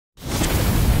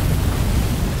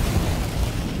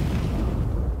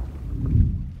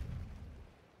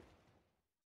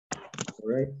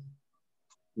right.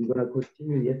 We're going to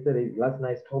continue last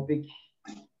night's topic.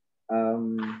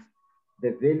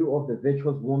 The value of the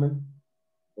virtuous woman.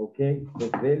 Okay, the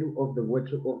value of the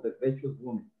virtue of the virtuous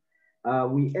woman.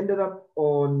 We ended up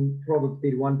on Proverbs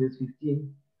 31, verse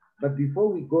 15. But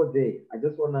before we go there, I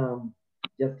just want to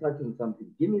just touch on something.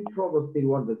 Give me Proverbs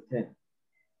 31, verse 10.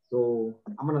 So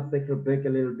I'm going to cycle back a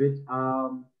little bit.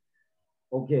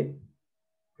 Okay,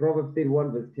 Proverbs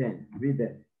 31, verse 10. Read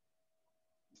that.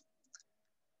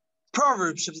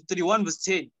 Proverbs chapter 31, verse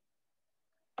 10.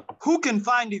 Who can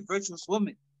find a virtuous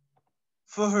woman?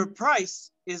 For her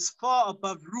price is far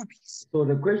above rubies. So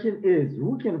the question is,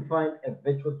 who can find a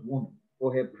virtuous woman?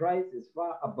 For her price is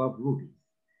far above rubies.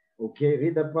 Okay,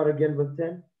 read that part again, verse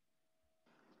 10.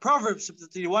 Proverbs chapter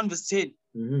 31, verse 10.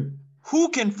 Mm-hmm. Who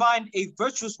can find a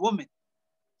virtuous woman?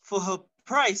 For her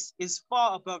price is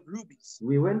far above rubies.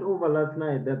 We went over last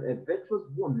night that a virtuous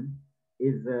woman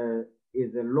is a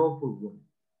lawful woman.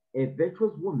 A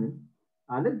virtuous woman,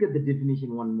 let's get the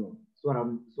definition one more, so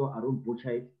I don't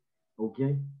butcher it.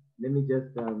 Okay, let me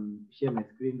just share my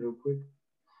screen real quick.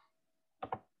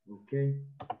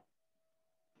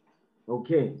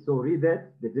 Okay, so read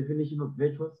that, the definition of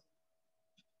virtuous.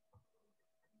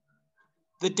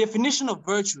 The definition of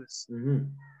virtuous,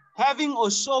 having or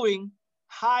showing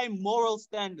high moral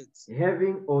standards.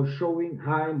 Having or showing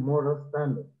high moral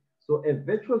standards. So a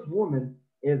virtuous woman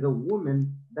is a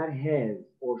woman that has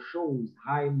or shows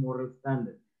high moral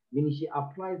standards, meaning she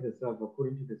applies herself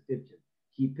according to the scripture.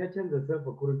 She patterns herself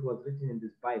according to what's written in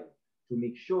this Bible to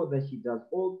make sure that she does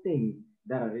all things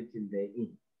that are written therein.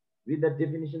 Read that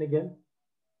definition again.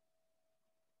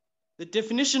 The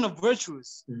definition of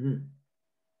virtuous,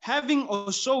 having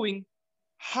or showing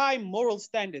high moral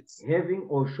standards. Having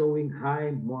or showing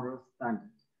high moral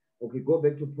standards. Okay, go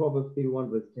back to Proverbs 31,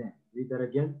 verse 10. Read that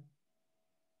again.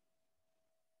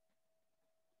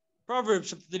 Proverbs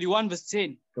chapter 31, verse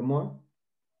 10. Come on.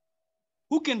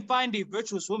 Who can find a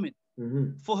virtuous woman?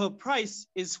 For her price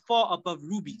is far above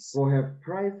rubies. For her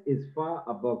price is far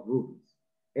above rubies.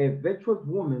 A virtuous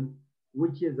woman,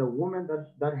 which is a woman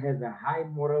that has a high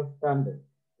moral standard,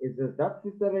 is that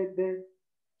sister right there?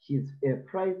 Her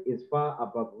price is far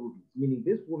above rubies, meaning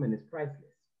this woman is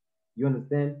priceless. You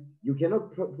understand? You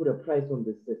cannot put a price on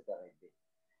this sister right there.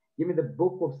 Give me the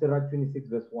book of Sirach 26,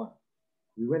 verse 1.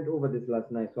 We went over this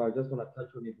last night, so I just want to touch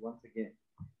on it once again.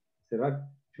 Sirach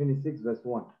 26, verse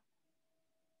 1.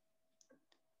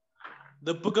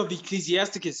 The book of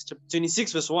Ecclesiasticus, chapter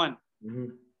 26, verse 1.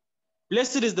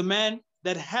 Blessed is the man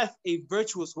that hath a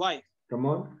virtuous wife. Come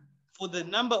on. For the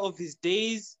number of his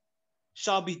days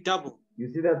shall be double. You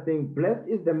see that thing? Blessed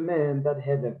is the man that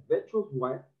has a virtuous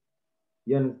wife.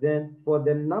 You understand? For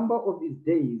the number of his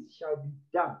days shall be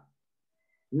double.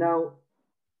 Now,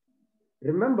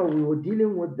 remember, we were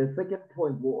dealing with the second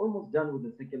point. We're almost done with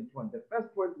the second point. The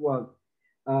first point was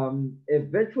a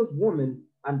virtuous woman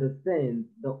understands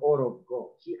the order of God.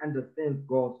 She understands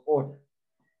God's order.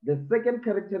 The second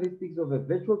characteristics of a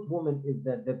virtuous woman is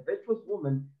that the virtuous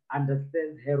woman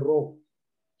understands her role.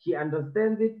 She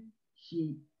understands it.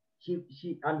 She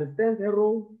understands her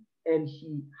role, and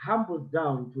she humbles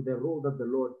down to the role that the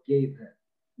Lord gave her.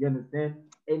 You understand?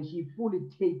 And she fully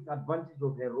takes advantage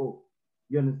of her role.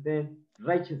 You understand?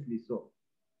 Righteously so.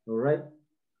 All right?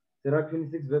 Sirach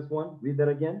 26, verse 1. Read that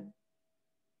again.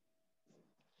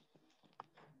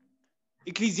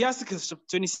 Ecclesiasticus chapter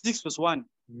 26, verse 1.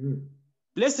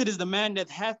 Blessed is the man that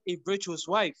hath a virtuous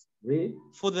wife. Read.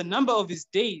 For the number of his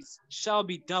days shall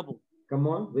be double. Come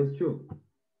on, verse 2.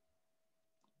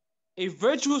 A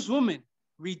virtuous woman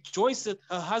rejoiceth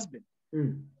her husband,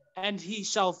 and he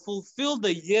shall fulfill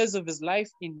the years of his life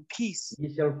in peace.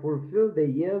 He shall fulfill the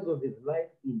years of his life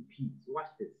in peace. Watch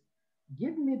this.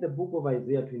 Give me the book of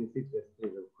Isaiah 26, verse 3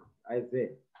 real quick.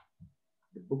 Isaiah.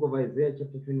 The book of Isaiah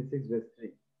chapter 26, verse 3.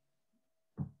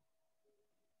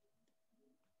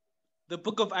 The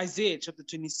book of Isaiah chapter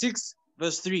 26,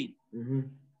 verse 3.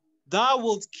 Thou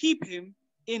wilt keep him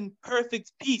in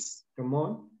perfect peace. Come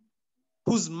on.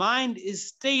 Whose mind is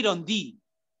stayed on thee,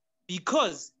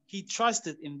 because he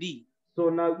trusted in thee. So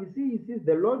now you see, he says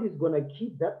the Lord is going to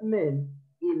keep that man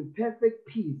in perfect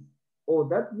peace, or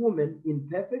that woman in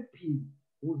perfect peace,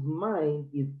 whose mind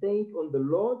is stayed on the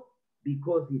Lord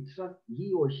because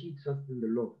he or she trusts in the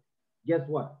Lord. Guess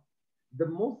what? The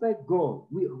Most High God,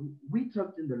 we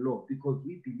trust in the Lord because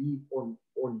we believe on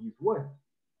his word.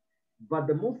 But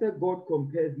the Most High God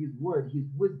compares his word, his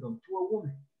wisdom, to a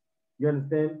woman. You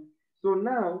understand? So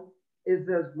now, it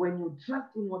says, when you trust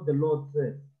in what the Lord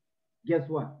says, guess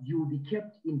what? You will be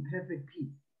kept in perfect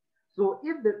peace. So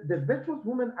if the virtuous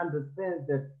woman understands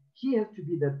that she has to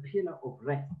be the pillar of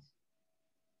rest,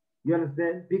 You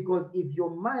understand? Because if your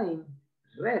mind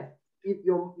rests, if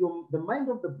the mind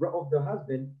of the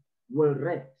husband will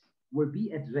rest, will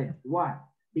be at rest. Why?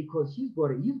 Because he's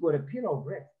got a pillar of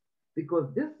rest.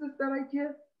 Because this sister right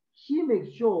here, she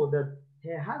makes sure that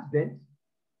her husband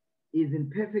is in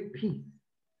perfect peace,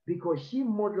 because she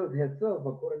models herself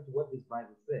according to what this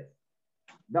Bible says.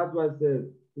 That's why it says,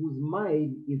 whose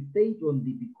mind is stayed on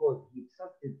thee because he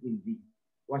trusted in thee.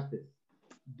 Watch this.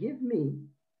 Give me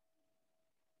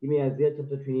Isaiah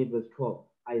chapter 28 verse 12.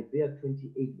 Isaiah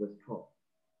 28 verse 12.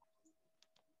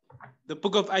 The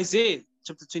book of Isaiah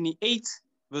chapter 28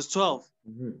 verse 12.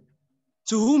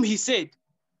 To whom he said,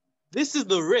 this is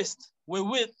the rest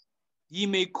wherewith ye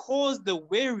may cause the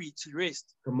weary to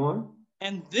rest. Come on.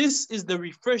 And this is the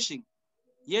refreshing,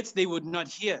 yet they would not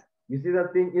hear. You see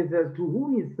that thing? It says, to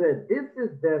whom he said, this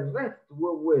is the rest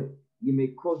wherewith ye may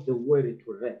cause the weary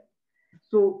to rest.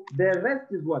 So the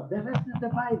rest is what? The rest is the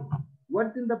Bible.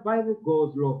 What's in the Bible?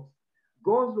 God's laws.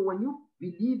 God's law. When you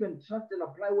believe and trust and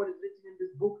apply what is written in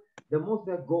this book, the Most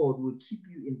High God will keep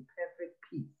you in perfect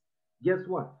peace. Guess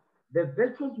what? The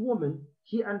virtuous woman,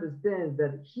 she understands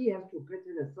that she has to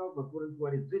pattern herself according to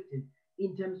what is written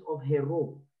in terms of her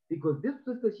role. Because this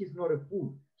sister, she's not a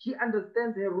fool. She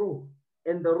understands her role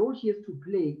and the role she has to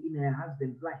play in her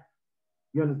husband's life.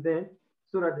 You understand?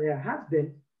 So that her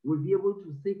husband will be able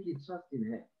to safely trust in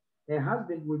her. Her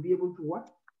husband will be able to what?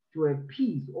 To have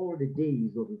peace all the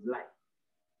days of his life.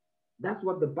 That's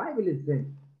what the Bible is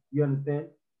saying. You understand?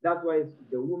 That's why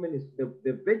the woman is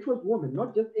the virtuous woman,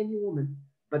 not just any woman,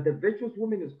 but the virtuous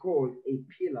woman is called a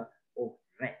pillar of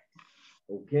rest.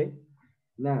 Okay?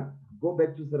 Now, go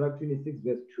back to Sirach 26,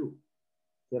 verse 2.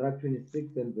 Sirach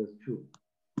 26 and verse 2.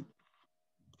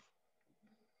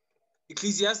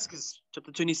 Ecclesiastes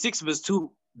chapter 26, verse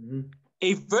 2.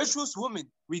 A virtuous woman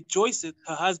rejoiceth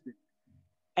her husband,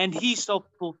 and he shall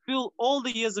fulfill all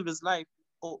the years of his life.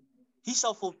 He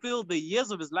shall fulfill the years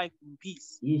of his life in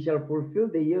peace. He shall fulfill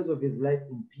the years of his life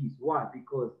in peace. Why?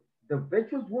 Because the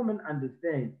virtuous woman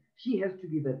understands she has to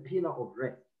be the pillar of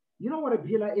rest. You know what a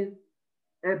pillar is?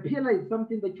 A pillar is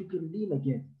something that you can lean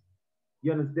against.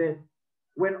 You understand?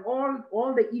 When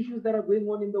all the issues that are going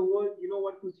on in the world, you know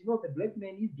what? Because you know the black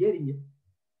man is getting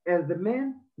it. As the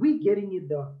man, we're getting it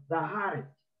the hardest,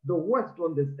 the worst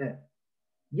on this earth.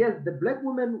 Yes, the black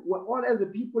women were all as a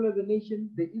people, as a nation,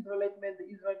 the Israelite men, the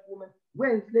Israelite women were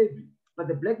in slavery, but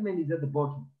the black man is at the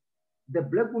bottom. The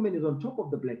black woman is on top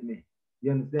of the black man.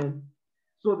 You understand?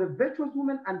 So the virtuous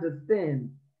woman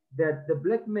understands that the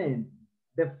black man,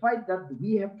 the fight that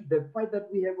we have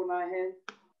on our hands,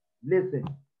 listen,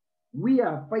 we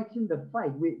are fighting the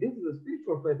fight. This is a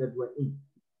spiritual fight that we're in.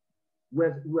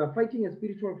 We are fighting a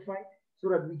spiritual fight so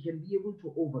that we can be able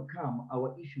to overcome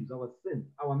our issues, our sins,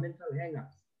 our mental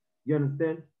hang-ups. You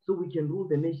understand? So we can rule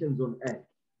the nations on earth.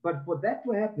 But for that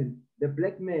to happen, the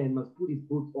black man must put his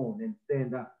boots on and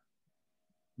stand up.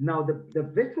 Now, the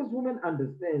virtuous woman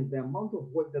understands the amount of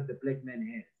work that the black man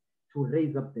has to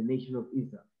raise up the nation of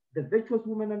Israel. The virtuous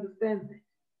woman understands that.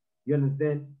 You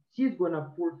understand? She's going to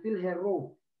fulfill her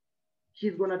role.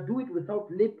 She's going to do it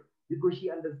without lip, because she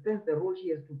understands the role she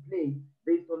has to play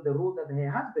based on the role that her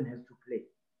husband has to play.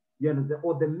 You understand?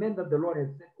 Or the man that the Lord has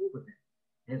set over them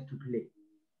has to play.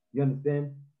 You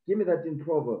understand? Give me that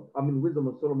in Wisdom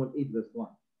of Solomon 8 verse 1.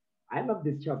 I love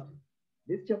this chapter.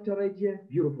 This chapter right here,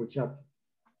 beautiful chapter.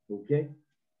 Okay?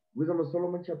 Wisdom of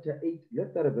Solomon chapter 8,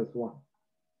 let's start at verse 1.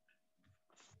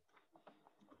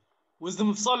 Wisdom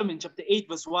of Solomon chapter 8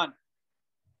 verse 1.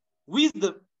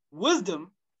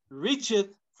 Wisdom reacheth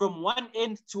from one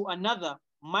end to another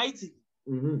mightily,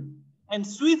 and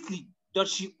sweetly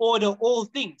does she order all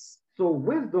things. So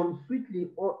wisdom sweetly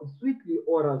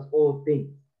orders all things.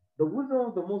 The wisdom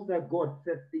of the Most High God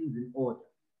sets things in order.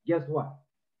 Guess what?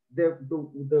 The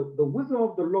wisdom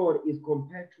of the Lord is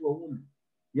compared to a woman.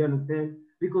 You understand?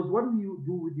 Because what do you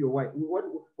do with your wife?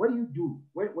 What do you do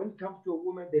when it comes to a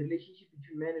woman? The relationship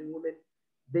between man and woman,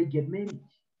 they get married.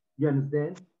 You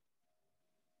understand?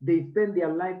 They spend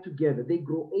their life together. They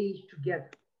grow age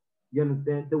together. You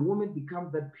understand? The woman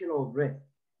becomes that pillar of rest.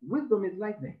 Wisdom is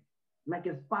like that, like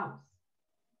a spouse.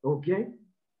 Okay?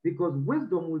 Because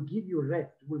wisdom will give you rest,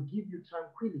 will give you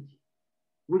tranquility,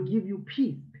 will give you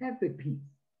peace, perfect peace.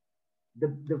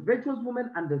 The virtuous woman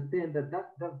understands that's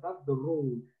the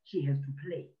role she has to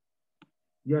play.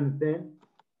 You understand?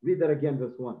 Read that again,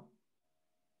 verse 1.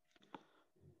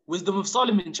 Wisdom of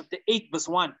Solomon, chapter 8, verse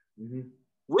 1.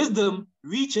 Wisdom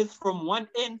reacheth from one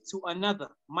end to another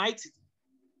mightily,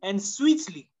 and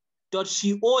sweetly doth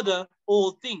she order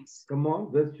all things. Come on,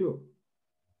 verse 2.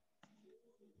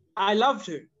 I loved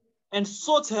her and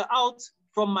sought her out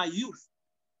from my youth.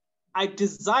 I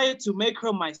desired to make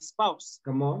her my spouse.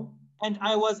 Come on. And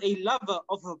I was a lover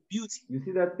of her beauty. You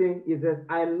see that thing? It says,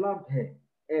 I loved her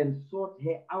and sought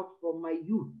her out from my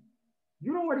youth.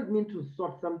 You know what it means to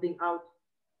sort something out?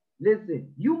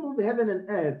 Listen, you move heaven and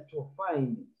earth to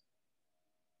find it.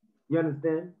 You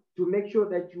understand? To make sure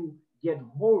that you get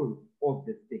hold of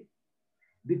this thing.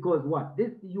 Because what?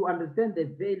 This, you understand the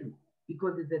value,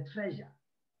 because it's a treasure.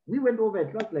 We went over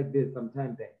a class like this some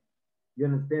time back. You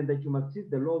understand that you must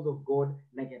treat the laws of God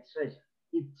like a treasure.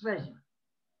 It's treasure.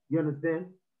 You understand?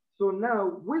 So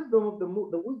now, wisdom of the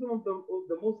wisdom of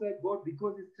the Most High God,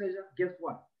 because it's treasure, guess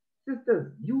what?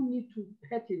 Sisters, you need to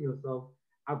pattern yourself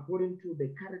according to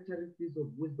the characteristics of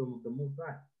wisdom of the Most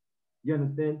High. You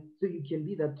understand? So you can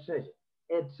be that treasure.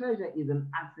 A treasure is an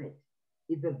asset.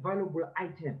 It's a valuable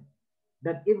item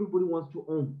that everybody wants to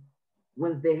own.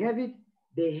 Once they have it,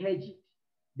 they hedge it,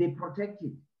 they protect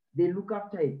it, they look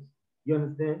after it. You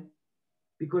understand?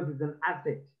 Because it's an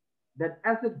asset. That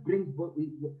asset brings,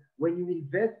 when you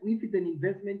invest, if it's an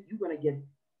investment, you're going to get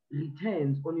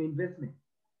returns on your investment.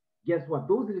 Guess what?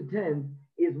 Those returns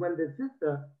is when the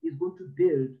sister is going to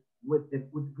build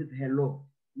with her Lord,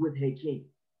 with her king.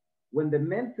 When the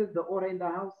man sets the order in the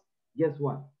house, guess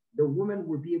what? The woman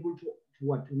will be able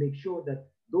to make sure that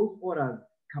those orders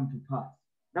come to pass.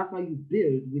 That's why you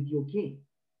build with your king.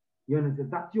 You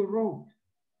understand? That's your road.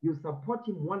 You support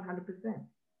him 100%.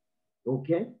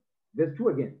 Okay? Verse 2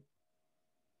 again.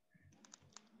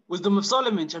 Wisdom of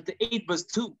Solomon, chapter 8, verse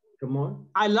 2. Come on.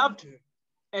 I loved her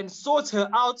and sought her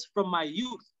out from my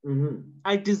youth.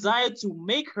 I desired to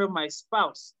make her my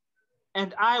spouse,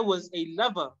 and I was a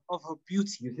lover of her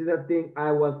beauty. You see that thing?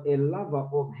 I was a lover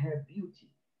of her beauty.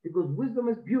 Because wisdom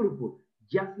is beautiful,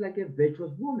 just like a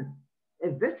virtuous woman.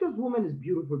 A virtuous woman is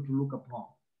beautiful to look upon.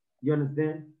 You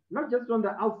understand? Not just on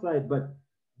the outside, but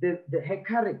her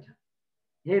character,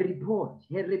 her report,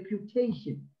 her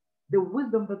reputation, the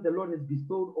wisdom that the Lord has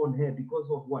bestowed on her because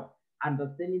of what?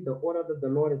 Understanding the order that the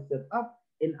Lord has set up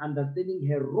and understanding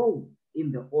her role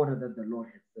in the order that the Lord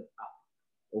has set up.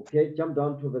 Okay, jump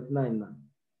down to verse 9 now.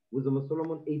 Wisdom of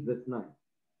Solomon 8, verse 9.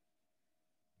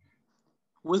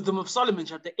 Wisdom of Solomon,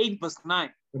 chapter 8, verse 9.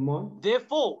 Come on.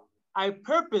 Therefore, I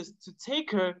purposed to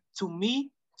take her to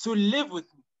me to live with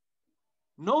me,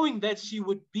 knowing that she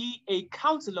would be a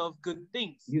counselor of good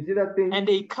things. You see that thing? And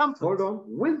a comfort. Hold on.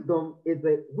 Wisdom is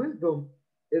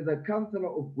a counselor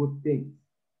of good things.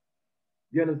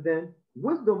 You understand?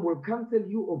 Wisdom will counsel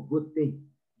you of good things.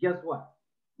 Guess what?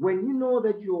 When you know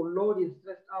that your Lord is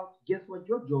stressed out, guess what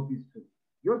your job is to?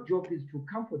 Your job is to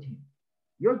comfort him.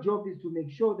 Your job is to make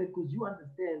sure that, because you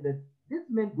understand that this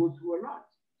man goes through a lot,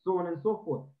 so on and so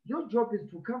forth. Your job is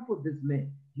to comfort this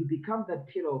man. You become that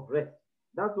pillar of rest.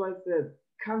 That's why it says,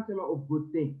 counselor of good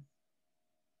things.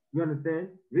 You understand?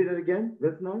 Read it again,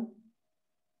 verse 9.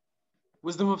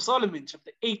 Wisdom of Solomon,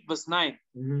 chapter 8, verse 9.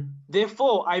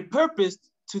 Therefore, I purposed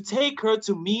to take her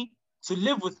to me to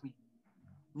live with me,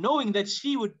 knowing that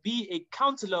she would be a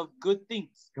counselor of good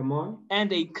things. Come on.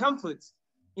 And a comfort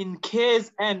in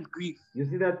cares and grief. You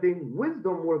see that thing?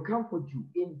 Wisdom will comfort you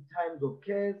in times of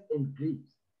cares and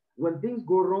griefs. When things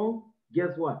go wrong,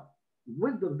 guess what?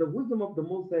 Wisdom, the wisdom of the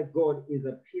Most High God is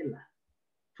a pillar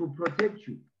to protect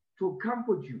you, to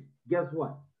comfort you. Guess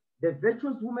what? The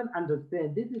virtuous woman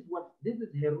understands this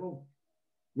is her role.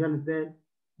 You understand?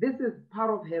 This is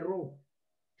part of her role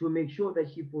to make sure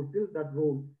that she fulfills that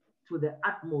role to the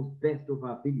utmost best of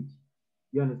her ability.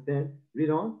 You understand? Read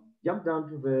on. Jump down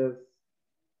to verse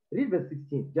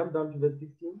 16. Jump down to verse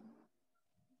 16.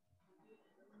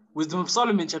 Wisdom of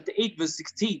Solomon, chapter 8, verse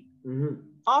 16.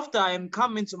 After I am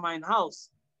come into mine house,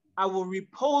 I will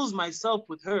repose myself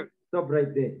with her. Stop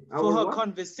right there. For her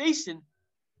conversation,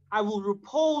 I will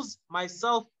repose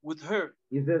myself with her.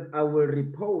 He says, I will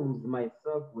repose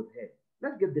myself with her.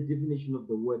 Let's get the definition of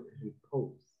the word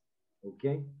repose.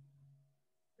 Okay?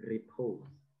 Repose.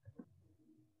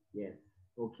 Yes.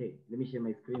 Okay. Let me share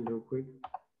my screen real quick.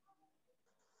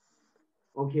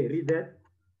 Okay, read that.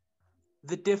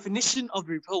 The definition of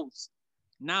repose.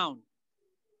 Noun.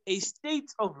 A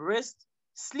state of rest,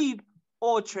 sleep,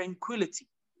 or tranquility.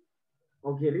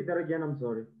 Okay, read that again. I'm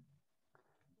sorry.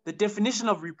 The definition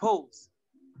of repose.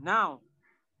 Noun.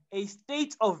 A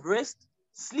state of rest,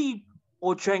 sleep,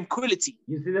 or tranquility.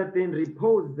 You see that thing?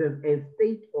 Repose is a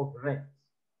state of rest,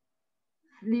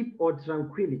 sleep, or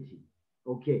tranquility.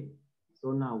 Okay.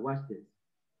 So now watch this.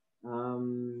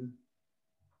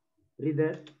 Read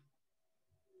that.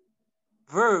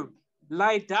 Verb.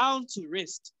 Lie down to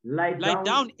rest. Lie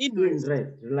down in rest.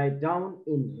 rest. Lie down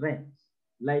in rest.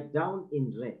 Lie down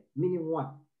in rest. Meaning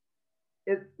what?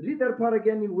 Read that part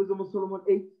again in Wisdom of Solomon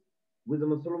 8.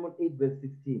 Wisdom of Solomon 8 verse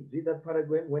 16. Read that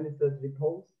paragraph when it says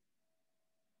repose.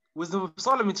 Wisdom of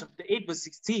Solomon chapter 8 verse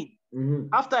 16.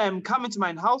 After I am come into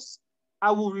mine house,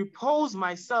 I will repose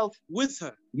myself with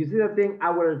her. You see that thing?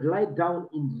 I will lie down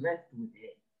in rest with her.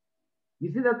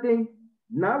 You see that thing?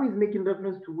 Now he's making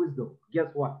reference to wisdom. Guess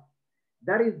what?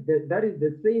 That is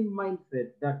the same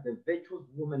mindset that the virtuous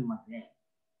woman must have.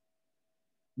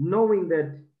 Knowing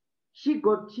that she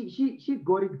got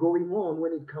it going on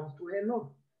when it comes to her Lord,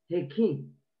 her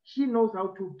king. She knows how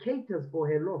to cater for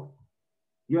her Lord.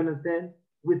 You understand?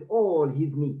 With all his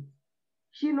needs.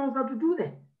 She knows how to do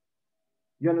that.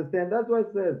 You understand? That's why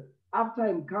it says, after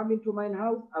I'm coming to mine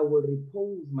house, I will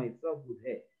repose myself with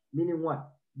her. Meaning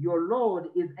what? Your Lord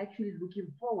is actually looking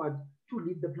forward to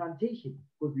leave the plantation.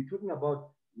 Because we're talking about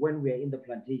when we are in the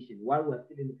plantation, while we're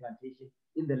still in the plantation,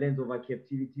 in the lands of our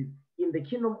captivities, in the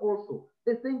kingdom also.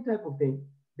 The same type of thing.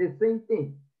 The same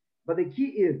thing. But the key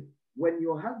is, when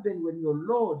your husband, when your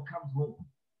Lord comes home,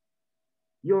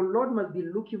 your Lord must be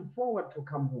looking forward to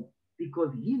come home.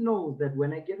 Because he knows that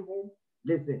when I get home,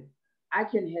 listen, I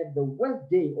can have the worst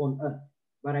day on earth,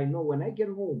 but I know when I get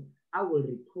home, I will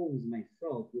repose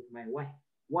myself with my wife.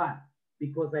 Why?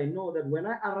 Because I know that when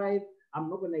I arrive, I'm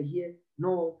not gonna hear,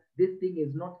 no, this thing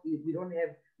is not. We don't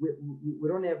have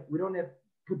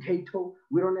potato.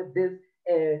 We don't have this.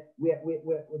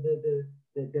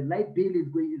 The light bill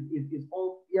is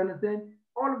off. You understand?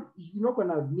 You're not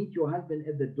gonna meet your husband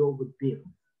at the door with bills.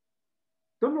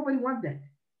 Don't nobody want that.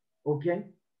 Okay,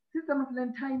 sister must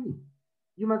learn timing.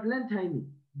 You must learn timing.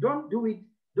 Don't do it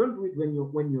when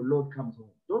your Lord comes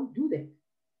home. Don't do that.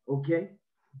 Okay?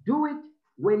 Do it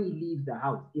when he leaves the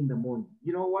house in the morning.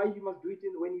 You know why you must do it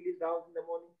when he leaves the house in the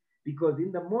morning? Because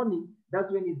in the morning,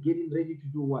 that's when he's getting ready to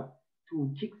do what?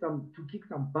 To kick some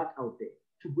butt out there.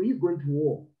 He's going to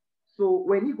war. So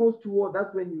when he goes to war,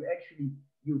 that's when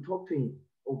you talk to him.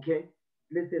 Okay?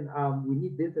 Listen, we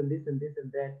need this and this and this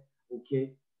and that.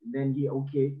 Okay? Then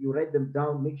you write them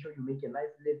down, make sure you make a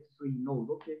nice list so he knows,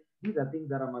 okay, these are things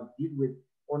that I must deal with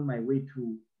on my way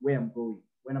to where I'm going,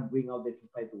 when I'm going out there to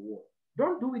fight the war.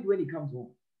 Don't do it when he comes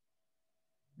home.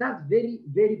 That's very,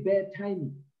 very bad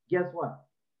timing. Guess what?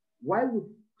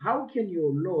 How can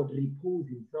your Lord repose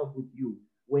himself with you?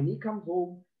 When he comes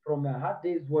home from a hard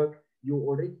day's work, you're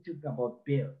already talking about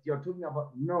bills. You're talking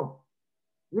about, no.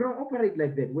 We don't operate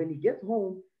like that. When he gets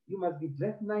home, you must be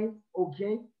dressed nice,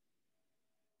 okay?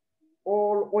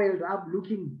 All oiled up,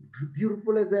 looking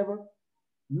beautiful as ever.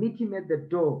 Meet him at the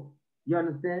door. You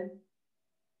understand?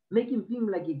 Make him feel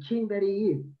like a king that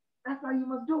he is. That's how you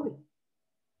must do it.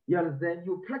 You understand?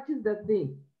 You practice that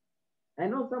thing. I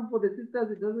know some for the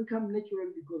sisters, it doesn't come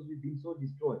naturally because we've been so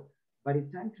destroyed. But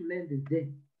it's time to learn this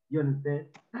day. You understand?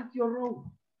 That's your role.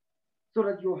 So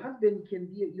that your husband can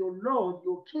be your Lord,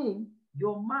 your king,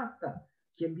 your master,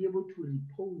 can be able to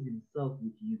repose himself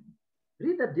with you.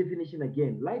 Read that definition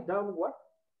again. Lie down what?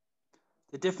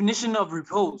 The definition of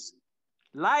repose.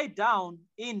 Lie down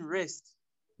in rest.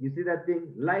 You see that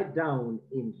thing? Lie down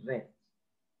in rest.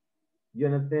 You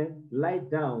understand? Lie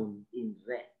down in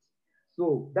rest.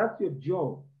 So that's your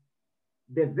job.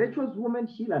 The virtuous woman,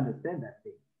 she'll understand that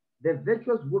thing. The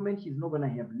virtuous woman, she's not going to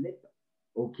have liquor.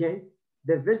 Okay?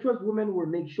 The virtuous woman will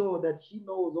make sure that she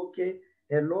knows, okay,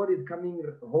 her Lord is coming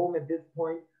home at this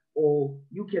point. Or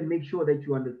you can make sure that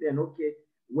you understand, okay,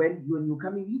 when you're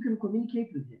coming, you can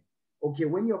communicate with him. Okay,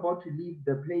 when you're about to leave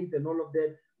the place and all of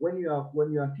that, when you are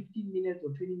 15 minutes or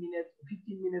 20 minutes,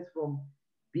 15 minutes from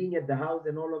being at the house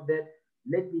and all of that,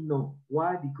 let me know.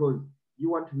 Why? Because you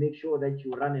want to make sure that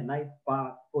you run a nice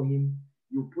bath for him.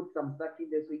 You put some stuff in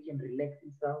there so he can relax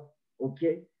himself.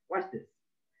 Okay, watch this.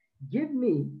 Give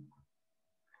me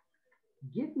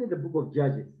the book of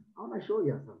Judges. I want to show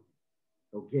you something.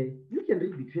 Okay, you can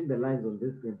read between the lines on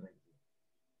this screen right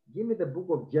here. Give me the book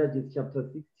of Judges, chapter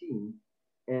 16,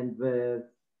 and verse.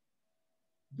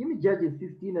 Give me Judges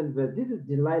 16 and verse. This is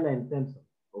Delilah and Samson.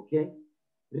 Okay,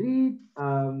 read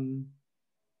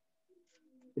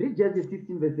Judges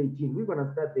 16 verse 18. We're gonna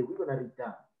start there. We're gonna read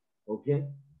down. Okay.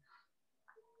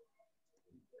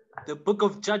 The book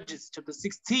of Judges, chapter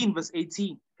 16, verse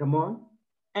 18. Come on.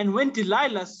 And when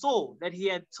Delilah saw that he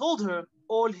had told her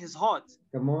all his heart,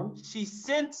 come on, she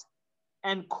sent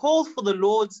and called for the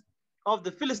lords of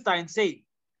the Philistines, saying,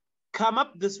 come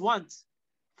up this once,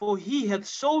 for he hath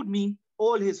showed me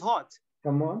all his heart.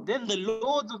 Come on. Then the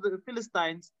lords of the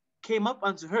Philistines came up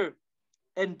unto her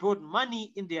and brought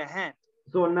money in their hand.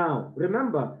 So now,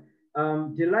 remember,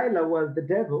 Delilah was the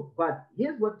devil, but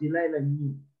here's what Delilah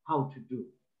knew how to do.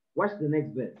 Watch the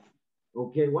next verse.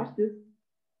 Okay, watch this.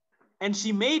 And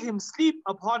she made him sleep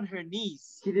upon her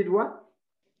knees. She did what?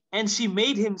 And she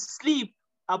made him sleep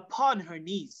upon her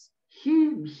knees.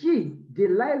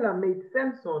 Delilah made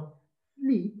Samson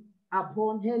sleep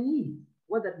upon her knees.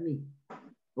 What that means?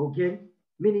 Okay?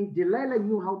 Meaning Delilah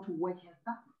knew how to work her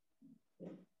stuff.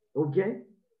 Okay?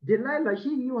 Delilah, she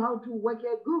knew how to work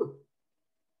her goods.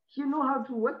 She knew how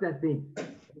to work that thing.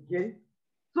 Okay?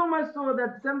 So much so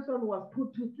that Samson was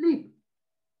put to sleep.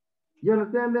 You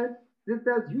understand that?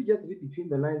 Sisters, you just read between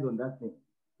the lines on that thing.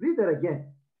 Read that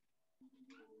again.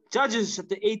 Judges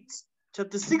chapter 8,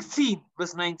 chapter 16,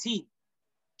 verse 19.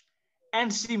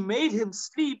 And she made him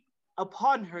sleep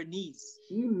upon her knees.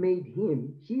 She made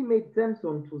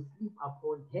Samson to sleep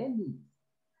upon her knees.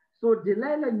 So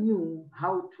Delilah knew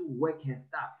how to work her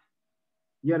stuff.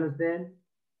 You understand?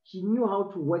 She knew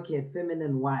how to work her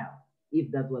feminine wiles,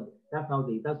 if that's what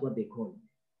they call it.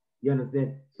 You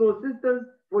understand? So sisters,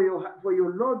 for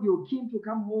your Lord, your king to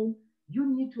come home, you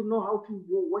need to know how to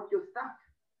work your stuff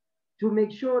to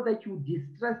make sure that you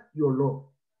distress your Lord.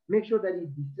 Make sure that he's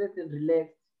distressed and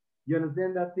relaxed. You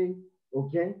understand that thing?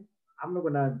 Okay? I'm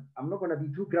not gonna be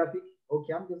too graphic.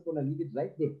 Okay, I'm just gonna leave it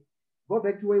right there. Go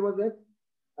back to where was that?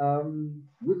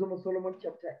 Wisdom of Solomon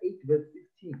chapter 8, verse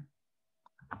 16.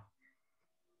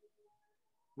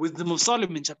 Wisdom of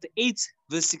Solomon chapter 8,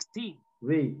 verse 16.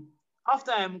 Read.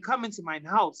 After I am come into mine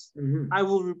house, I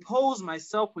will repose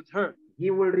myself with her.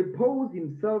 He will repose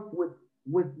himself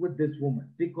with this woman,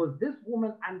 because this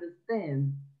woman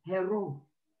understands her role.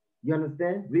 You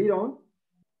understand? Read on.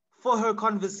 For her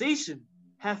conversation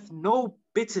hath no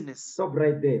bitterness. Stop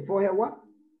right there. For her what?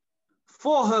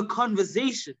 For her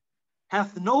conversation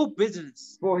hath no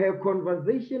bitterness. For her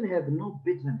conversation has no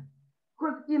bitterness.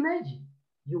 Because imagine,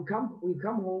 we come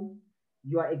home,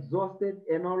 you are exhausted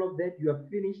and all of that, you are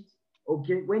finished.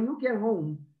 Okay, when you get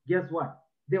home, guess what?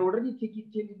 They already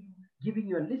giving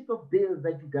you a list of bills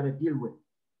that you gotta deal with.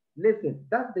 Listen,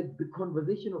 that's the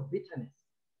conversation of bitterness.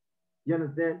 You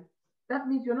understand? That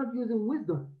means you're not using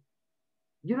wisdom.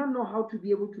 You don't know how to be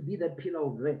able to be that pillar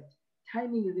of rest.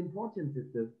 Timing is important,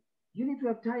 sisters. You need to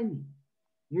have timing.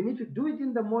 You need to do it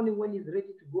in the morning when he's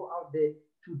ready to go out there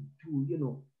to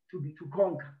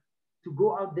conquer, to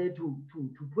go out there to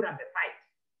put up a fight.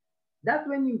 That's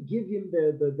when you give him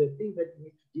the things that he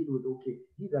needs to deal with. Okay,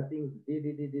 these are things,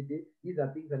 these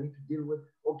are things I need to deal with.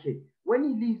 Okay, when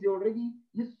he leaves,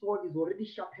 his sword is already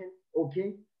sharpened.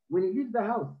 Okay, when he leaves the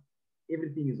house,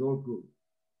 everything is all good.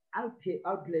 I'll put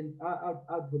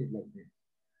it like this.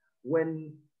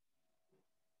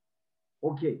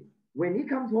 When he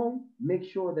comes home, make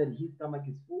sure that his stomach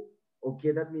is full.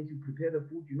 Okay, that means you prepare the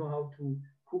food. You know how to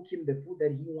cook him the food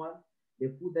that he wants, the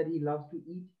food that he loves to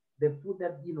eat, the food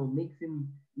that makes him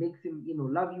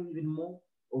love you even more.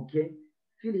 Okay,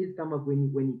 fill his stomach when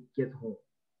he gets home.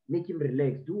 Make him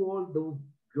relax. Do all those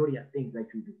glorious things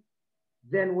that you do.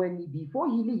 Then before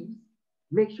he leaves,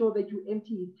 make sure that you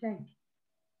empty his tank.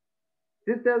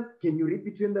 Sisters, can you read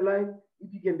between the lines?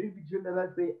 If you can read between the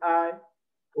lines, say I.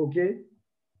 Okay.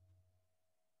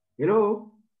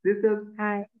 Hello, sisters.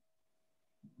 Hi.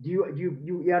 Do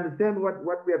you understand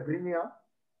what we are bringing up?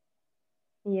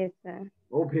 Yes, sir.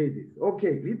 Oh, praises.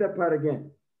 Okay, read that part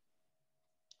again.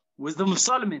 Wisdom of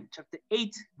Solomon, chapter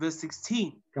 8, verse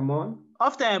 16. Come on.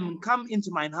 After I am come into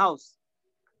mine house,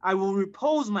 I will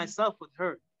repose myself with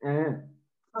her.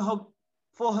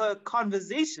 For her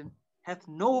conversation hath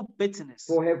no bitterness.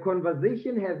 For her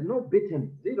conversation has no bitterness.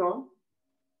 Read on.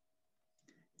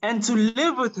 And to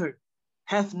live with her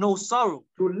hath no sorrow.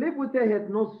 To live with her hath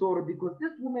no sorrow, because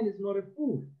this woman is not a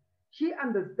fool. She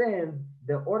understands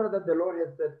the order that the Lord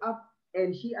has set up,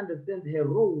 and she understands her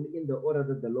role in the order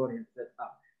that the Lord has set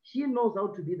up. She knows how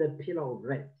to be the pillar of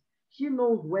rest. She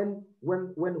knows when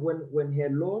her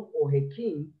Lord or her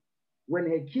king, when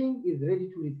her king is ready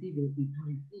to receive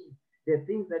the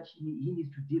things that he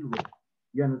needs to deal with.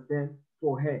 You understand?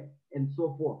 For her and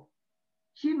so forth.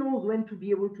 She knows when to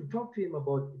be able to talk to him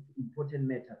about important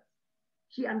matters.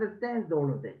 She understands all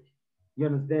of that. You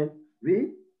understand?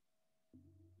 Read.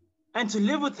 And to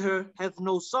live with her hath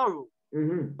no sorrow,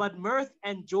 but mirth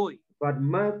and joy. But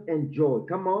mirth and joy.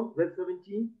 Come on, verse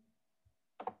 17.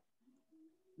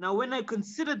 Now when I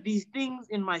considered these things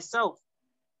in myself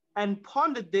and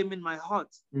pondered them in my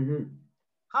heart,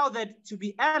 how that to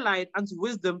be allied unto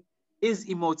wisdom is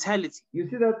immortality. You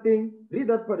see that thing? Read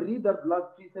that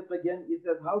last precept again. It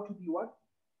says how to be what?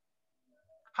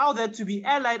 How that to be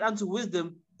allied unto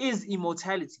wisdom is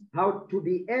immortality. How to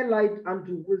be allied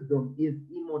unto wisdom is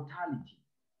immortality.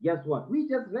 Guess what? We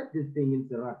just read this thing in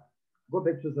Sirach. Go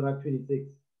back to Sirach 26.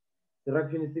 Sirach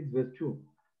 26 verse 2.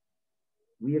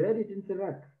 We read it in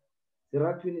Sirach.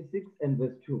 Sirach 26 and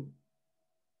verse 2.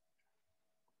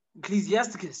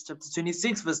 Ecclesiasticus chapter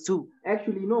 26 verse 2.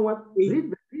 Actually, you know what?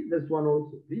 Read this one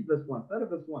also. Read verse 1. Start at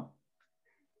verse 1.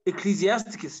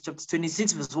 Ecclesiasticus chapter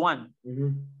 26 verse 1.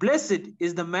 Blessed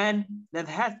is the man that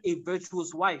hath a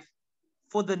virtuous wife,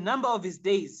 for the number of his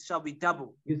days shall be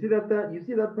double. You see that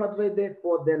part right there?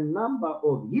 For the number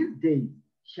of his days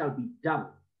shall be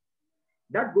double.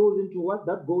 That goes into what?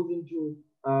 That goes into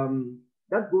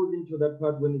that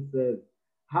part when it says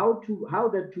how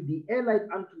that to be allied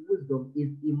unto wisdom is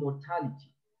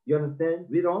immortality. You understand?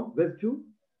 Read on, verse 2.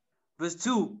 Verse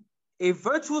 2. A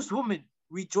virtuous woman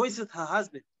rejoiceth her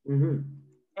husband,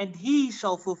 and he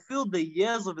shall fulfill the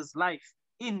years of his life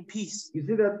in peace. You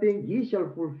see that thing? He shall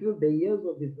fulfill the years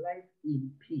of his life in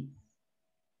peace.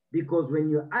 Because when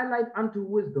you're allied unto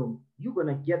wisdom, you're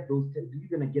gonna get those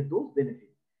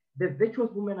benefits. The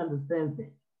virtuous woman understands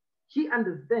that. She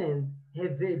understands her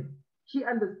value. She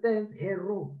understands her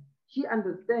role. She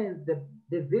understands the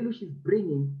value she's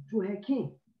bringing to her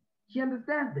king. She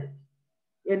understands that.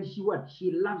 And she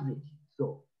loves it.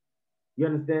 So, you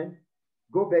understand?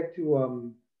 Go back to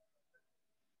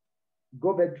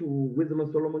Wisdom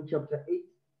of Solomon chapter 8.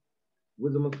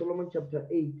 Wisdom of Solomon chapter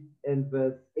 8 and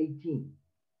verse 18.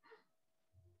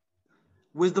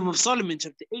 Wisdom of Solomon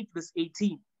chapter 8 verse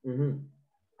 18.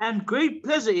 And great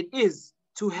pleasure it is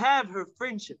to have her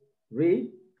friendship.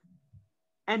 Read.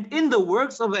 And in the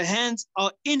works of her hands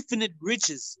are infinite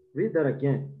riches. Read that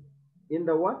again. In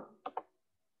the what?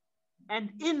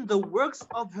 And in the works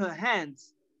of her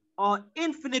hands are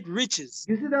infinite riches.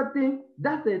 You see that thing?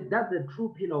 That's a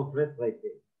true pillar of rest right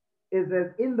there. It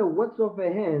says, in the works of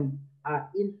her hands are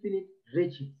infinite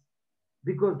riches.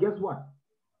 Because guess what?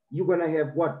 You're going to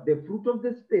have what? The fruit of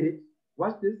the Spirit.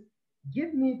 Watch this.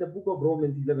 Give me the book of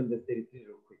Romans 11, verse 33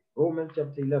 real quick. Romans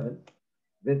chapter 11,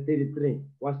 verse 33.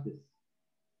 Watch this.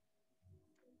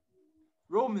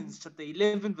 Romans chapter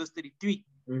 11, verse 33.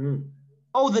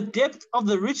 Oh, the depth of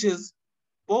the riches,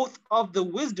 both of the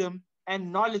wisdom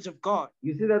and knowledge of God.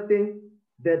 You see that thing?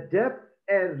 The depth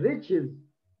and riches,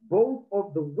 both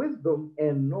of the wisdom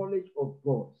and knowledge of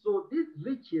God. So this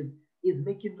riches is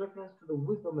making reference to the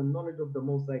wisdom and knowledge of the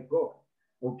Most High God.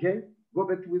 Okay? Go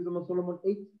back to Wisdom of Solomon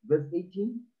 8, verse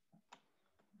 18.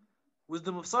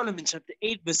 Wisdom of Solomon chapter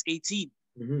 8, verse 18.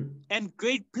 And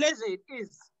great pleasure it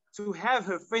is to have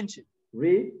her friendship.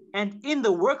 Read. And in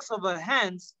the works of her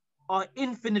hands are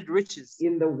infinite riches.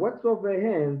 In the works of her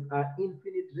hands are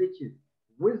infinite riches,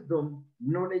 wisdom,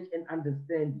 knowledge, and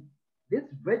understanding. This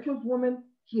virtuous woman,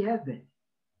 she has that.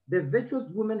 The virtuous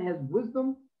woman has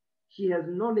wisdom, she has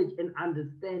knowledge and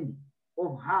understanding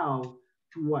of how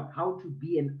to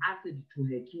be an asset to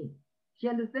her king. She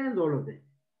understands all of that.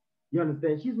 You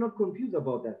understand? She's not confused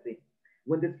about that thing.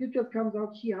 When the scriptures comes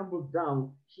out, she humbles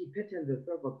down, she patterns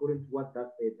herself according to what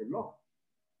that says the Lord.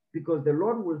 Because the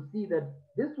Lord will see that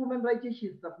this woman right here, she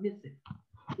is submissive,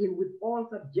 in with all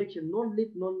subjection, no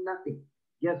lip, no nothing.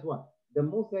 Guess what? The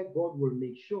Most High God will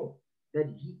make sure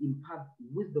that he imparts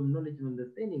wisdom, knowledge, and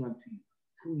understanding unto you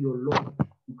through your Lord.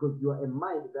 Because you are a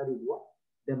mind that is what?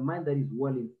 The mind that is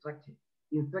well instructed.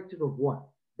 Instructed of what?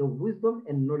 The wisdom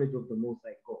and knowledge of the Most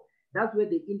High God. That's where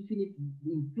the infinite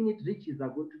riches are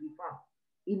going to be found.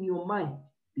 In your mind.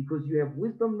 Because you have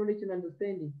wisdom, knowledge, and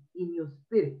understanding in your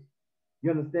spirit. You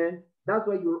understand? That's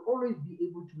why you'll always be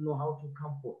able to know how to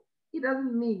come forth. It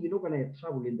doesn't mean you're not going to have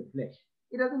trouble in the flesh.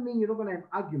 It doesn't mean you're not going to have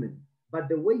arguments. But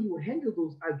the way you handle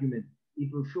those arguments,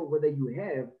 it will show whether you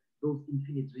have those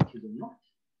infinite riches or not,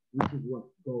 which is what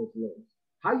God loves.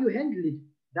 How you handle it,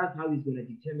 that's how it's going to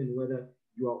determine whether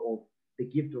you are of the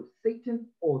gift of Satan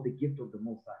or the gift of the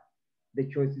Most High. The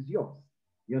choice is yours.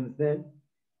 You understand?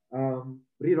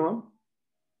 Read on.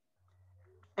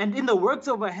 And in the works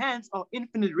of her hands are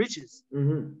infinite riches.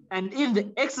 And in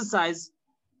the exercise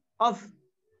of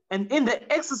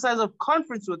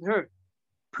conference with her,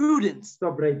 prudence.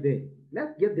 Stop right there.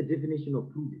 Let's get the definition of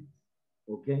prudence.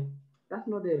 Okay? That's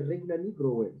not a regular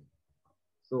Negro word.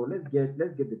 So let's get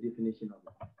the definition of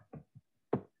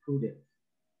it. Prudence.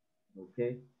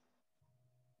 Okay?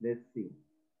 Let's see.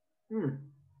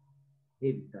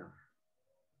 Heavy stuff.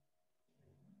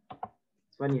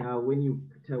 It's funny how when you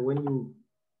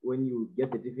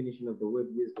get the definition of the word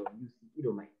wisdom, you see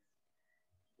Edomites.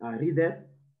 Read that.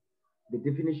 The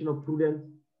definition of prudence.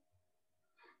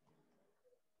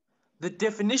 The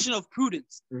definition of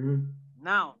prudence.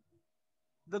 Now,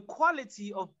 the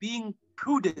quality of being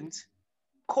prudent,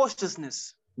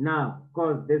 cautiousness. Now,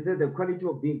 because they said the quality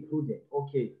of being prudent.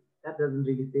 Okay, that doesn't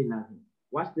really say nothing.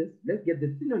 Watch this. Let's get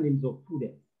the synonyms of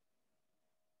prudence.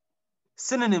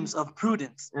 Synonyms of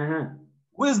prudence.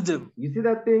 Wisdom. You see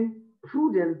that thing?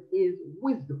 Prudence is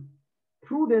wisdom.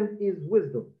 Prudence is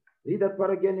wisdom. Read that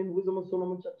part again in Wisdom of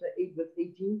Solomon chapter 8 verse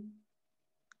 18.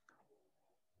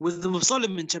 Wisdom of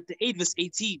Solomon chapter 8 verse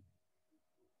 18.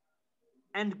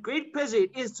 And great pleasure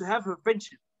it is to have her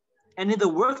friendship. And in the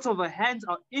works of her hands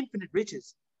are infinite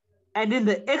riches. And in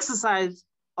the exercise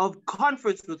of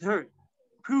conference with her,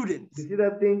 prudence. You see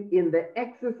that thing? In the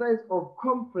exercise of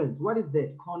conference, what is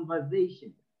that?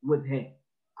 Conversation with her.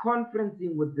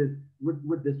 Conferencing with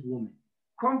this woman.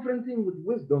 Conferencing with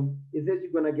wisdom is that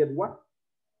you're gonna get what?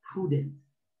 Prudence.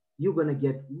 You're gonna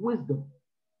get wisdom.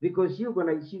 Because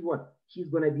she's what? She's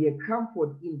gonna be a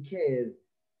comfort in cares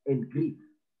and grief.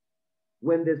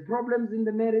 When there's problems in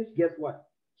the marriage, guess what?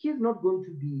 She's not going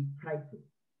to be frightened.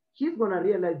 She's gonna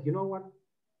realize, you know what?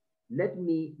 Let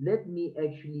me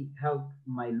actually help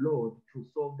my Lord to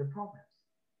solve the problems.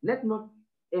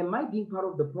 Am I being part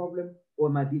of the problem or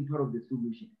am I being part of the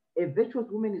solution? A virtuous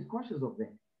woman is conscious of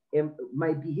that.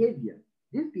 My behavior,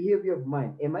 this behavior of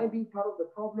mine, am I being part of the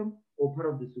problem or part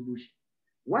of the solution?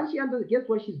 Once she understands, guess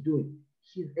what she's doing?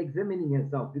 She's examining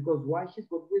herself because why? She's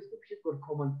got wisdom, she's got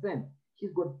common sense,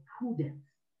 she's got prudence.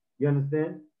 You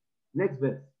understand? Next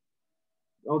verse.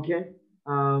 Okay.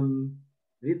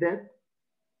 Read that.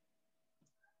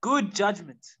 Good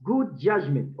judgment. Good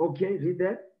judgment. Okay, read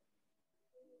that.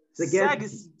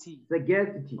 Sagacity.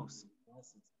 Sagacity. Oh,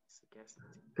 sagacity.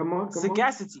 Come on.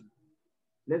 Sagacity.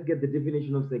 Let's get the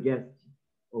definition of sagacity.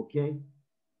 Okay.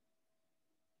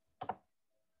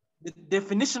 The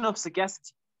definition of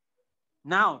sagacity.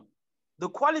 Now, the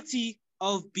quality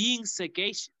of being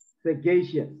sagacious.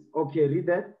 Sagacious. Okay, read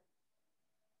that.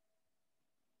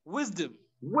 Wisdom.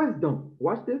 Wisdom.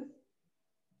 Watch this.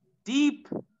 Deep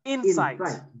insight.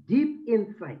 Deep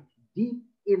insight. Deep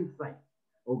insight.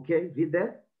 Okay, read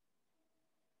that.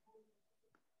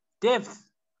 Depth.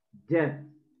 Depth.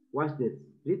 Watch this.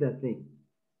 Read that thing.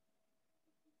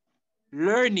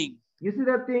 Learning. You see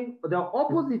that thing? The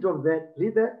opposite of that.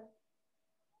 Read that.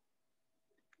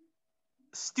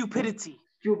 Stupidity.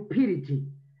 Stupidity.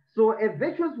 So a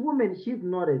virtuous woman, she's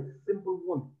not a simple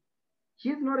woman.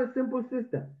 She's not a simple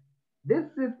sister. This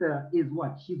sister is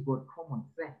what? She's got common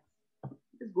sense.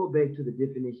 Let's go back to the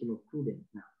definition of prudence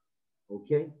now.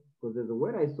 Okay? Because there's a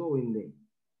word I saw in there.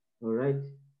 All right?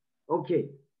 Okay.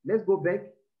 Let's go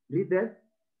back. Read that.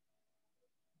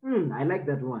 I like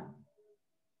that one.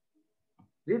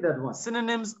 Read that one.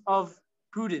 Synonyms of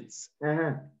prudence.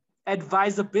 Uh-huh.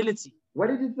 Advisability. What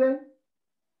did it say?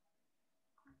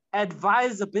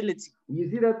 Advisability. You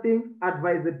see that thing?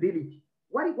 Advisability.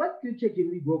 What scripture can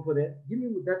we go for that? Give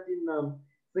me that in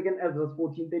 2nd Ezra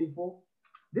 14:34.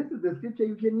 This is the scripture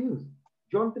you can use.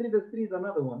 John 3 verse 3 is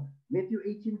another one. Matthew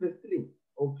 18 verse 3.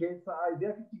 Okay, so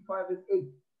Isaiah 55 verse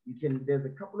 8. There's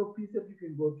a couple of precepts you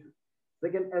can go to.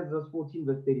 2nd Ezra 14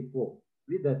 verse 34.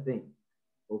 Read that thing.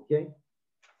 Okay.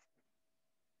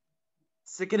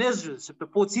 2nd Ezra chapter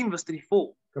 14 verse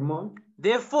 34. Come on.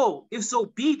 Therefore, if so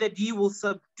be that ye will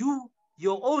subdue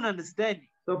your own understanding.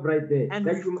 Stop right there. And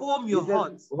reform your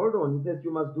hearts. Hold on. He says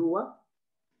you must do what?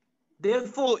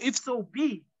 Therefore, if so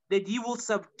be that ye will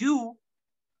subdue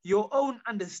your own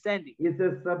understanding. It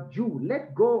says subdue.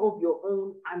 Let go of your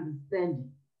own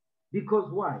understanding.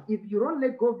 Because why? If you don't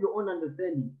let go of your own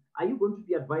understanding, are you going to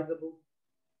be advisable?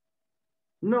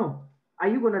 No. Are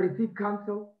you going to receive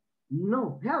counsel?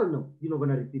 No. Hell no. You're not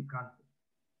going to receive counsel.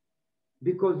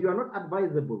 Because you are not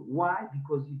advisable. Why?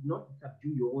 Because you do not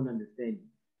subdue your own understanding.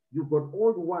 You've got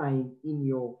old wine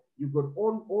running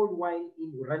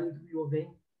through your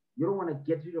veins. You don't want to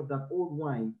get rid of that old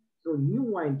wine, so new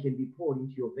wine can be poured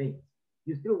into your veins.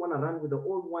 You still want to run with the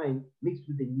old wine mixed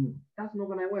with the new. That's not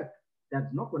going to work.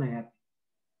 That's not going to happen.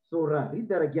 So read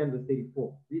that again, verse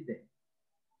 34. Read that.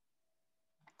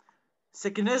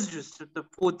 2nd Ezra chapter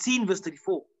 14 verse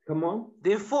 34. Come on.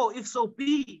 Therefore, if so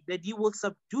be that you will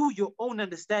subdue your own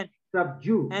understanding.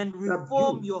 Subdue. And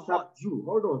reform your heart. Subdue.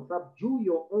 Hold on. Subdue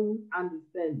your own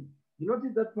understanding. You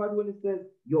notice that part when it says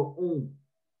your own.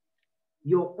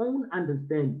 Your own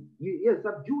understanding.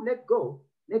 Subdue, let go.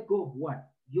 Let go of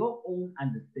what? Your own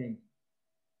understanding.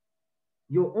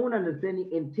 Your own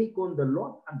understanding and take on the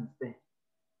Lord's understanding.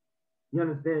 You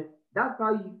understand? That's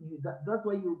how that's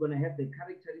why you're going to have the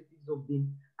characteristics of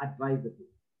being advisable.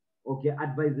 Okay,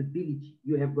 advisability.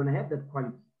 You have going to have that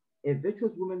quality. A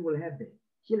virtuous woman will have that.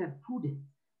 She'll have prudence.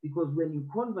 Because when you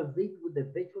conversate with a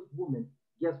virtuous woman,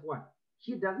 guess what?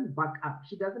 She doesn't back up.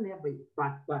 She doesn't have a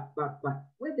back.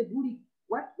 Where the booty,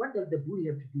 what does the booty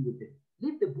have to do with it?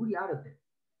 Leave the booty out of it.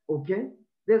 Okay?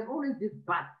 There's always this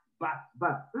back.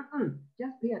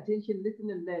 Just pay attention, listen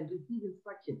and learn. Receive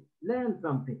instruction. Learn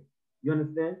something. You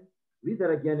understand? Read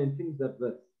that again and finish that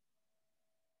verse.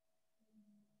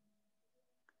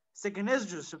 2nd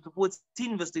Ezra chapter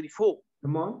 14 verse 34.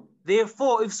 Come on.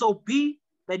 Therefore, if so be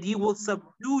that ye will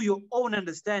subdue your own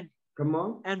understanding. Come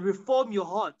on. and reform your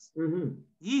hearts,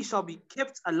 ye shall be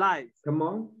kept alive. Come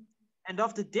on. And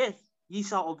after death, ye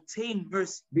shall obtain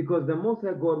mercy. Because the Most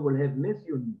High God will have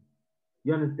mercy on you.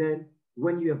 You understand?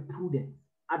 When you have prudence,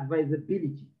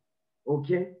 advisability,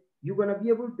 okay? You're going to be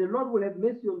able, the Lord will have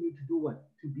mercy on you to do what?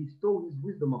 To bestow his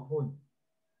wisdom upon you.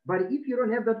 But if you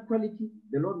don't have that quality,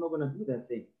 the Lord not going to do that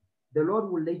thing. The Lord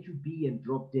will let you be and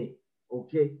drop dead,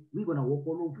 okay? We're going to walk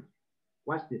all over you.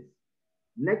 Watch this.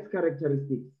 Next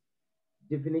characteristics,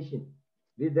 definition.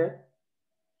 Read that.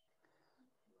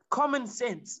 Common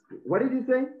sense. What did he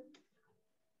say?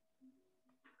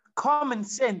 Common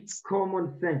sense.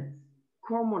 Common sense.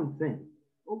 Common sense.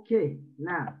 Okay,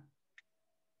 now,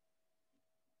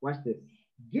 watch this.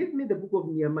 Give me the book of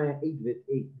Nehemiah 8 verse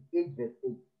 8. 8 verse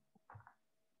 8.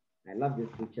 I love this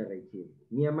scripture right here.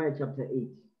 Nehemiah chapter 8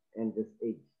 and verse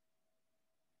 8.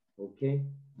 Okay,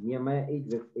 Nehemiah 8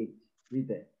 verse 8. Read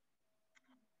that.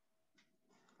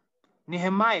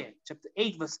 Nehemiah chapter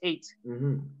 8 verse 8.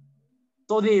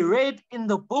 So they read in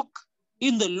the book,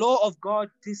 in the law of God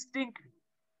distinctly,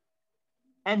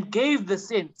 and gave the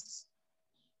sense,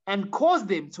 and caused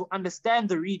them to understand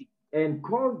the reading. And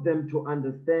caused them to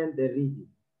understand the reading.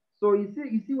 So you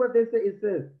see what they say? It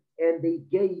says, and they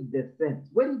gave the sense.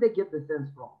 Where did they get the sense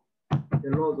from? The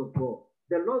laws of God.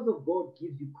 The laws of God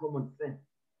gives you common sense.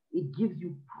 It gives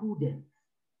you prudence.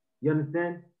 You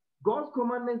understand? God's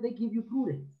commandments, they give you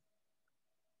prudence.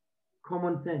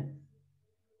 Common sense.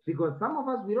 Because some of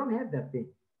us, we don't have that thing.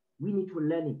 We need to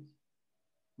learn it.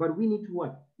 But we need to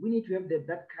what? We need to have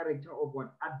that character of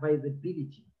what?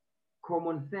 Advisability.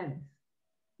 Common sense.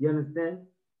 You understand?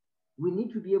 We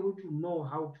need to be able to know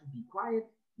how to be quiet,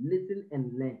 listen,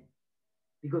 and learn.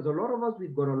 Because a lot of us,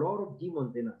 we've got a lot of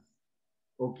demons in us.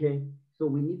 Okay? So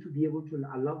we need to be able to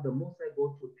allow the Most High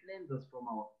God to cleanse us from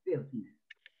our filthiness.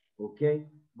 Okay?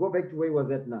 Go back to where was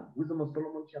that now? Wisdom of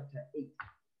Solomon chapter 8.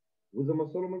 Wisdom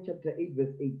of Solomon chapter 8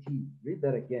 verse 18. Read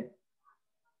that again.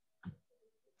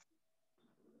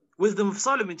 Wisdom of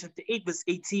Solomon chapter 8 verse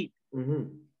 18.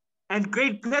 And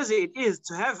great pleasure it is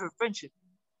to have her friendship,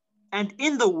 and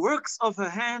in the works of her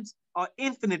hands are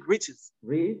infinite riches.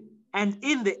 Read. And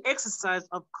in the exercise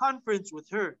of conference with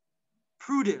her,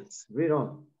 prudence. Read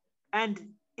on. And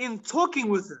in talking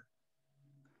with her,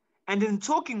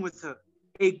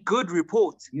 a good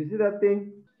report. You see that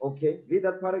thing? Okay, read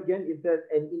that part again. It says,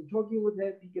 and in talking with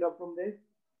her, pick it up from there.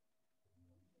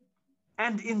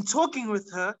 And in talking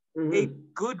with her, a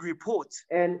good report.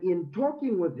 And in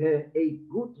talking with her, a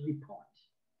good report.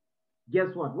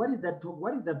 Guess what? What is that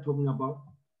talking about?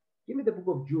 Give me the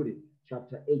book of Judith,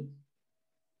 chapter 8.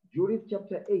 Judith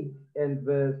chapter 8 and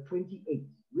verse 28.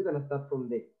 We're going to start from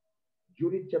there.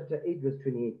 Judith chapter 8, verse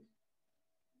 28.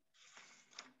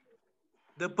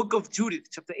 The book of Judith,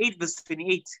 chapter 8, verse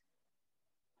 28.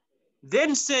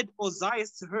 Then said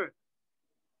Ozias to her,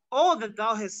 all that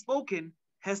thou hast spoken,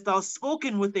 hast thou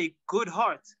spoken with a good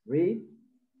heart. Read.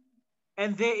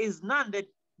 And there is none that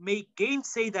may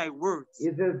gainsay thy words.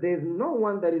 It says there's no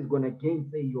one that is going to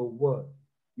gainsay your word.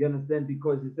 You understand?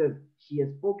 Because it says she has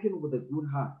spoken with a good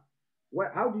heart.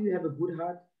 How do you have a good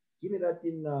heart? Give me that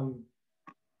in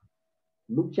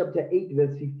Luke chapter 8,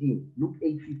 verse 15. Luke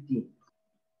 8, 15.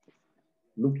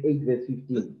 Luke 8, verse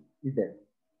 15. Is that?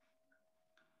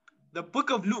 The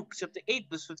book of Luke, chapter 8,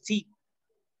 verse 15.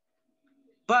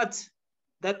 But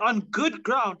that on good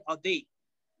ground are they,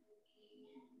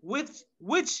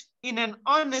 which in an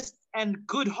honest and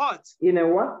good heart. In a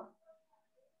what?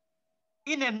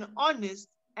 In an honest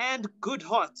and good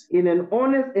heart. In an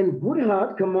honest and good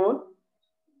heart, come on.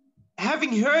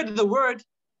 Having heard the word,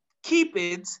 keep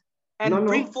it, and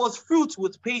bring forth fruit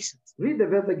with patience. Read the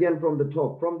verse again from the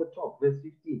top, verse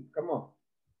 15. Come on.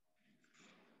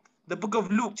 The book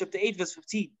of Luke, chapter 8, verse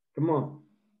 15. Come on.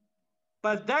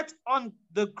 But that on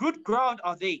the good ground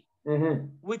are they,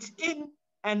 which in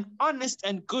an honest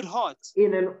and good heart.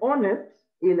 In an honest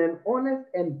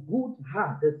and good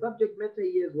heart. The subject matter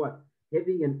here is what?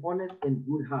 Having an honest and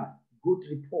good heart. Good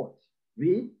report.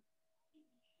 Read.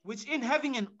 Which in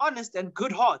having an honest and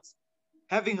good heart,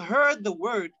 having heard the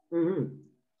word,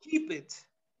 keep it,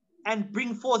 and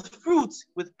bring forth fruit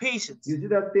with patience. You see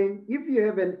that thing? If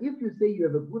you say you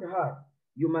have a good heart,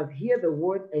 you must hear the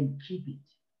word and keep it.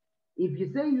 If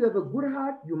you say you have a good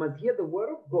heart, you must hear the word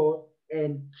of God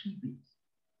and keep it.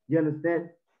 You understand?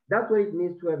 That's what it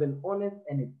means to have an honest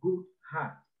and a good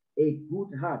heart. A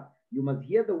good heart. You must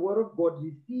hear the word of God,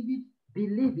 receive it,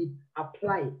 believe it,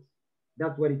 apply it.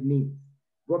 That's what it means.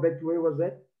 Go back to where was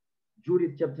that?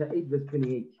 Judith chapter 8, verse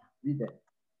 28. Read that.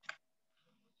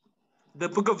 The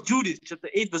book of Judith, chapter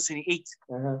 8, verse 28.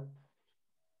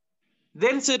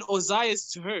 Then said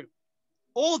Ozias to her,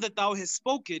 all that thou hast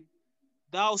spoken,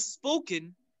 thou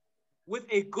spoken with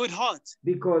a good heart.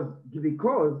 Because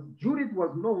Judith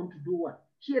was known to do what?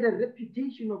 She had a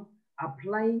reputation of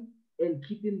applying and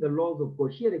keeping the laws of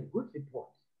God. She had a good report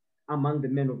among the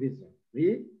men of Israel.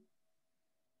 Read.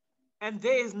 And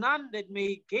there is none that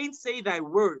may gainsay thy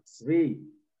words. Read.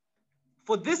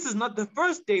 For this is not the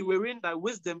first day wherein thy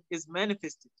wisdom is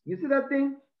manifested. You see that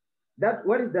thing?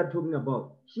 What is that talking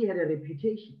about? She had a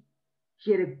reputation.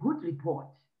 She had a good report.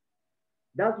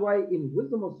 That's why in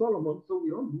Wisdom of Solomon, so we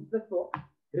don't lose the thought.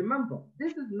 Remember,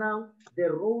 this is now the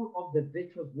role of the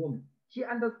virtuous woman. She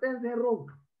understands her role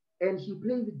and she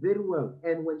plays it very well.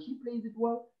 And when she plays it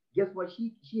well, guess what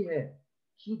she had?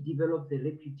 She develops a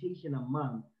reputation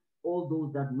among all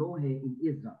those that know her in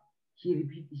Israel.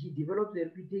 She develops a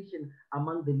reputation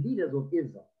among the leaders of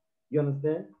Israel. You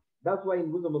understand? That's why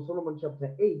in Wisdom of Solomon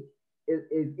chapter 8,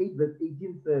 8 verse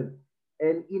 18 says,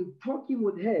 and in talking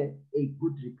with her, a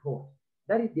good report.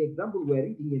 That is the example we're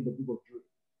reading in the book of Judith.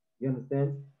 You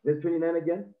understand? Verse 29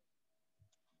 again.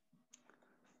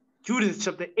 Judith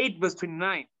chapter 8 verse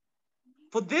 29.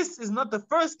 For this is not the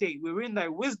first day wherein thy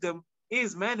wisdom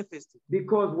is manifested.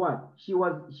 Because what? She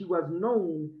was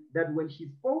known that when she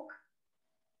spoke,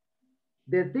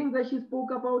 the things that she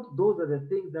spoke about, those are the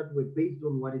things that were based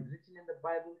on what is written in the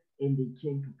Bible, and they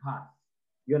came to pass.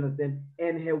 You understand?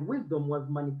 And her wisdom was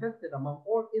manifested among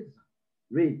all Israel.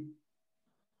 Read.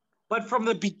 But from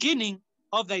the beginning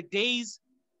of thy days,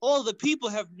 all the people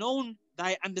have known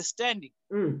thy understanding.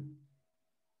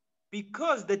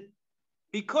 Because the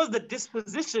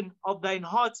disposition of thine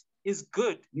heart is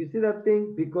good. You see that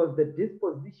thing? Because the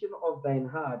disposition of thine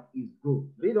heart is good.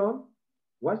 Read on.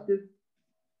 Watch this.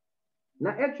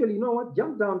 Now, actually, you know what?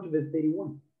 Jump down to verse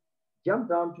 31. Jump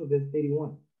down to verse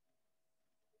 31.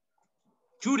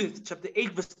 Judith chapter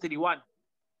 8 verse 31.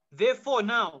 Therefore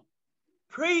now,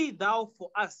 pray thou for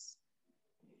us,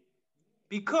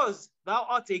 because thou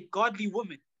art a godly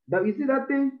woman. Now, you see that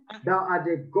thing? Thou art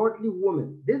a godly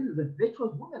woman. This is a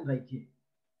virtuous woman right here.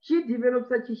 She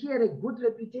developed she had a good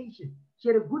reputation. She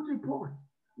had a good report.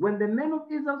 When the men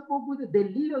of Israel spoke with her, the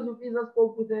leaders of Israel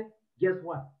spoke with her, guess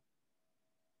what?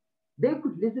 They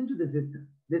could listen to the sister.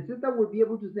 The sister would be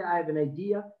able to say, I have an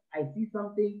idea, I see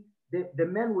something. The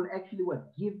man will actually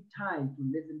what? Give time to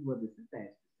listen to what the sister has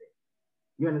to say.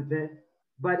 You understand?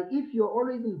 But if you're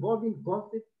always involved in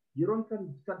gossip, you don't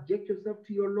subject yourself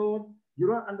to your Lord, you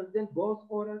don't understand God's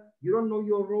order, you don't know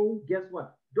your role, guess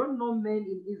what? Don't know men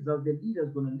in Israel, the leader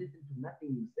is going to listen to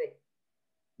nothing you say.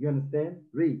 You understand?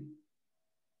 Read.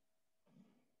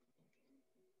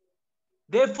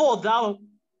 Therefore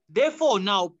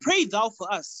now pray thou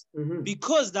for us,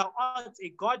 because thou art a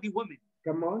godly woman.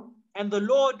 Come on. And the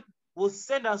Lord will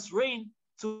send us rain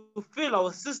to fill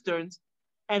our cisterns,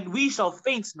 and we shall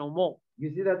faint no more.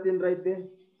 You see that thing right there?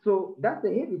 So that's a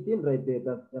heavy thing right there.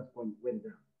 That's went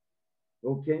down.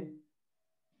 Okay?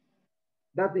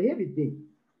 That's a heavy thing.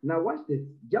 Now watch this.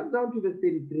 Jump down to verse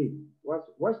 33.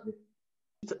 Watch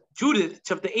this. Judith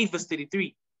chapter 8 verse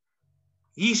 33.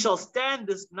 Ye shall stand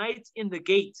this night in the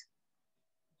gate,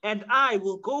 and I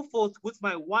will go forth with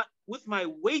my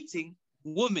waiting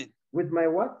woman. With my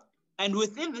what? And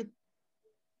with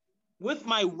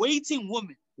my waiting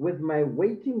woman. With my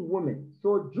waiting woman.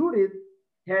 So Judith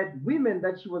had women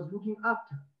that she was looking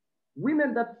after,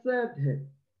 women that served her.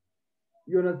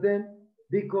 You understand?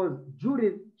 Because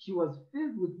Judith, she was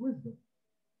filled with wisdom.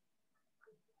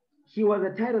 She was a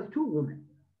Titus 2 woman.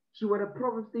 She was a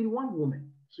Proverbs 31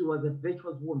 woman. She was a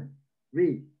virtuous woman.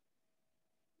 Read.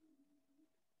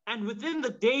 And within the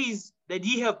days that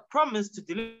ye have promised to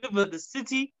deliver the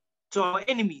city to our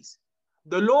enemies,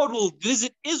 the Lord will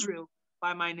visit Israel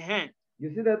by mine hand.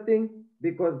 You see that thing?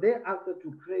 Because they asked her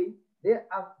to pray. They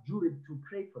asked Judith to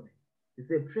pray for them. They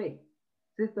said, pray.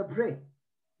 Sister, pray.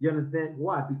 You understand?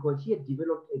 Why? Because she had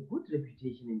developed a good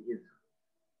reputation in Israel.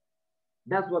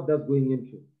 That's what that's going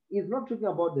into. It's not talking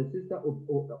about the sister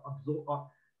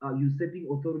usurping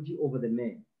authority over the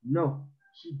man. No.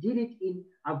 She did it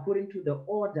according to the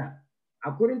order.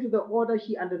 According to the order,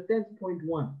 she understands point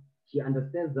one. She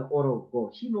understands the order of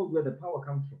God. She knows where the power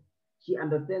comes from. She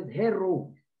understands her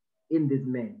role in this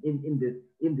man, in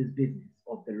this business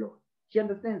of the Lord. She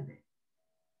understands that.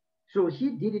 So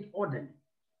she did it orderly.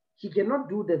 She cannot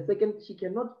do the second, she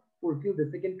cannot fulfill the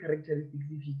second characteristics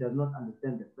if she does not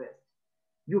understand the first.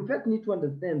 You first need to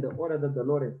understand the order that the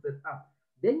Lord has set up.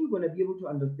 Then you're going to be able to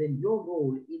understand your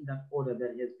role in that order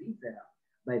that has been set up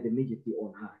by the Majesty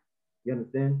on high. You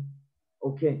understand?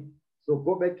 Okay. So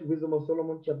go back to Wisdom of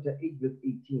Solomon chapter 8 verse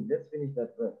 18. Let's finish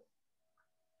that verse.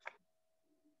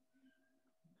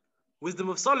 Wisdom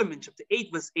of Solomon chapter 8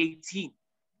 verse 18.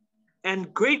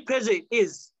 And great pleasure it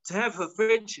is to have her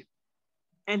friendship,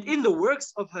 and in the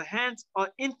works of her hands are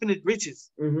infinite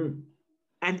riches, and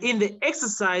in the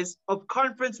exercise of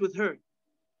conference with her,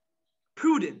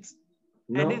 prudence,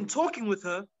 and in talking with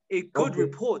her, a good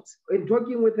report. In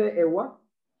talking with her, a what?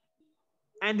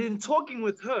 And in talking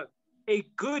with her, a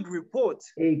good report.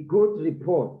 A good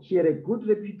report. She had a good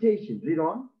reputation. Read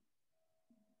on.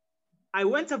 I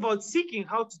went about seeking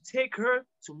how to take her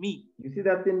to me. You see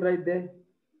that thing right there?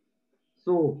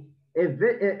 So, an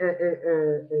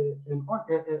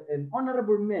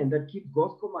honorable man that keeps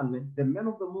God's commandments, the man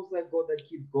of the Most High God that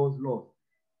keeps God's laws,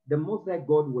 the Most High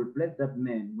God will bless that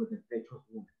man with a virtuous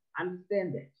woman.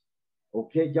 Understand that.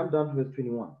 Okay, jump down to verse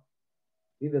 21.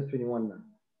 Read verse 21 now.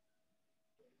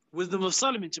 Wisdom of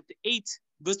Solomon, chapter 8,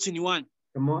 verse 21.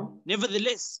 Come on.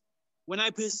 Nevertheless, when I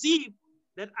perceived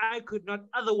that I could not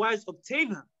otherwise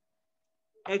obtain her,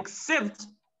 except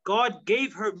God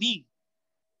gave her me,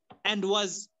 and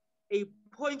was a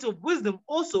point of wisdom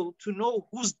also to know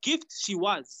whose gift she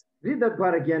was. Read that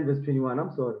part again, verse 21.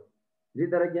 I'm sorry.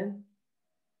 Read that again.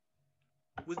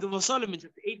 Wisdom of Solomon,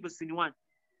 chapter 8, verse 21.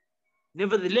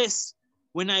 Nevertheless,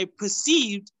 when I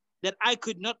perceived that I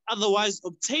could not otherwise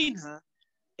obtain her,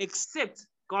 except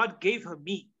God gave her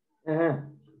me.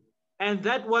 And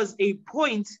that was a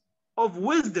point of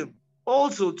wisdom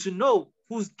also to know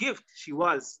whose gift she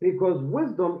was. Because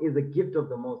wisdom is a gift of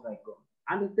the Most High God.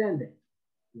 Understand that.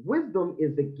 Wisdom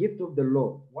is the gift of the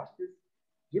Lord. Watch this.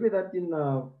 Give me that in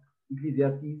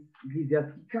Ecclesiasticus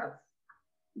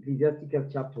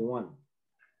chapter 1.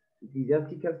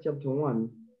 Ecclesiasticus chapter 1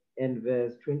 and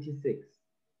verse 26.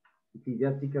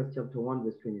 Ecclesiasticus chapter 1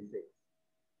 verse 26.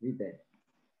 Read that.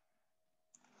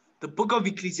 The book of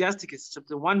Ecclesiasticus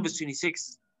chapter 1 verse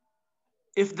 26.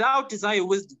 If thou desire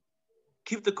wisdom,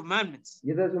 keep the commandments.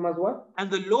 Yes, you must what?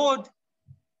 And the Lord,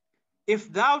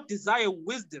 if thou desire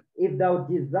wisdom. If thou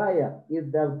desire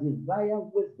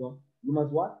wisdom, you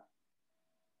must what?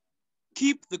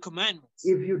 Keep the commandments.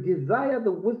 If you desire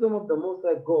the wisdom of the Most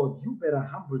High God, you better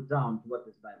humble down to what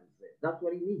this Bible says. That's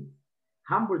what it means.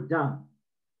 Humble down.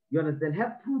 You understand?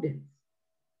 Have prudence.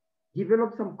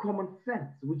 Develop some common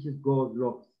sense, which is God's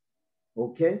laws.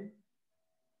 Okay?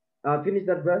 Finish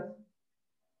that verse.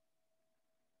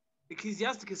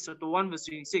 Ecclesiasticus chapter 1 verse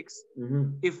 26.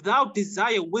 If thou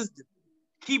desire wisdom,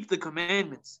 keep the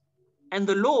commandments, and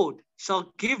the Lord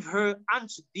shall give her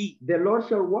unto thee. The Lord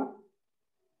shall what?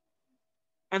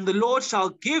 And the Lord shall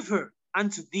give her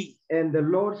unto thee. And the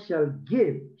Lord shall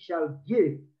give.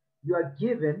 You are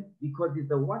given because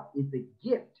it's a what? It's a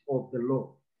gift of the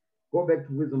Lord. Go back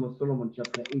to Wisdom of Solomon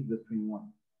chapter 8 verse 21.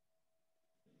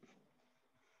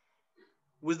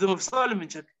 Wisdom of Solomon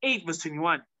chapter 8 verse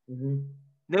 21.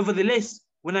 Nevertheless,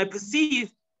 when I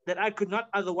perceived that I could not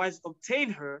otherwise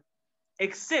obtain her,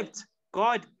 except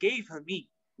God gave her me.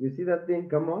 You see that thing?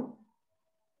 Come on.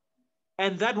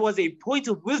 And that was a point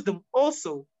of wisdom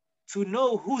also to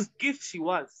know whose gift she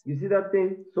was. You see that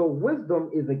thing? So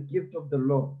wisdom is a gift of the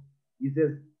Lord. He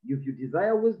says, if you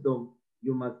desire wisdom,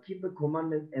 you must keep the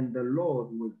commandments, and the Lord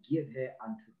will give her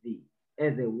unto thee.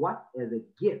 As a what? As a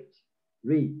gift.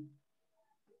 Read.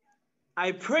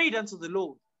 I prayed unto the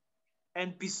Lord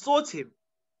and besought him,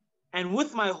 and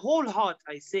with my whole heart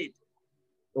I said.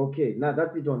 Okay, now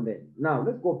that's it on there. Now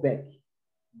let's go back.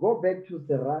 Go back to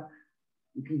Sirach,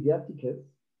 Ecclesiasticus,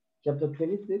 chapter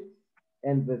 26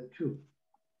 and verse 2.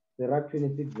 Sirach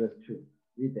 26 verse 2.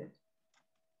 Read that.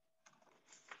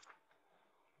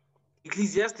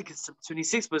 Ecclesiasticus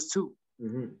 26 verse 2.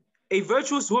 A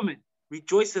virtuous woman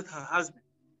rejoiceth her husband,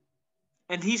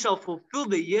 and he shall fulfill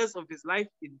the years of his life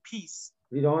in peace.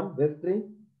 Read on, verse 3.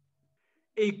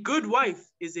 A good wife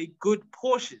is a good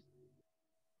portion,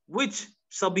 which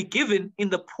shall be given in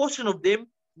the portion of them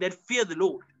that fear the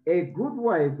Lord. A good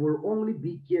wife will only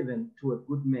be given to a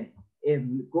good man, a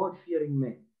God-fearing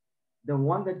man, the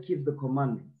one that keeps the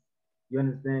commandments. You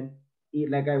understand?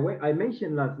 Like I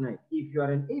mentioned last night, if you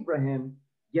are an Abraham,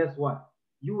 guess what?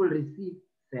 You will receive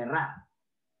Sarah.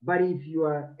 But if you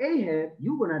are Ahab,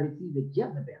 you're going to receive a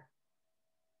Jezebel.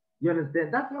 You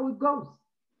understand? That's how it goes.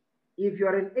 If you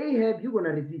are an Ahab, you're going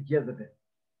to receive Jezebel.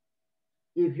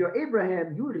 If you're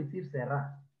Abraham, you will receive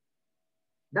Sarah.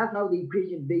 That's how the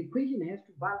equation has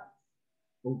to balance.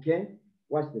 Okay?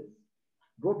 Watch this.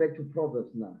 Go back to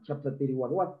Proverbs now, chapter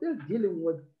 31. We're still dealing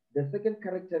with the second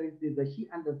characteristic that she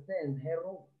understands her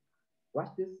role.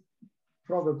 Watch this.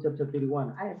 Proverbs chapter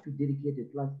 31. I have to dedicate a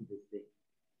class to this day.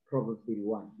 Proverbs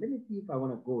 31. Let me see if I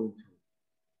want to go into it.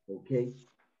 Okay?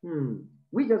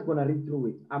 We're just gonna read through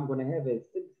it. I'm gonna have a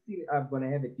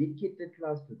dedicated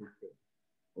class to this thing.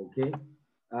 Okay?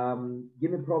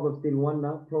 Give me Proverbs 31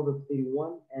 now. Proverbs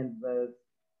 31 and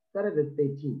start at verse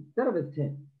 13. Start at verse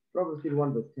 10. Proverbs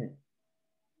 31 verse 10.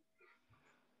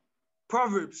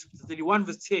 Proverbs 31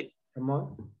 verse 10. Come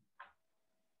on.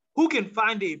 Who can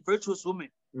find a virtuous woman?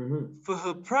 For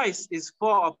her price is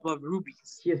far above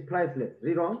rubies. She is priceless.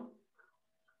 Read on.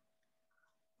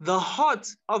 The heart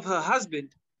of her husband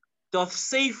doth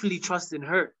safely trust in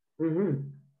her,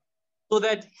 so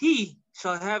that he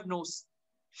shall have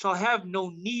no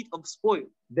need of spoil.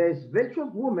 This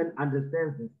virtuous woman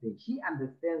understands this thing. She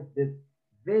understands this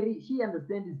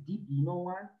deeply. You know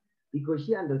why? Because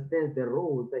she understands the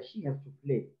role that she has to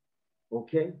play.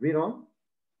 Okay, read on.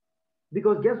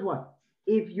 Because guess what?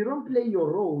 If you don't play your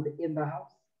role in the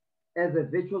house as a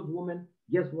virtuous woman,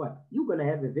 guess what? You're going to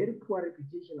have a very poor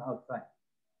reputation outside.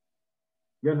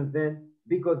 You understand?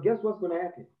 Because guess what's going to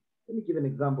happen? Let me give an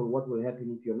example of what will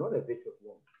happen if you're not a virtuous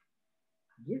woman.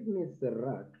 Give me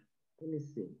Sirach. Let me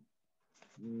see.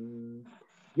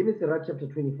 Give me Sirach chapter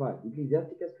 25.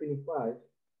 Ecclesiasticus 25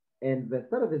 and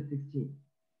start of verse 16.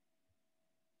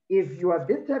 If you are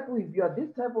this type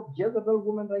of Jezebel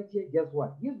woman right here, guess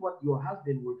what? Here's what your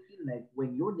husband will feel like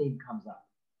when your name comes up.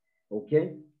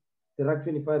 Okay? Sirach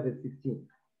 25 verse 16.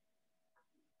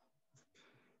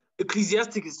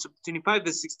 Ecclesiasticus 25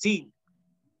 verse 16.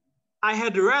 I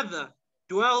had rather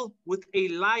dwell with a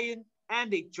lion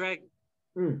and a dragon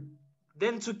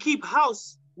than to keep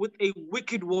house with a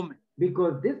wicked woman.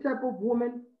 Because this type of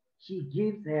woman, she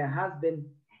gives her husband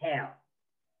hell.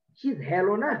 She's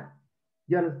hell on earth.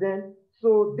 You understand?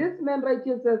 So this man right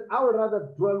here says, I would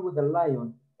rather dwell with a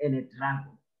lion and a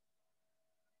dragon.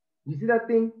 You see that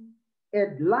thing?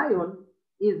 A lion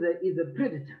is a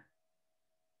predator.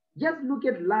 Just look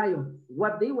at lions.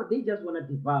 What they just want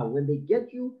to devour. When they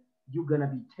get you, you're gonna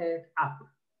be teared up.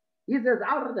 He says,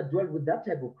 I'd rather dwell with that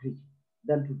type of creature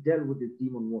than to deal with this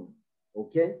demon woman.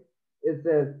 Okay? It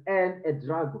says, and a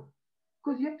dragon.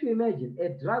 Because you have to imagine, a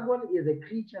dragon is a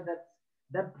creature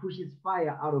that pushes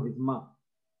fire out of its mouth.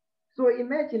 So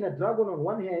imagine a dragon on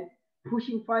one hand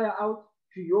pushing fire out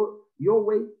to your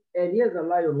way, and here's a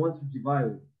lion wants to devour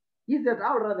you. He said,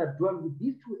 I would rather dwell with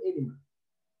these two animals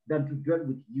than to dwell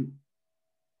with you.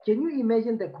 Can you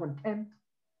imagine the contempt?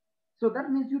 So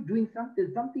that means you're doing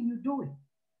something you're doing,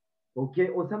 okay,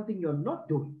 or something you're not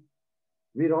doing.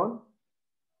 Read on.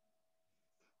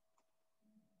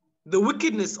 The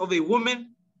wickedness of a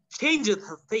woman changeth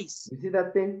her face. You see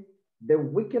that thing? The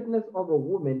wickedness of a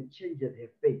woman changes her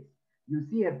face. You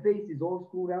see her face is all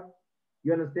screwed up.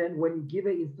 You understand? When you give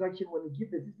her instruction, when you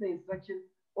give the sister instruction,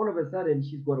 all of a sudden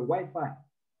she's got a Wi-Fi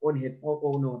on her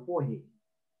forehead.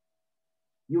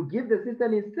 You give the sister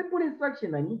a simple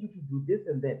instruction, I need you to do this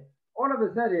and that. All of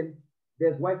a sudden,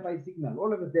 there's Wi-Fi signal.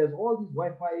 There's all these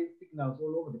Wi-Fi signals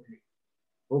all over the place.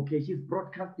 Okay, she's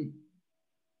broadcasting.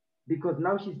 Because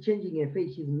now she's changing her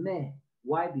face. She's mad.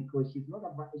 Why? Because she's not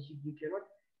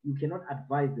you cannot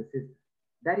advise the sister.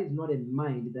 That is not a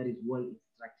mind that is well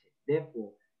instructed.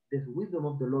 Therefore, the wisdom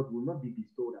of the Lord will not be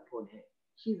bestowed upon her.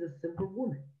 She's a simple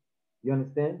woman. You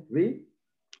understand? Read.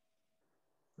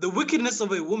 The wickedness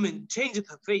of a woman changeth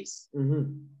her face,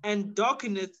 and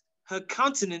darkeneth her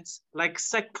countenance like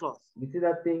sackcloth. You see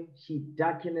that thing? She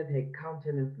darkeneth her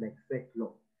countenance like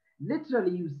sackcloth.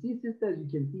 Literally, you see, sisters, you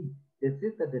can see the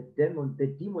sister, the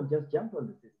demon just jumped on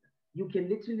the sister. You can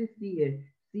literally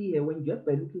see her when just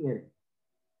by looking at it.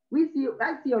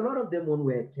 I see a lot of them when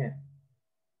we're at camp.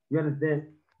 You understand?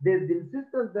 There's been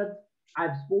sisters that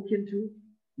I've spoken to,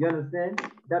 you understand,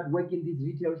 that work in these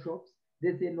retail shops.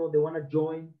 They say no, they want to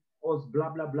join us, blah,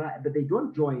 blah, blah, but they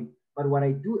don't join. But what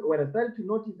I started to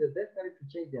notice is they started to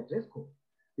change their dress code.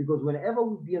 Because whenever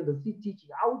we'd be on the seat teaching,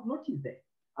 I would notice that.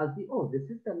 I'll see, oh, the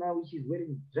sister now, she's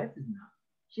wearing dresses now.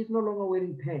 She's no longer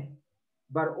wearing pants.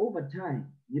 But over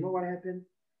time, you know what happens?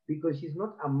 Because she's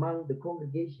not among the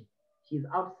congregation. She's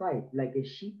outside like a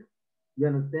sheep, you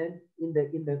understand? In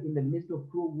the midst of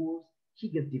cruel wolves, she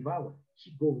gets devoured.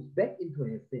 She goes back into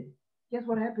her sin. Guess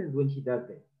what happens when she does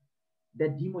that?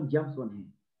 That demon jumps on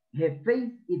her. Her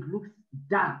face, it looks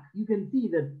dark. You can see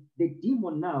that the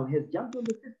demon now has jumped on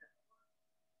the sister.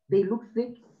 They look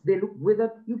sick. They look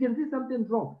withered. You can see something's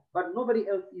wrong, but nobody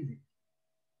else sees it.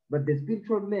 But the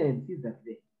spiritual man sees that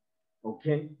thing.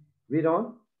 Okay? Read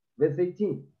on. Verse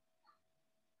 18.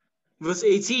 Verse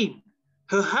 18.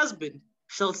 Her husband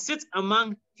shall sit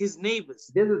among his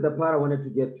neighbors. This is the part I wanted to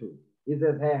get to. It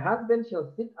says, her husband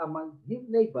shall sit among his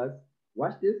neighbors.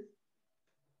 Watch this.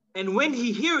 And when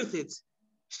he heareth it,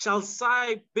 shall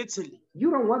sigh bitterly.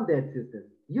 You don't want that, sister.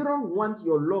 You don't want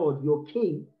your Lord, your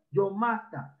King, your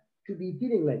Master to be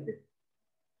feeling like this.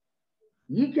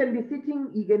 He can be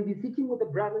sitting with the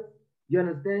brothers, you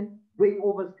understand, going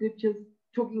over scriptures,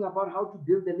 talking about how to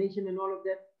build the nation and all of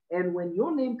that. And when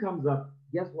your name comes up,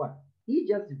 guess what? He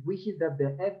just wishes that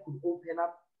the earth could open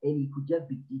up and he could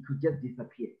just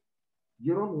disappear.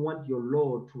 You don't want your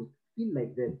Lord to feel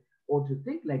like that or to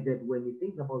think like that when he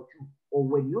thinks about you or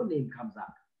when your name comes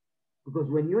up. Because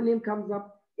when your name comes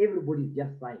up, everybody's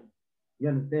just silent. You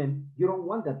understand? You don't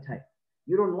want that type.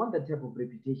 You don't want that type of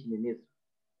reputation in Israel.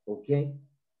 Okay?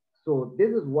 So this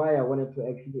is why I wanted to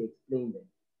actually explain that.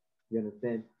 You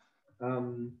understand?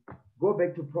 Go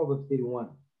back to Proverbs 31.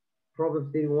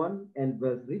 Proverbs 31 and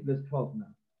read verse 12 now.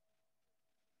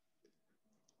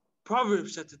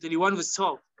 Proverbs chapter 31 verse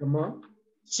 12. Come on.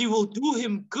 She will do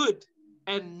him good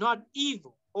and not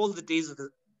evil all the days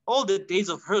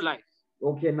of her life.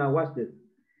 Okay, now watch this.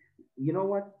 You know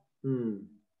what? I'm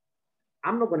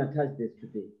not gonna touch this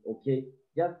today. Okay,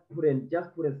 just put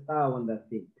a star on that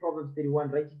thing. Proverbs 31.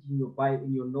 Write it in your Bible,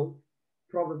 in your notes.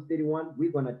 Proverbs 31.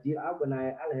 We're gonna deal. I'll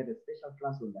have a special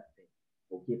class on that thing.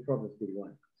 Okay, Proverbs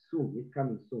 31. Soon, it's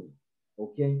coming soon.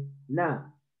 Okay.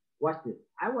 Now, watch this.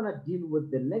 I wanna deal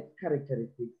with the next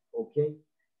characteristics. Okay,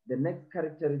 the next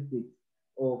characteristics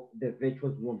of the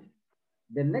virtuous woman.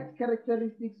 The next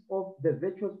characteristics of the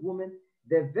virtuous woman.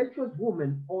 The virtuous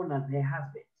woman honors her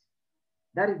husband.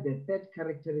 That is the third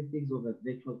characteristics of a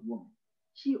virtuous woman.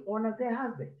 She honors her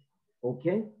husband.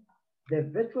 Okay? The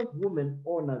virtuous woman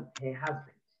honors her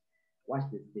husband. Watch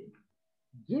this thing.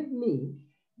 Give me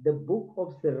the book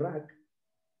of Sirach.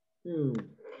 You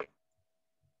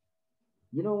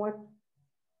know what?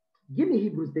 Give me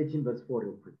Hebrews 13 verse 4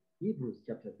 real quick. Hebrews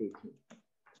chapter 13.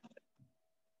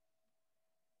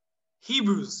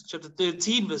 Hebrews chapter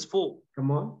 13 verse 4.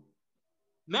 Come on.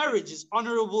 Marriage is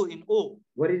honorable in all.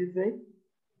 What did it say?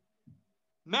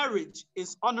 Marriage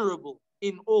is honorable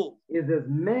in all. It says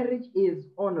marriage is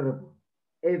honorable.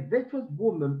 A virtuous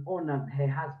woman honors her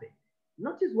husband.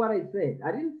 Notice what I said.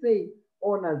 I didn't say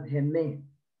honors her man.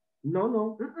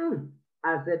 No.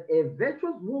 I said a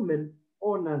virtuous woman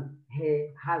honors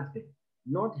her husband,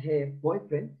 not her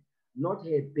boyfriend, not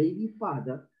her baby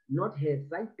father, not her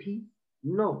side piece.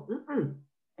 No.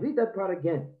 Read that part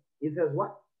again. It says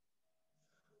what?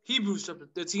 Hebrews chapter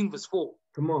 13 verse 4.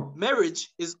 Come on.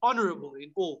 Marriage is honorable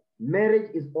in all.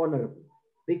 Marriage is honorable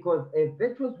because a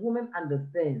virtuous woman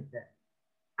understands that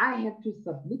I have to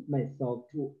submit myself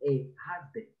to a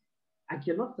husband. I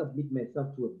cannot submit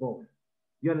myself to a boy.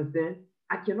 You understand?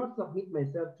 I cannot submit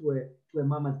myself to a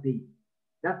mama's baby.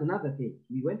 That's another thing.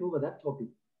 We went over that topic.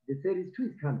 The series 2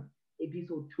 is coming.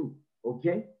 Episode 2.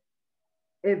 Okay?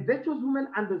 A virtuous woman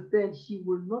understands she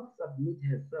will not submit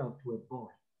herself to a boy.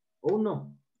 Oh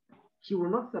no. She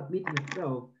will not submit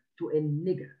herself to a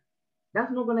nigger.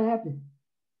 That's not going to happen.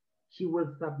 She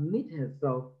will submit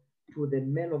herself to the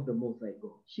man of the Most High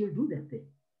God. She'll do that thing.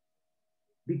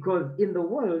 Because in the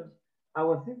world,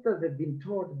 our sisters have been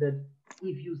taught that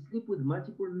if you sleep with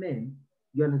multiple men,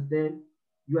 you understand,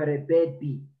 you are a bad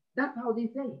bee. That's how they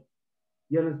say it.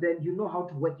 You understand? You know how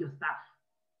to work your stuff.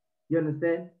 You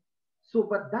understand? So,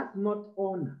 but that's not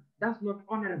honor. That's not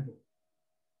honorable.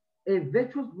 A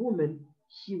virtuous woman,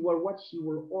 she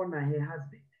will honor her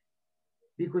husband.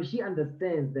 Because she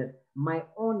understands that my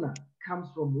honor comes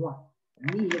from what?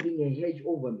 Me having a hedge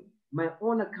over me. My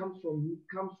honor comes from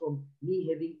me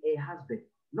having a husband,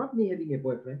 not me having a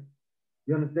boyfriend.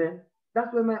 You understand?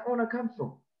 That's where my honor comes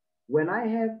from. When I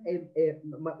have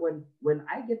when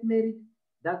I get married,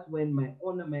 that's when my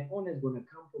honor is gonna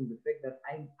come from the fact that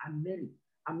I'm married.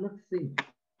 I'm not single.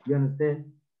 You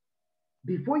understand?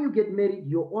 Before you get married,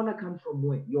 your honor comes from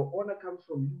where? Your honor comes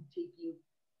from you taking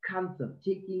counsel,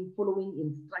 following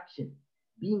instruction,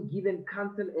 being given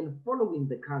counsel and following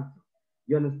the counsel.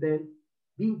 You understand?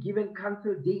 Being given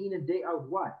counsel day in and day out.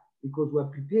 Why? Because we're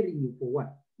preparing you for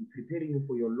what? We're preparing you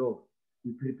for your Lord.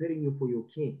 We're preparing you for your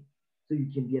King. So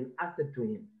you can be an asset to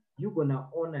him. You're gonna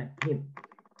honor him.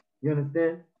 You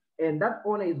understand? And that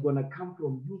honor is gonna come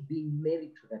from you being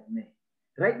married to that man.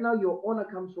 Right now, your honor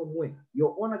comes from where?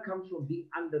 Your honor comes from being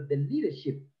under the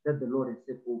leadership that the Lord has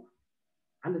set over.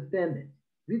 Understand that.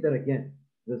 Read that again,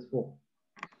 verse 4.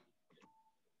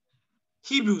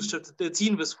 Hebrews chapter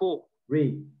 13, verse 4.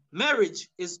 Read. Marriage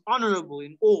is honorable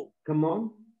in all. Come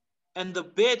on. And the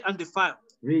bed undefiled.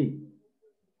 Read.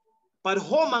 But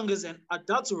whoremongers and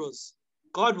adulterers,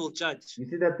 God will judge. You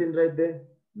see that thing right there?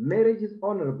 Marriage is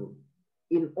honorable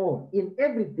in all, in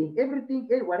everything,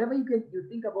 whatever you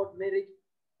think about marriage,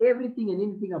 everything and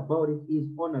anything about it is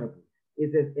honorable.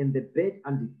 It says, and the bed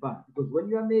undefiled. Because when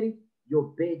you are married, your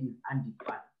bed is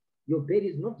undefiled. Your bed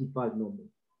is not defiled no more.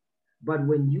 But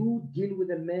when you deal with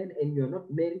a man and you're not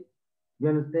married, you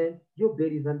understand? Your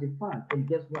bed is undefiled. And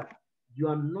guess what? You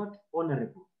are not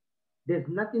honorable. There's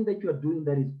nothing that you are doing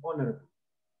that is honorable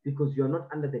because you are not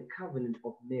under the covenant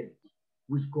of marriage,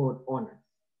 which God honors.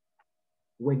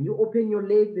 When you open your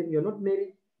legs and you're not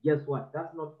married, Guess what?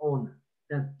 That's not honor.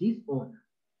 That's dishonor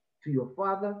to your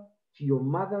father, to your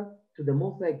mother, to the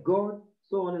Most High God,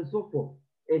 so on and so forth,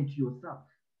 and to yourself.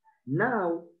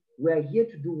 Now, we are here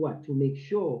to do what? To make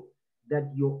sure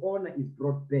that your honor is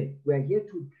brought back. We are here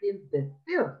to cleanse the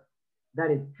filth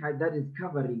that is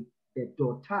covering the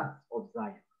daughters of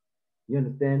Zion. You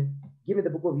understand? Give me the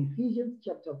book of Ephesians,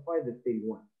 chapter 5, verse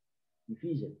 31.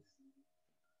 Ephesians.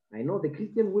 I know the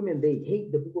Christian women, they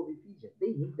hate the book of Ephesians.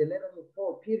 They hate the letters of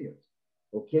Paul, period.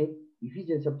 Okay?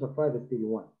 Ephesians chapter 5, verse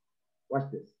 31.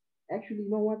 Watch this. Actually, you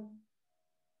know what?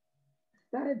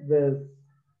 Start at verse...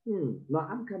 No,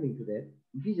 I'm coming to that.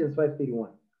 Ephesians 5:31.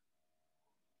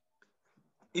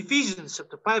 Ephesians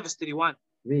chapter 5, verse 31.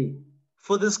 Read.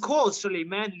 For this cause shall a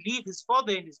man leave his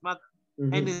father and his mother,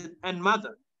 and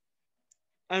mother,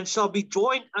 and shall be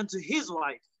joined unto his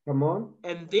wife. Come on.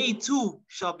 And they two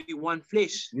shall be one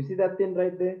flesh. You see that thing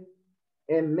right there?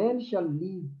 A man shall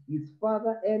leave his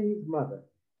father and his mother,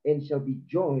 and shall be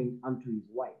joined unto his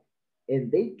wife.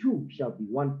 And they two shall be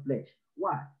one flesh.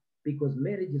 Why? Because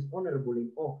marriage is honorable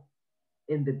in all,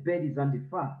 and the bed is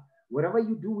undefiled. Whatever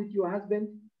you do with your husband,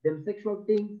 them sexual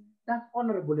things, that's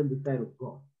honorable in the sight of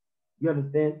God. You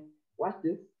understand? Watch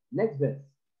this. Next verse.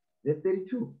 Verse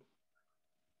 32.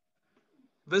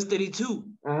 Verse 32.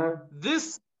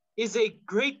 This is a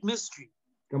great mystery.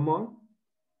 Come on.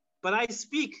 But I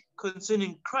speak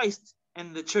concerning Christ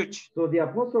and the church. So the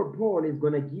Apostle Paul is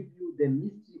going to give you the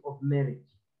mystery of marriage.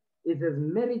 It says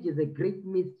marriage is a great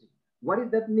mystery. What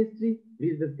is that mystery?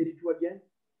 Read verse 32 again.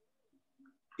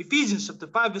 Ephesians chapter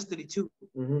 5, verse 32.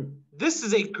 This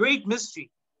is a great mystery,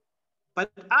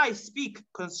 but I speak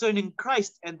concerning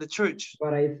Christ and the church.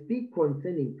 But I speak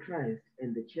concerning Christ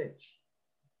and the church.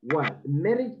 What?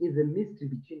 Marriage is a mystery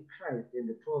between Christ and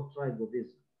the 12 tribes of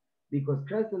Israel. Because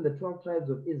Christ and the 12 tribes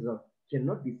of Israel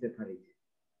cannot be separated.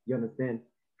 You understand?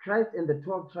 Christ and the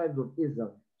 12 tribes of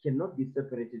Israel cannot be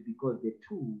separated because the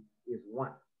two is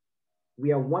one.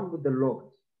 We are one with the Lord.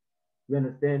 You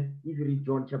understand? If you read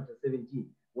John chapter 17,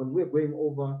 when we're going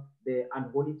over the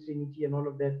unholy trinity and all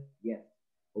of that, yes.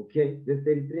 Okay, verse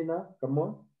 33 now, come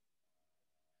on.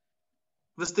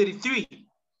 Verse 33.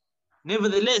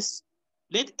 Nevertheless,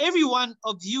 let every one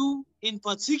of you in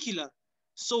particular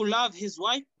so love his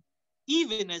wife,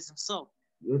 even as himself.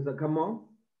 Yes, come on.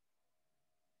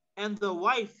 And the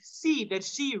wife see that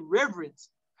she reverence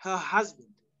her husband.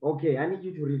 Okay, I need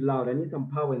you to read loud. I need some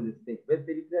power in this thing. Verse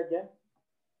 33 again.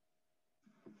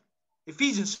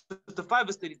 Ephesians chapter 5,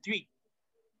 verse 33.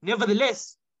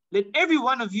 Nevertheless, let every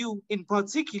one of you in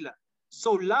particular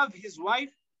so love his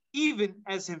wife, even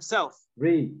as himself.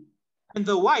 Read. And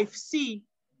the wife see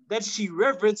that she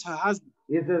reverence her husband.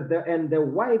 It says, and the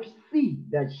wife see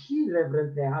that she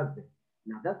reverence her husband.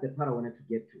 Now that's the part I wanted to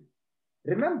get to.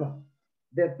 Remember,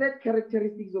 the third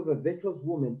characteristics of a virtuous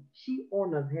woman, she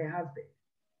honors her husband.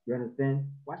 You understand?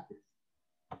 Watch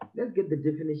this. Let's get the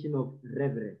definition of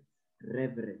reverence.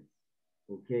 Reverence.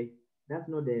 Okay? That's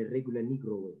not a regular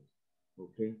Negro word.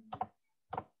 Okay?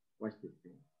 Watch this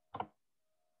thing.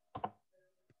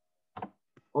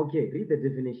 Okay, read the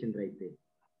definition right there.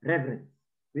 Reverence.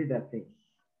 Read that thing.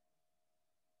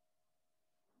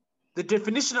 The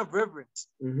definition of reverence.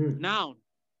 Noun.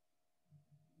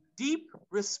 Deep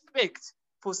respect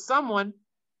for someone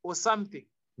or something.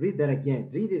 Read that again.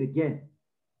 Read it again.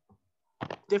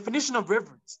 Definition of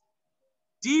reverence.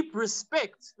 Deep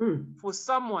respect for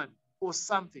someone or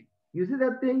something. You see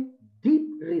that thing?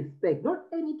 Deep respect. Not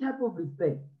any type of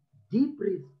respect. Deep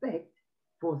respect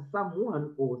for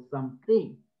someone or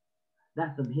something.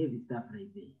 That's some heavy stuff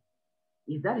right there.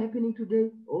 Is that happening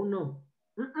today? Oh no.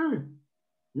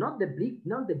 Not the big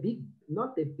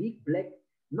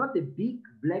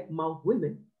black mouth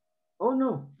women. Oh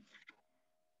no.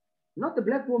 Not the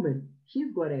black woman.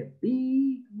 She's got a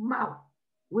big mouth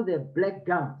with a black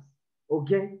gums.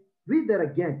 Okay? Read that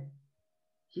again.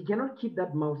 She cannot keep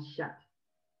that mouth shut.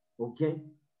 Okay?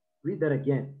 Read that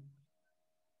again.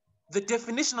 The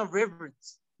definition of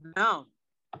reverence. Noun.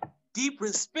 Deep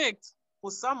respect for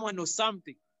someone or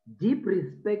something. Deep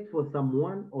respect for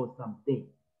someone or something.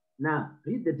 Now,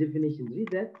 read the definitions.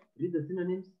 Read that. Read the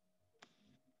synonyms.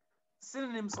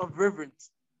 Synonyms of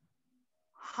reverence.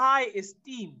 High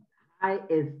esteem. High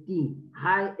esteem.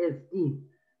 High esteem.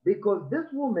 Because this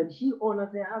woman, she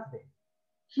honors her husband.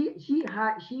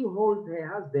 She holds her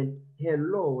husband, her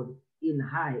Lord, in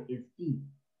high esteem.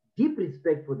 Deep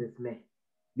respect for this man.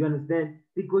 You understand?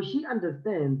 Because she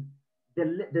understands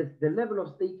the level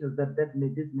of status that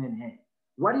this man has.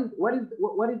 What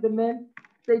is the man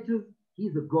status?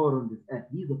 He's a God on this earth.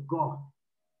 He's a God.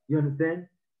 You understand?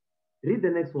 Read the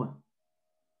next one.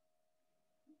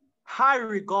 High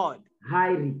regard.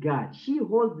 High regard. She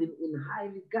holds him in high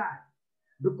regard.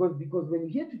 Because when you're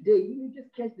here today, you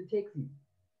just catch the taxi,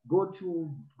 go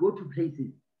to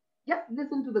places. Just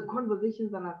listen to the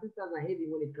conversations that our sisters are having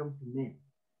when it comes to men.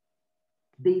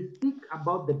 They speak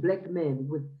about the black man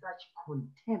with such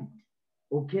contempt,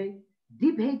 okay?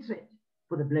 Deep hatred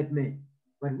for the black man.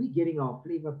 But we're getting our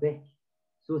flavor back.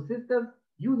 So sisters,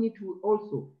 you need to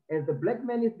also, as the black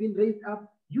man is being raised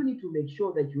up, you need to make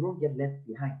sure that you don't get left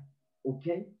behind,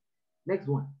 okay? Next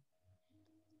one.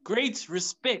 Great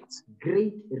respect.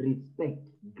 Great respect.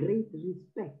 Great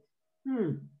respect.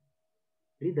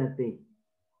 Read that thing.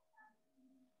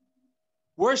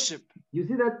 Worship. You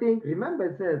see that thing? Remember,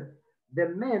 it says, the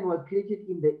man was created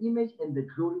in the image and the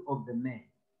glory of the man.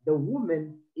 The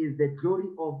woman is the glory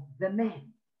of the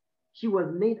man. She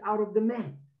was made out of the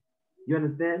man. You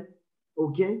understand?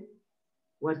 Okay?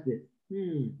 Watch this.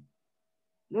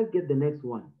 Let's get the next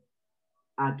one.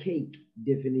 Archaic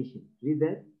definition. Read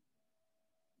that.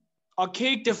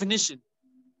 Archaic definition.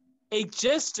 A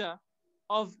gesture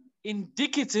of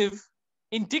indicative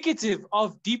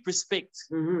of deep respect.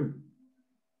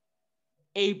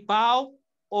 A bow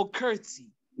or curtsy.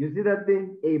 You see that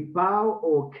thing? A bow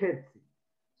or curtsy.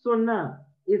 So now,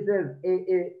 it says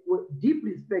deep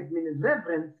respect, meaning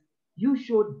reverence. You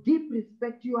show deep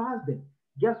respect to your husband.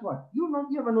 Guess what? You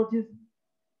ever notice?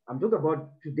 I'm talking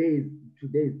about today's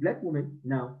black women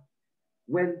now.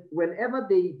 Whenever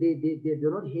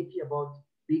they're not happy about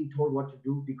being told what to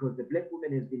do, because the black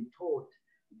woman has been taught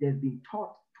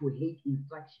to hate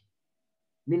instruction.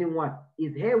 Meaning what?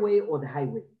 Is her way or the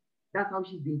highway? That's how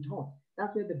she's been taught.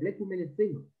 That's why the black woman is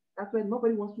single. That's why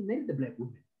nobody wants to marry the black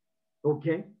woman.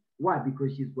 Okay? Why?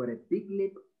 Because she's got a big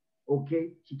lip. Okay?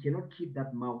 She cannot keep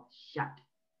that mouth shut.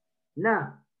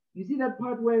 Now, you see that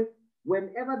part where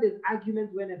whenever there's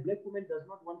arguments, when a black woman does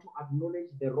not want to acknowledge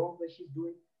the wrong that she's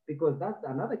doing, because that's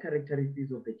another characteristic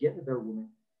of the Jezebel woman.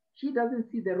 She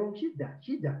doesn't see the wrong she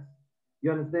does.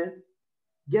 You understand?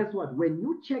 Guess what? When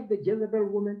you check the Jezebel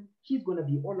woman, she's going to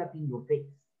be all up in your face.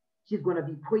 She's going to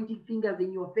be pointing fingers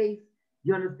in your face.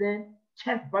 You understand?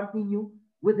 Chest bumping you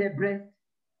with her breast.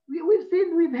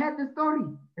 We've had the story.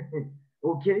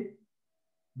 Okay?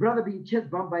 Brother being chest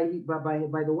bumped by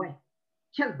the wife.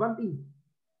 Chest bumping.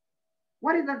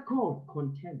 What is that called?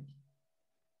 Contempt.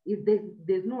 If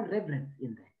there's no reverence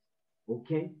in that.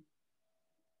 Okay?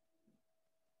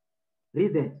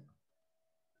 Read that.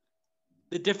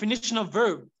 The definition of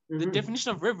verb. The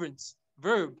definition of reverence.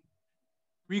 Verb.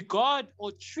 Regard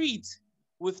or treat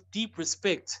with deep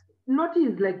respect.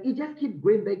 Notice, like, it just keeps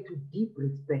going back to deep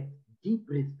respect. Deep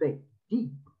respect.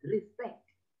 Deep respect.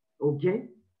 Okay?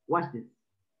 Watch this.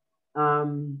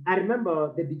 I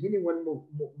remember the beginning when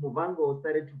Movango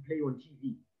started to play on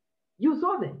TV. You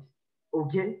saw that.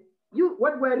 Okay?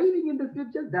 What we're reading in the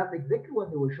scriptures, that's exactly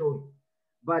what they were showing.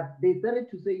 But they started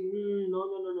to say, no.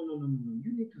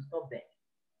 You need to stop that.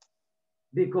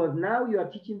 Because now you are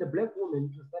teaching the black woman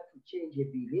to start to change her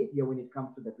behavior when it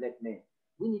comes to the black man.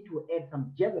 We need to add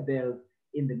some Jezebels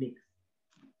in the mix.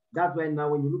 That's why now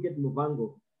when you look at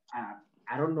Movango,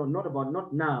 I don't know,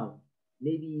 not now.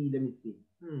 Maybe, let me see.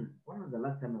 When was the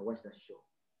last time I watched that show?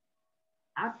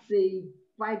 I'd say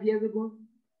 5 years ago.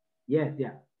 Yes,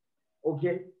 yeah.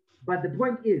 Okay. But the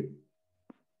point is,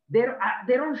 they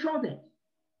don't show that.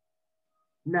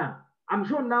 Now, I'm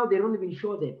sure now they don't even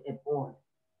show that at all.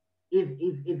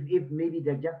 If maybe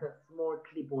they're just a small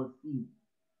clip or scene.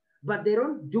 But they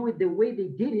don't do it the way they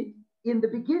did it in the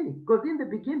beginning. Because in the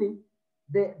beginning,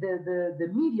 the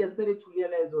media started to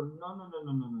realize, oh,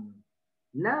 no.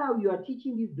 Now you are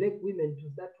teaching these black women to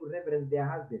start to reverence their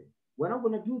husband. We're not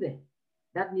going to do that.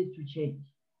 That needs to change.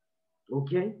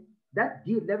 Okay? That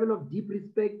level of deep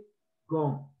respect,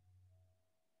 gone.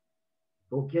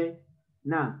 Okay?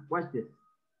 Now, watch this.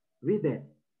 Read that.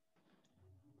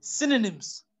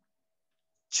 Synonyms.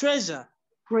 Treasure.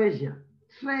 Treasure.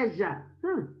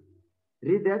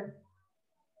 Read that.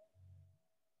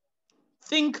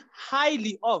 Think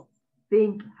highly of.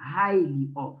 Think highly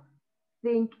of.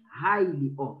 Think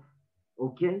highly of.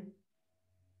 Okay?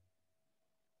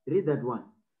 Read that one.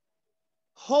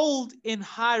 Hold in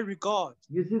high regard.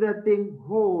 You see that thing?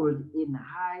 Hold in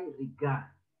high regard.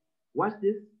 Watch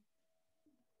this.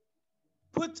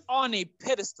 Put on a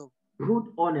pedestal.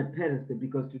 Put on a pedestal,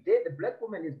 because today the black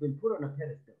woman has been put on a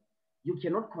pedestal. You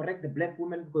cannot correct the black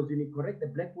woman, because when you correct the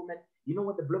black woman, you know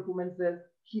what the black woman says?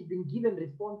 She's been given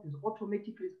responses,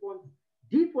 automatic responses,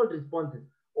 default responses.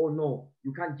 Oh no,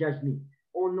 you can't judge me.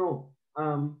 Oh no,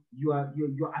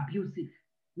 you're abusive.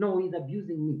 No, he's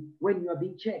abusing me. When you are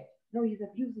being checked, no, he's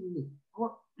abusing me.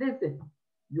 Oh, listen,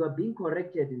 you are being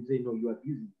corrected and say, no, you're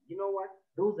abusing me. You know what?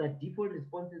 Those are default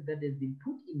responses that has been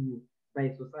put in you by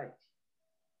society.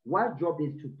 Our job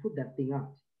is to put that thing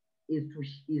out, is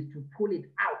to pull it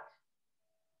out.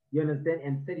 You understand?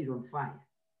 And set it on fire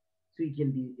so it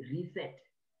can be reset.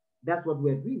 That's what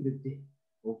we're doing this day.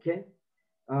 Okay?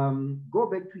 Go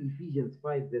back to Ephesians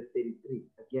 5, verse 33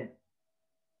 again.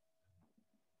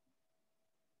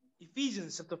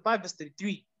 Ephesians chapter 5, verse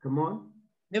 33. Come on.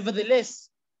 Nevertheless,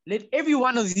 let every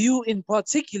one of you in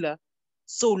particular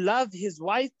so love his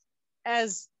wife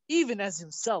as even as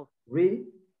himself. Read.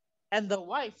 And the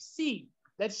wife see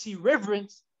that she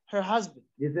reverence her husband.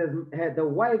 It says the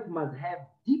wife must have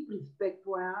deep respect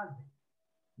for her husband.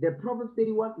 The Proverbs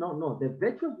 31, the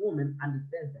virtuous woman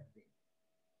understands that thing.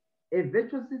 A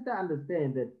virtuous sister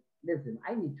understands that, listen,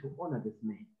 I need to honor this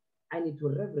man. I need to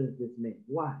reverence this man.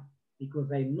 Why?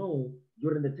 Because I know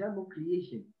during the time of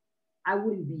creation, I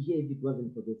wouldn't be here if it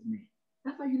wasn't for this man.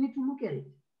 That's how you need to look at it.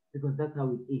 Because that's how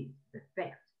it is. The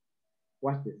fact.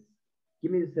 Watch this.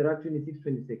 Give me Sirach 26,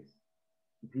 26.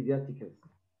 Ecclesiasticus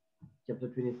chapter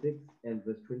 26 and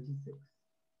verse 26.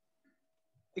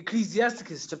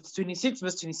 Ecclesiasticus chapter 26,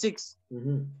 verse 26.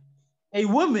 A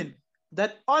woman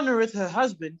that honoreth her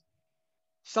husband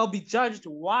shall be judged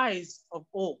wise of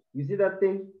all. You see that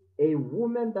thing? A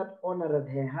woman that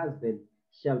honoreth her husband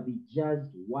shall be judged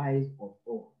wise of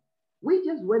all. We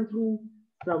just went through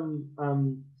some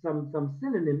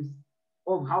synonyms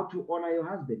of how to honor your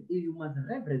husband. You must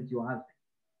reverence your husband.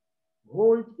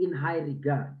 Hold in high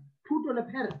regard. Put on a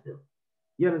pedestal.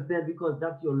 You understand? Because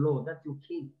that's your Lord. That's your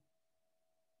king.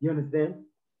 You understand?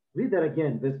 Read that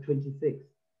again, verse 26.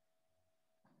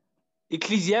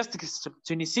 Ecclesiasticus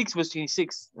 26, verse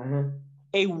 26.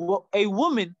 A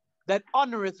woman that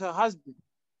honoreth her husband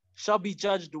shall be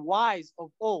judged wise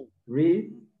of all.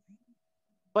 Read.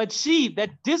 But she that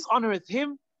dishonoreth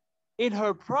him in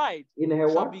her pride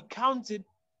shall be counted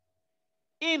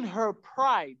in her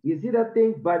pride. You see that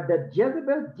thing? But the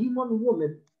Jezebel demon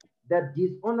woman that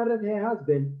dishonoreth her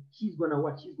husband, she's gonna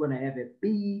what? She's gonna have a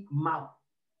big mouth.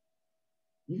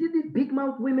 You see these big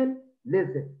mouth women?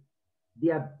 Listen, they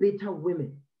are bitter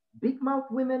women. Big mouth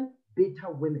women, bitter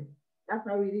women. That's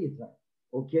how it is.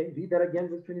 Okay, read that again,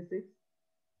 verse 26.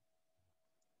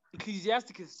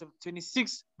 Ecclesiasticus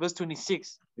 26, verse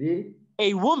 26. Read.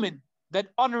 A woman that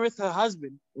honoreth her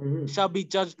husband shall be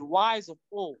judged wise of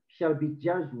all. Shall be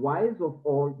judged wise of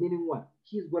all, meaning what?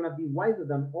 She's going to be wiser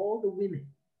than all the women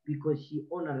because she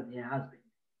honored her husband.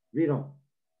 Read on.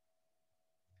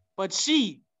 But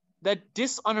she that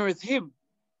dishonoreth him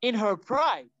in her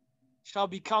pride shall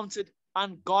be counted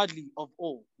ungodly of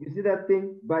all. You see that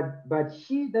thing? But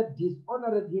she that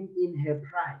dishonored him in her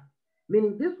pride,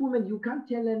 meaning this woman, you can't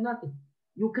tell her nothing.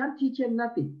 You can't teach her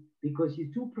nothing because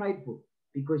she's too prideful,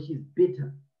 because she's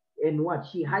bitter. And what?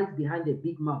 She hides behind a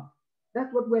big mouth.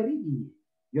 That's what we're reading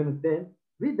here. You understand?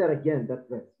 Read that again, that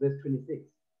verse 26.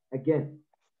 Again.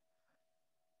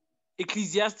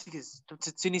 Ecclesiasticus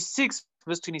chapter 26,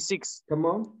 verse 26. Come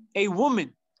on. A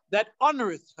woman that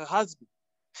honoreth her husband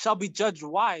shall be judged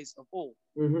wise of all.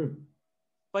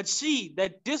 But she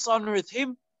that dishonoreth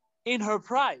him in her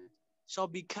pride shall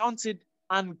be counted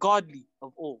ungodly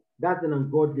of all. That's an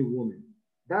ungodly woman.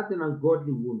 That's an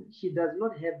ungodly woman. She does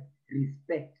not have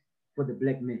respect for the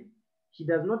black man. She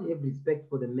does not have respect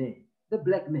for the man, the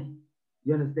black man.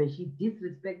 You understand? She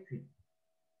disrespects him.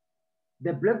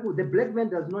 The black man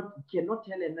cannot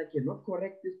tell her, cannot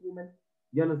correct this woman.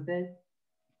 You understand?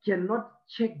 Cannot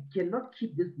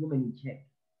keep this woman in check.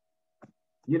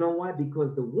 You know why?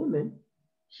 Because the woman,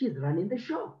 she's running the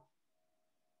show.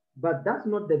 But that's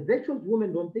not the virtuous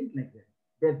woman. Don't think like that.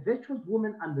 The virtuous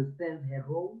woman understands her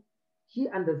role. She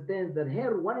understands that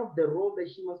one of the roles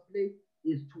that she must play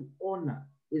is to honor,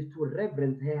 is to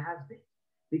reverence her husband.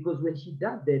 Because when she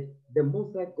does that, the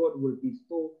Most High God will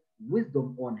bestow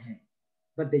wisdom on her.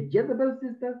 But the Jezebel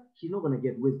sister, she's not going to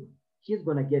get wisdom. She's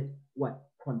going to get what?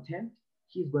 Contempt.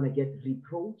 She's going to get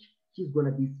reproach. She's going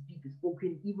to be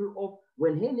spoken evil of.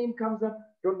 When her name comes up,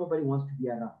 nobody wants to be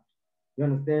around. You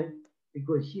understand?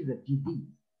 Because she's a disease.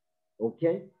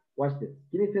 Okay? Watch this.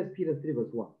 Give me 1 Peter 3 verse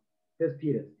 1. 1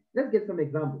 Peter. Let's get some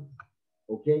examples.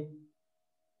 Okay?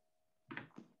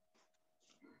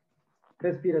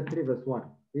 1 Peter 3 verse 1.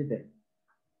 Read that.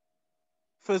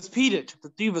 1 Peter chapter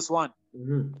 3 verse 1.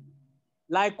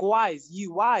 Likewise, ye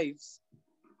wives,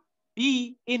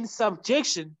 be in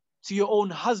subjection to your own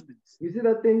husbands. You see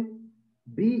that thing?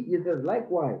 It says,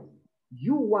 likewise,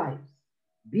 you wives,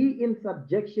 be in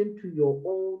subjection to your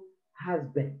own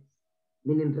husbands.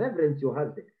 Meaning reverence your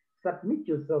husband. Submit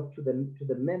yourself to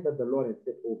the man that the Lord has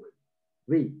set over you.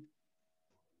 Read.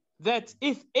 That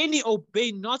if any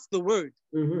obey not the word,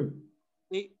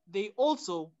 they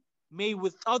also may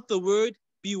without the word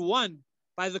be won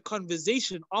by the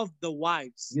conversation of the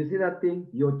wives. You see that thing?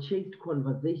 Your chaste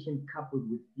conversation coupled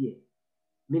with fear.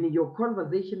 Meaning your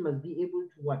conversation must be able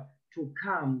to what? To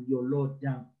calm your Lord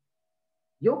down.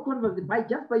 Your conversation,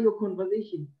 just by your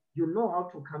conversation, you know how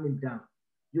to calm him down.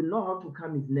 You know how to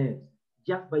calm his nerves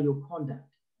just by your conduct,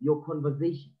 your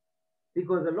conversation.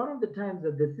 Because a lot of the times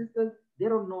that the sisters, they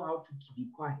don't know how to be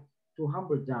quiet, to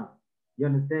humble down. You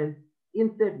understand?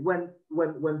 Instead, when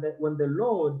the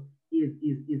Lord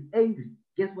is angry,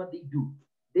 guess what they do?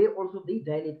 They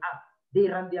dilate up. They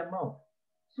run their mouth.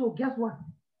 So guess what?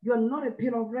 You are not a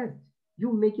pillar of rest.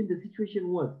 You're making the situation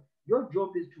worse. Your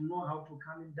job is to know how to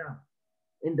calm him down.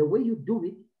 And the way you do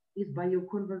it is by your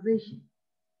conversation.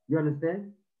 You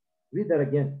understand? Read that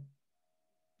again.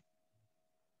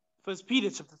 1 Peter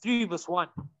chapter 3, verse 1.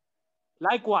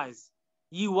 Likewise,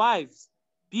 ye wives,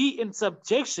 be in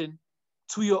subjection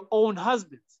to your own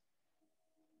husbands,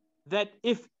 that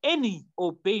if any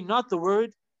obey not the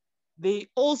word, they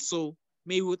also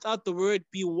may without the word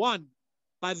be won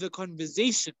by the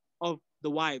conversation of the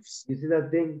wives. You see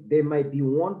that thing? They might be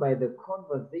won by the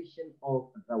conversation of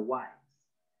the wives.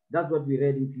 That's what we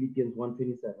read in Philippians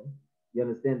 1:27. You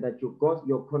understand that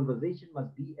your conversation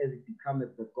must be as it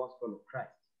becometh the gospel of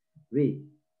Christ. Read.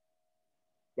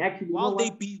 Actually, while they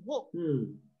be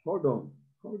hold on.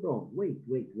 Wait.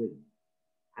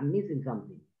 I'm missing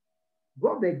something.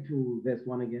 Go back to verse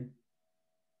 1 again.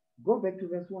 Go back to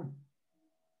verse 1.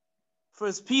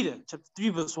 1 Peter chapter 3,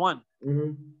 verse 1.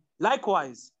 Mm-hmm.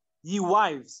 Likewise, ye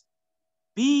wives,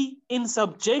 be in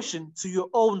subjection to your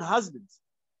own husbands,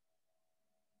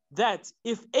 that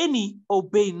if any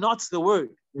obey not the word,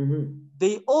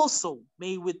 they also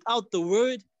may without the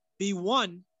word be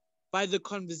won by the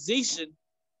conversation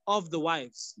of the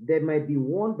wives. They might be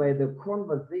won by the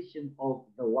conversation of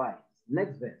the wives.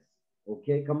 Next verse.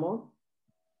 Okay, come on.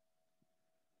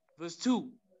 Verse 2.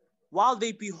 While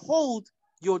they behold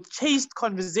your chaste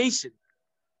conversation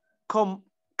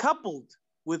coupled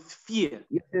with fear.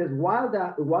 It says, while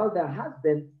the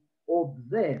husband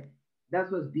observe,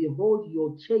 that was behold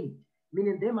your chaste,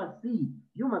 meaning they must see,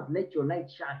 you must let your light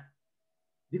shine.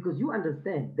 Because you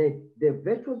understand that the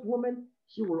virtuous woman,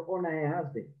 she will honor her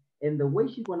husband. And the way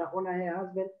she's gonna honor her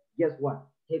husband, guess what?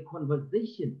 Her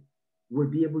conversation will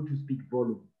be able to speak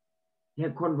volume. Her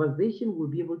conversation will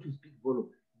be able to speak volume.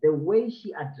 The way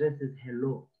she addresses her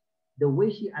Lord, the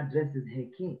way she addresses her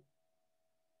king.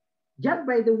 Just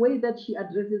by the way that she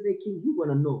addresses a king, you're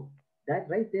gonna know that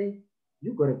right there,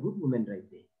 you got a good woman right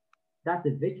there. That's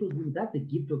a virtuous woman, that's the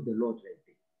gift of the Lord right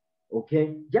there.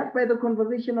 Okay? Just by the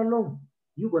conversation alone,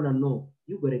 you're gonna know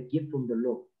you got a gift from the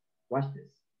Lord. Watch this.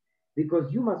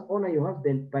 Because you must honor your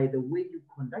husband by the way you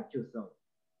conduct yourself.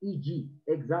 E.g.,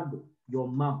 example, your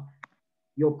mouth,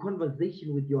 your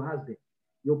conversation with your husband,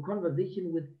 your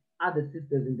conversation with other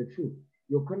sisters in the truth,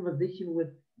 your conversation with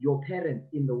your parents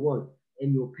in the world,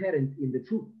 and your parents in the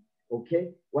truth.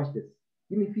 Okay? Watch this.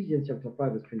 Give me Ephesians chapter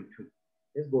 5, verse 22.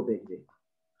 Let's go back there.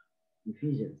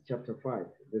 Ephesians chapter 5,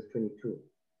 verse 22.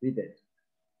 Read that.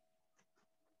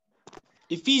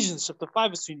 Ephesians chapter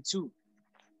 5, verse 22.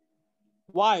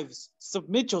 Wives,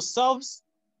 submit yourselves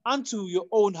unto your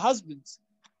own husbands,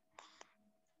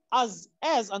 as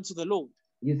unto the Lord.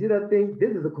 You see that thing?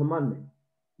 This is a commandment.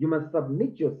 You must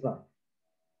submit yourself.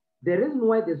 The reason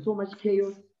why there's so much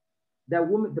chaos,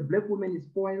 the black woman is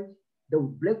spoiled, the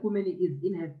black woman is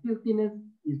in her filthiness,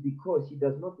 is because she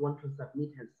does not want to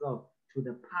submit herself to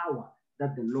the power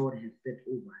that the Lord has set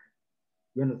over her.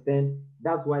 You understand?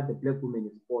 That's why the black woman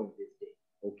is spoiled this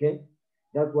day. Okay?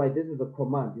 That's why this is a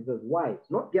command. It says, wives,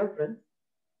 not girlfriends,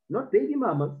 not baby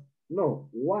mamas. No,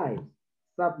 wives,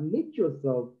 submit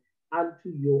yourself unto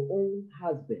your own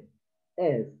husband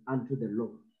as unto the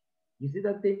Lord. You see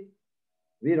that thing?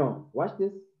 Read on. Watch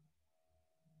this.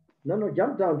 No,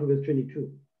 jump down to verse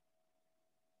 22.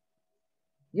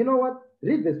 You know what?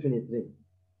 Read verse 23.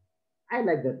 I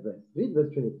like that verse. Read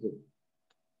verse 23.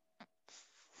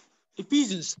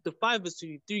 Ephesians 5, verse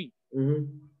 23. Mm-hmm.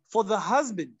 For the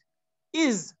husband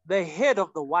is the head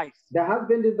of the wife. The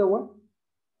husband is the what?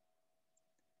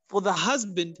 For the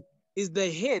husband is the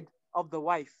head of the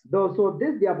wife. So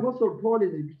the Apostle Paul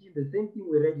is repeating the same thing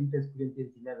we read in 1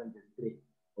 Corinthians 11, verse 3.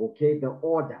 Okay, the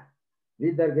order.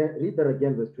 Read that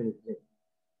again, verse 23.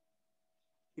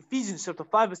 Ephesians chapter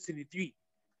 5, verse 23.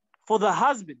 For the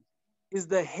husband is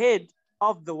the head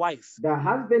of the wife. The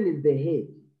husband is the head.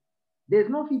 There's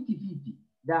no 50-50.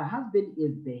 The husband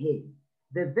is the head.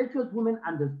 The virtuous woman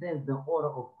understands the order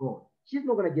of God. She's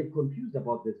not going to get confused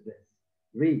about this verse.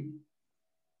 Read.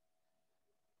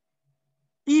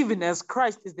 Even as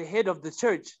Christ is the head of the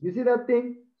church. You see that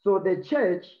thing? So the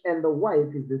church and the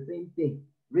wife is the same thing.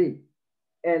 Read.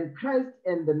 And Christ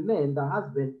and the man, the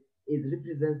husband, it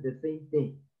represents the same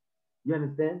thing. You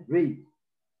understand? Read.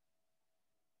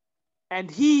 And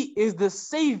he is the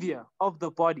savior of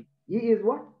the body. He is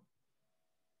what?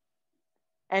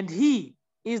 And he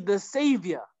is the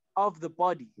savior of the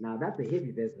body. Now that's a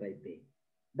heavy verse right there.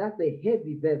 That's a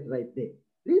heavy verse right there.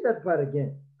 Read that part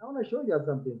again. I want to show you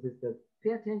something, sisters.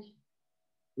 Pay attention.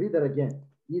 Read that again.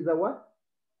 He's a what?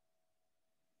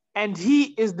 And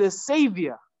he is the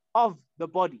savior of the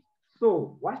body.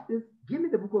 So, watch this. Give me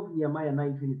the book of Nehemiah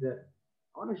 9:27.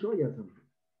 I want to show you something.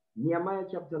 Nehemiah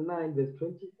chapter 9, verse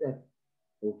 27.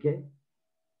 Okay?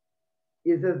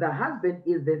 It says the husband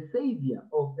is the savior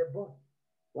of the body.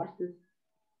 Watch this.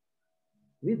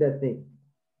 Read that thing.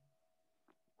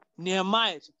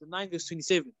 Nehemiah chapter 9, verse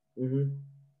 27. Mm-hmm.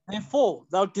 Therefore,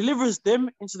 thou deliverest them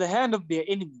into the hand of their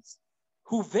enemies,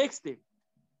 who vexed them,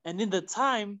 and in the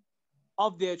time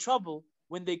of their trouble,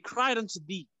 when they cried unto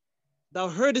thee, thou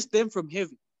heardest them from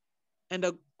heaven, and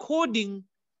according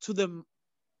to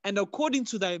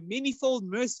thy manifold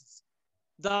mercies,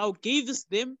 thou gavest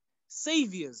them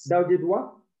saviors. Thou did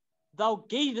what? Thou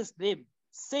gavest them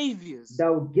saviors.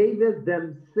 Thou gavest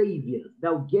them saviors.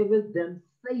 Thou gavest them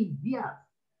saviors.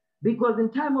 Because in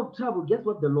time of trouble, guess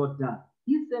what the Lord does?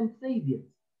 He sends saviors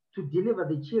to deliver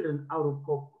the children out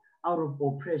of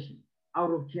oppression,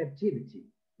 out of captivity.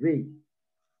 Read.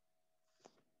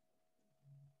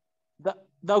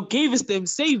 Thou gavest them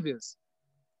saviors,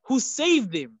 who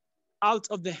saved them out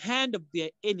of the hand of their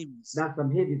enemies. That's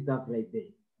some heavy stuff right there.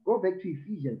 Go back to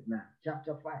Ephesians now,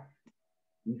 chapter 5.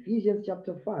 Ephesians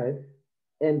chapter 5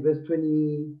 and verse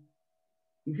 20.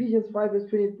 Ephesians 5 verse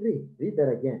 23. Read that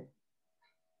again.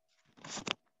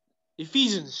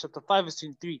 Ephesians chapter 5 verse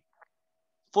 23.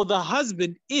 For the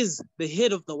husband is the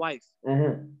head of the wife,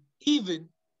 even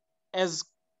as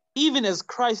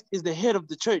Christ is the head of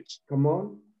the church. Come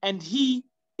on. And he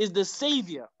is the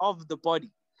savior of the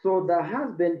body. So the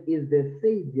husband is the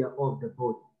savior of the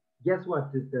body. Guess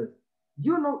what, sisters?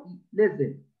 You know,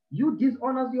 listen, you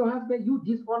dishonor your husband, you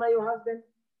dishonor your husband.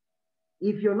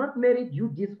 If you're not married, you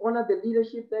dishonor the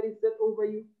leadership that is set over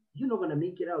you. You're not gonna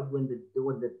make it out when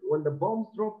the bombs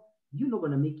drop. You're not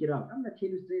gonna make it out. I'm gonna tell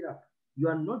you straight up. You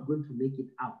are not going to make it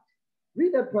out.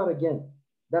 Read that part again.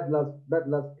 That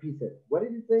last precept. What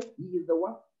did it say? He is the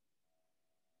what?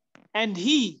 And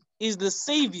he is the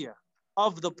savior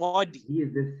of the body. He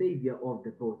is the savior of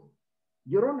the body.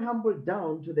 You don't humble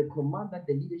down to the command that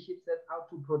the leadership sets out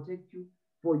to protect you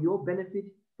for your benefit,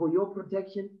 for your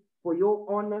protection, for your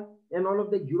honor, and all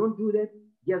of that. You don't do that.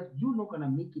 Yes, you're not gonna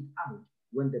make it out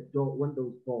when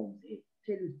those bombs hit.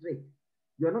 Tell you straight,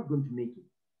 you're not going to make it.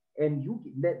 And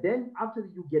then after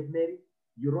you get married,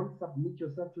 you don't submit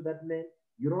yourself to that man.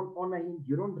 You don't honor him.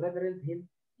 You don't reverence him.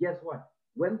 Guess what?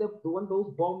 When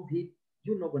those bombs hit,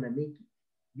 you're not gonna make it.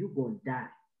 You're gonna die.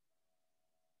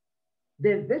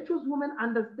 The virtuous woman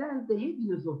understands the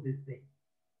heaviness of this thing.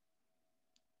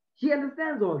 She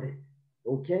understands all this.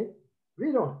 Okay?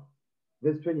 Read on.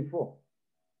 Verse 24.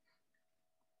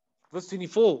 Verse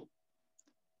 24.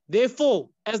 Therefore,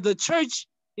 as the church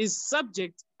is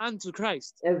subject unto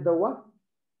Christ. As the what?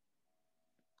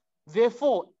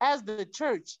 Therefore, as the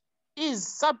church is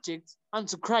subject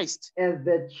unto Christ. As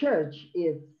the church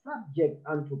is subject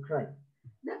unto Christ.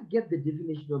 Let's get the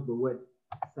definition of the word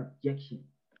subjection.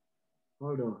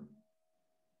 Hold on.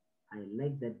 I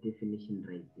like that definition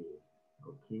right there.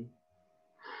 Okay.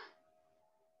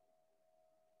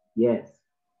 Yes.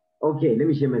 Okay, let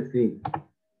me share my screen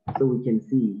so we can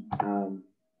see.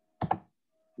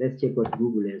 Let's check what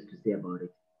Google has to say about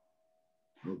it.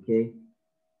 Okay.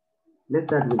 Let's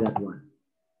start with that one.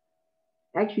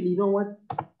 Actually, you know what?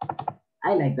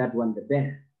 I like that one the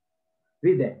best.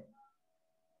 Read that.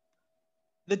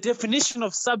 The definition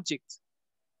of subject.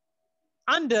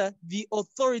 Under the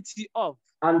authority of.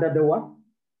 Under the what?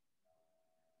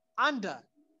 Under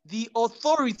the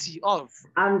authority of.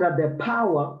 Under the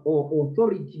power or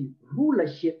authority,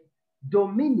 rulership,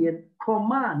 dominion,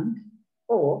 command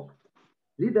of.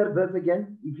 Read that verse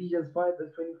again. Ephesians 5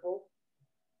 verse 24.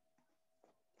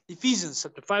 Ephesians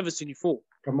chapter 5 verse 24.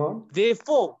 Come on.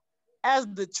 Therefore, as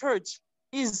the church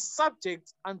is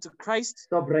subject unto Christ.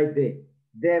 Stop right there.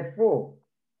 Therefore,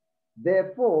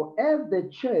 as the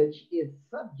church is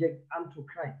subject unto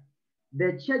Christ.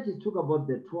 The church is talking about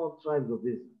the 12 tribes of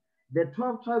Israel. The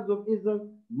 12 tribes of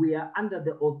Israel, we are under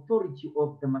the authority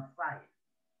of the Messiah.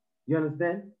 You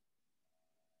understand?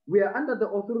 We are under the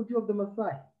authority of the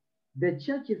Messiah. The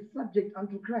church is subject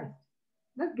unto Christ.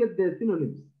 Let's get the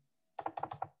synonyms.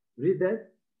 Read that.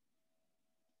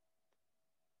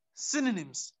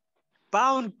 Synonyms.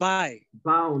 Bound by.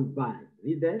 Bound by.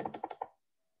 Read that.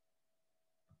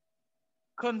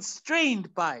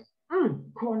 Constrained by.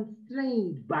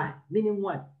 Constrained by, meaning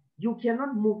what? You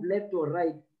cannot move left or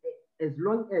right as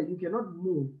long as you cannot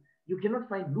move. You cannot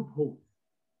find loopholes.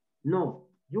 No,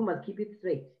 you must keep it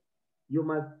straight. You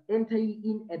must enter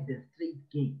in at the straight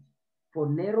gate. For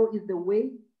narrow is the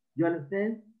way, you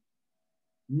understand?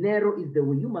 Narrow is the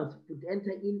way. You must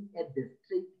enter in at the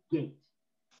straight gate.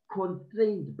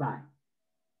 Constrained by.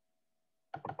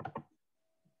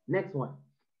 Next one.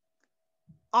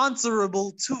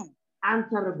 Answerable to.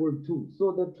 Answerable to.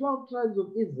 So the 12 tribes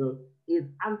of Israel is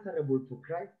answerable to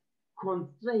Christ,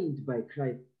 constrained by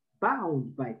Christ,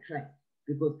 bound by Christ.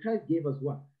 Because Christ gave us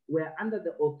what? We're under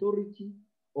the authority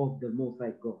of the Most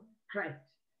High God. Christ.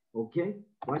 Okay?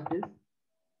 Watch this.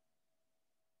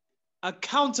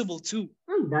 Accountable to.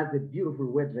 That's a beautiful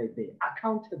word right there.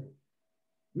 Accountable.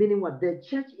 Meaning what? The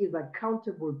church is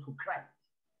accountable to Christ.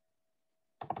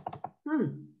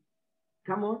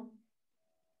 Come on.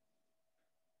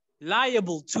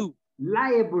 Liable to.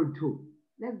 Liable to.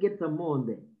 Let's get some more on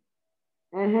there.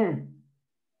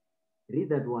 Read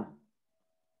that one.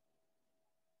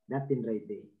 Nothing right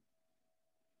there.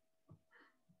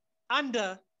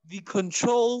 Under the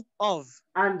control of.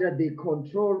 Under the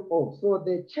control of. So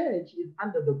the church is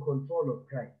under the control of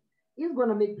Christ. He's going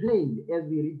to make plain as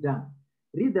we read down.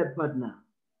 Read that part now.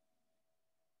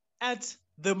 At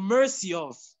the mercy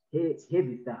of.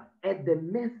 Heavy stuff. At the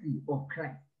mercy of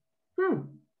Christ.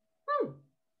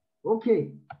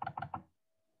 Okay.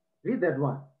 Read that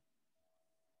one.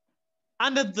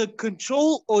 Under the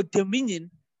control or dominion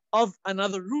of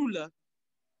another ruler,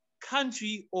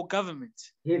 country, or government.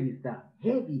 Heavy stuff.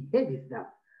 Heavy stuff.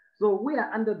 So we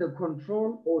are under the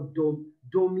control or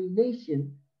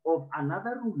domination of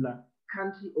another ruler,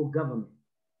 country, or government.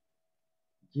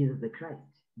 Jesus the Christ,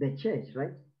 the church,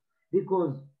 right?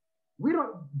 Because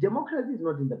democracy is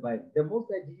not in the Bible. The Most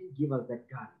High didn't give us that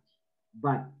courage.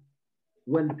 But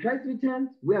when Christ returns,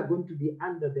 we are going to be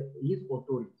under his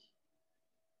authority.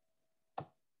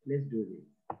 Let's do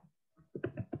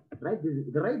this. Write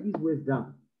these words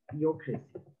down. Theocracy.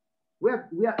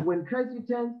 When Christ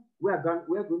returns, we are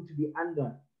going to be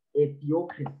under a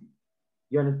theocracy.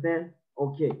 You understand?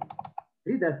 Okay.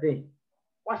 Read that thing.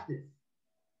 Watch this.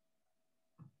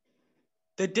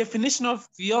 The definition of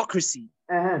theocracy.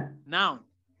 Noun.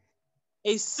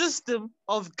 A system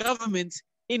of government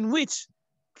in which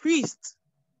priests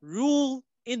rule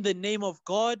in the name of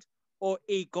God or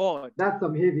a god. That's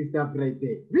some heavy stuff right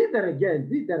there. Read that again.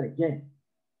 Read that again.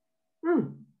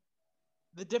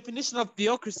 The definition of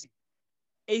theocracy.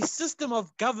 A system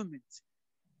of government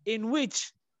in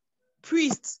which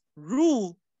priests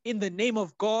rule in the name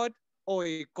of God or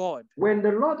a god. When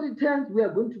the Lord returns, we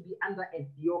are going to be under a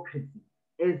theocracy,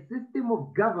 a system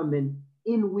of government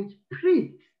in which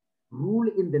priests rule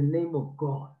in the name of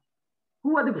God.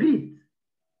 Who are the priests?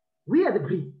 We are the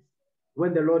priests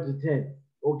when the Lord returns.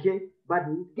 Okay? But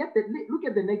look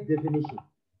at the next definition.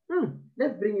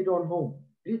 Let's bring it on home.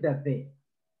 Read that thing.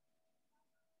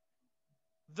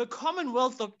 The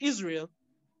Commonwealth of Israel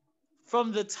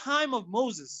from the time of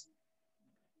Moses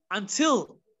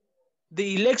until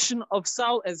the election of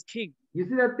Saul as king. You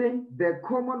see that thing? The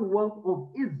Commonwealth of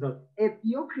Israel. A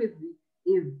theocracy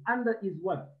is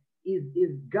what?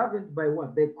 Is governed by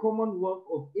what? The Commonwealth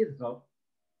of Israel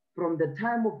from the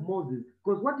time of Moses.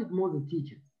 Because what did Moses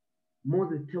teach us?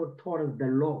 Moses taught us the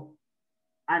law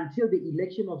until the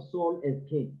election of Saul as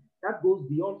king. That goes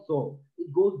beyond Saul.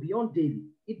 It goes beyond David.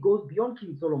 It goes beyond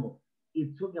King Solomon.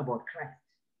 It's talking about Christ.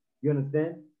 You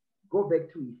understand? Go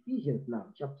back to Ephesians now,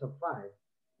 chapter 5,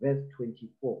 verse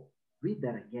 24. Read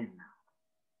that again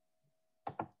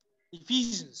now.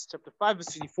 Ephesians chapter 5,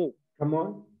 verse 24. Come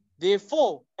on.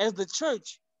 Therefore, as the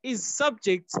church is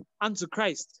subject unto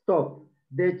Christ. So,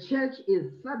 the church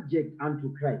is subject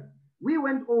unto Christ. We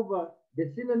went over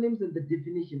the synonyms and the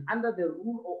definition under the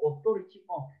rule or authority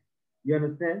of. You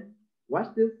understand?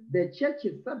 Watch this. The church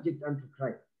is subject unto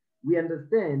Christ. We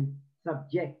understand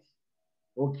subject.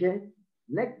 Okay?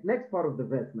 Next part of the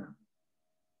verse now.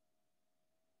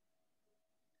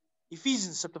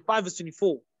 Ephesians chapter 5, verse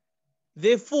 24.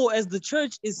 Therefore, as the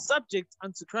church is subject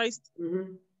unto Christ,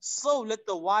 so let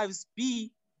the wives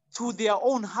be to their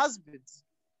own husbands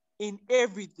in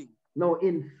everything. No,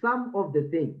 in some of the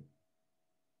things.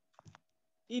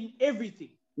 In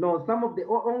everything. No,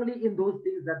 only in those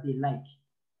things that they like.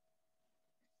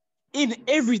 In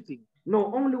everything.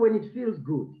 No, only when it feels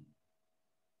good.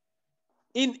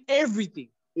 In everything.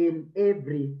 In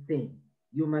everything.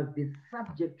 You must be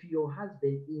subject to your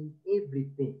husband in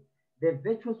everything. The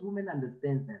virtuous woman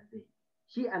understands that thing.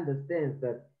 She understands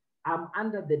that I'm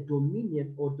under the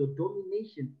dominion or the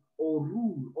domination or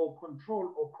rule or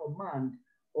control or command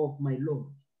of my Lord,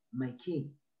 my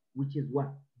King, which is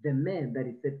what? The man that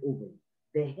is set over you,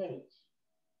 the hedge.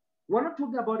 We're not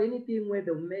talking about anything where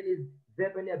the man is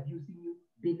verbally abusing you,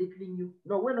 belittling you.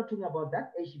 No, we're not talking about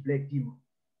that ashy black demon.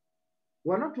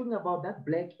 We're not talking about that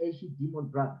black ashy demon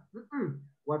brother.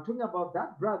 We're talking about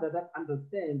that brother that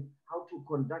understands how to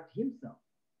conduct himself.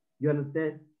 You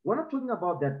understand? We're not talking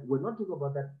about that. We're not talking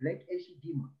about that black ashy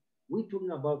demon. We're talking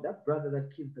about that brother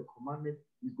that keeps the commandments.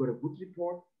 He's got a good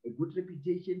report, a good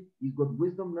reputation. He's got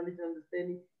wisdom, knowledge, and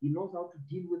understanding. He knows how to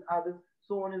deal with others,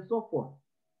 so on and so forth.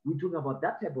 We're talking about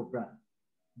that type of brother.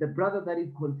 The brother that is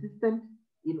consistent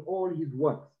in all his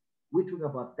works. We're talking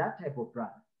about that type of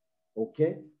brother.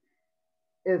 Okay?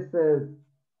 It says,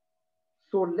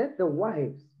 so let the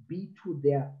wives be to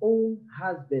their own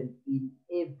husbands in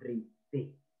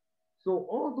everything. So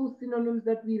all those synonyms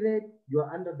that we read,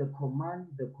 you're under the command,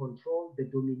 the control, the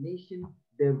domination,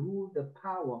 the rule, the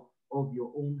power of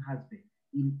your own husband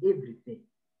in everything.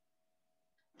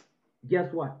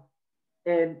 Guess what?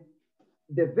 And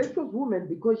the virtuous woman,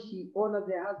 because she honors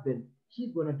her husband,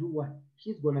 she's going to do what?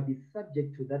 She's going to be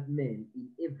subject to that man in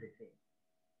everything.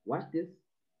 Watch this.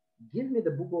 Give me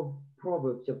the book of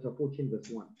Proverbs chapter 14 verse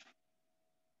 1.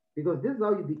 Because this is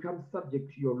how you become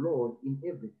subject to your Lord in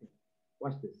everything.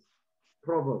 Watch this.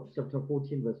 Proverbs chapter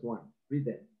 14 verse 1. Read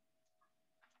that.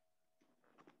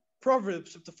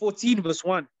 Proverbs chapter 14 verse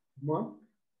 1. Come on.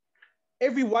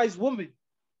 Every wise woman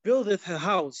buildeth her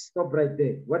house. Stop right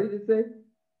there. What did it say?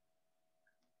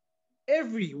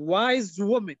 Every wise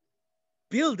woman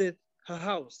buildeth her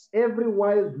house. Every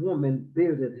wise woman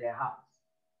buildeth her house.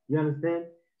 You understand?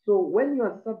 So when you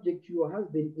are subject to your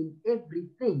husband in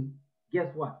everything, guess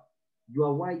what? You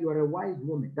are a wise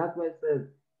woman. That's why it says,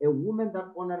 a woman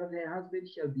that honoreth her husband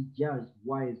shall be judged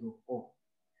wise of all.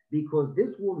 Because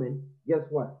this woman, guess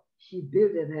what? She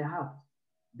buildeth her house.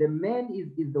 The man is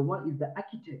the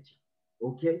architect.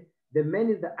 Okay? The man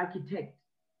is the architect.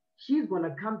 She's going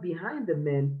to come behind the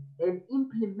man and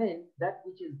implement that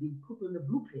which has been put on the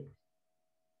blueprint.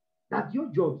 That's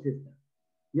your job, sister.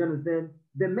 You understand?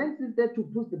 The man sits there to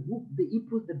put he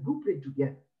puts the blueprint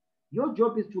together. Your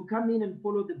job is to come in and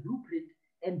follow the blueprint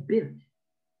and build.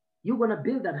 You're going to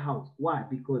build that house. Why?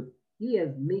 Because he has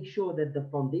made sure that the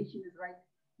foundation is right.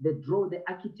 The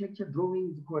architecture drawing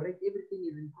is correct. Everything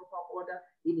is in proper order,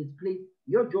 in its place.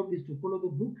 Your job is to follow the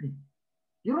blueprint.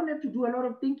 You don't have to do a lot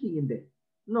of thinking in there.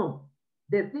 No.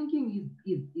 The thinking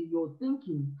your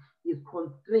thinking is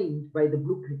constrained by the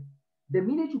blueprint. The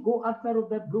minute you go outside of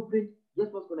that blueprint, guess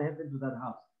what's going to happen to that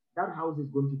house? That house is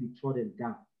going to be trodden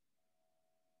down.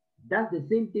 That's the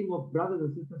same thing of brothers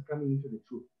and sisters coming into the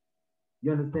truth.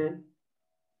 You understand?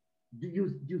 Do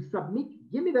you submit?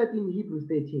 Give me that in Hebrews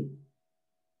 13.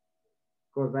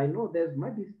 Because I know there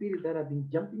might be spirits that have been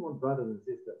jumping on brothers and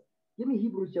sisters. Give me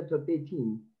Hebrews chapter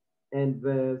 13 and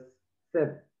verse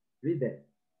 7. Read that.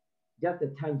 Just a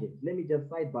tangent. Let me just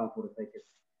sidebar for a second.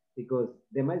 Because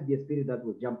there might be a spirit that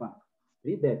will jump up.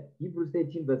 Read that. Hebrews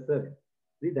 13 verse 7.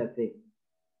 Read that thing.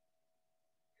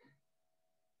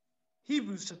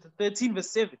 Hebrews chapter 13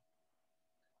 verse 7.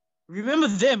 Remember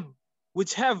them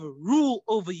which have rule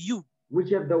over you. Which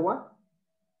have the what?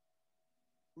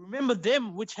 Remember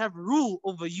them which have rule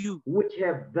over you. Which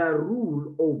have the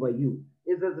rule over you.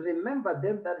 It says, remember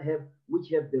them which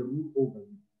have the rule over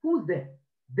you. Who's there?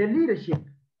 The leadership.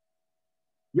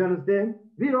 You understand?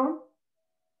 Read on.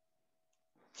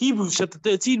 Hebrews chapter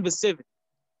 13 verse 7.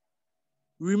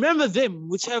 Remember them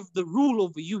which have the rule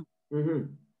over you,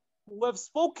 who have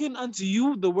spoken unto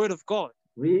you the word of God.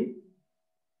 Read.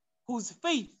 Whose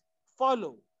faith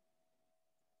follow,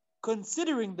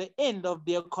 considering the end of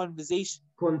their conversation.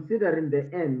 Considering the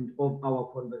end of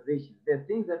our conversation. The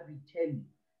things that we tell you,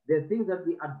 the things that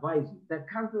we advise you, the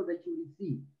counsel that you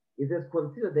receive. It says,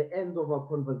 consider the end of our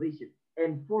conversation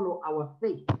and follow our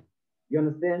faith. You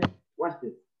understand? Watch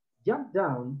this. Jump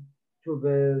down to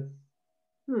verse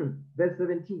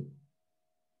 17.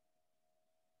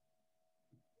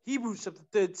 Hebrews chapter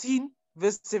 13,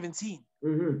 verse 17.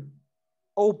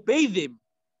 Obey them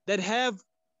that have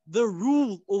the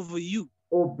rule over you.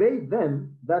 Obey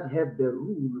them that have the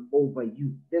rule over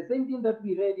you. The same thing that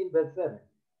we read in verse 7.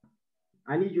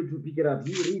 I need you to pick it up.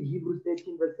 You read Hebrews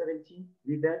 13, verse 17.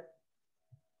 Read that.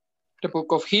 The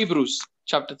book of Hebrews,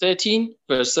 chapter 13,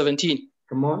 verse 17.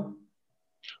 Come on.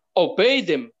 Obey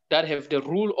them that have the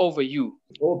rule over you.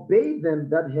 Obey them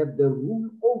that have the rule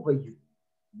over you.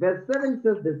 Verse 7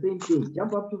 says the same thing.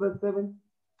 Jump up to verse 7.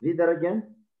 Read that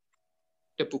again.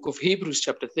 The book of Hebrews,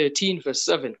 chapter 13, verse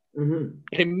 7.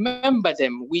 Remember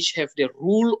them which have the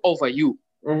rule over you,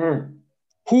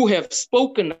 who have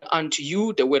spoken unto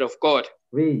you the word of God,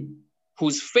 Read.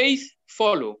 whose faith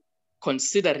follow,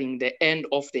 considering the end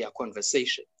of their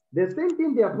conversation. The same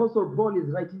thing the Apostle Paul is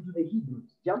writing to the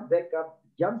Hebrews. Jump back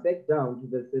down to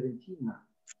verse 17 now.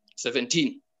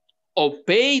 17.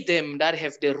 Obey them that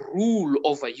have the rule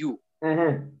over you,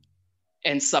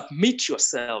 and submit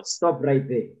yourselves. Stop right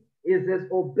there. It says,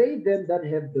 obey them that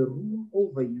have the rule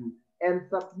over you, and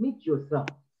submit yourself.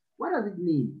 What does it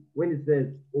mean when it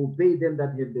says, obey them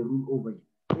that have the rule over you?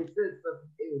 It says,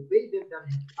 obey them that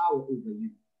have power over you.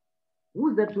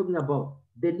 Who's that talking about?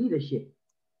 The leadership.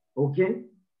 Okay?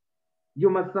 You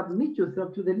must submit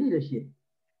yourself to the leadership.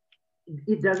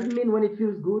 It doesn't mean when it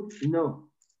feels good. No.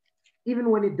 Even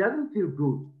when it doesn't feel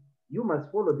good, you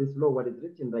must follow this law, what is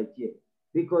written right here.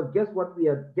 Because guess why you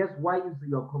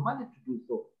are commanded to do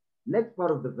so. Next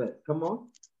part of the verse. Come on.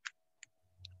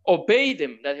 Obey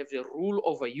them that have the rule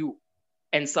over you,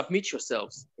 and submit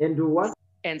yourselves. And do what?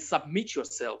 And submit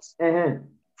yourselves.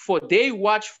 For they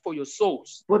watch for your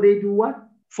souls. For they do what?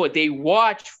 For they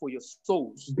watch for your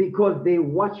souls. Because they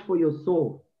watch for your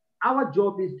soul. Our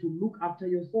job is to look after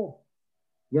your soul.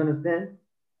 You understand?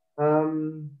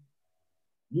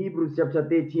 Hebrews chapter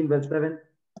 13, verse 7.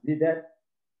 Read that.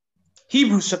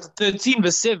 Hebrews chapter 13,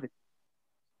 verse 7.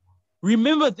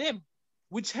 Remember them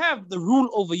which have the rule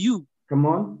over you. Come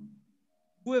on.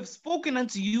 Who have spoken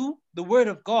unto you the word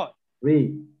of God.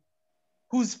 Read.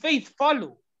 Whose faith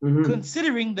follow,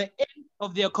 considering the end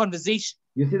of their conversation.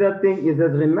 You see that thing? It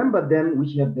says, remember them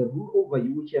which have the rule over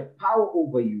you, which have power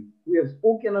over you, who have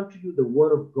spoken unto you the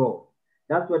word of God.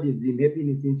 That's what is been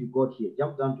happening since you got here.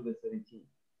 Jump down to verse 17.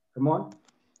 Come on.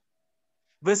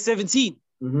 Verse 17.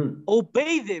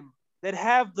 Obey them that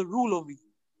have the rule over you,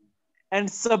 and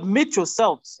submit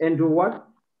yourselves. And do what?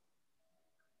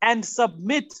 And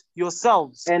submit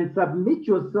yourselves. And submit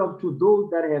yourself to those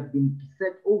that have been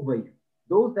set over you,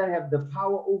 those that have the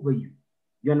power over you.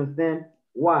 You understand?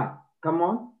 Why? Come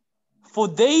on. For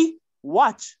they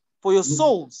watch for your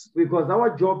souls. Because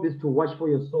our job is to watch for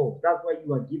your soul. That's why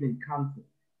you are given counsel.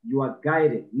 You are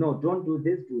guided. No, don't do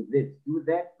this, do this. Do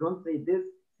that. Don't say this,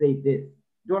 say this.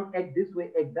 Don't act this way,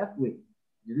 act that way.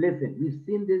 Listen, we've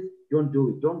seen this. Don't do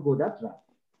it. Don't go that route.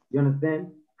 You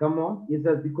understand? Come on. It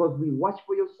says, because we watch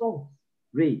for your souls.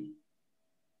 Read.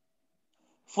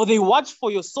 For they watch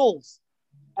for your souls,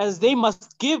 as they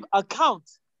must give account,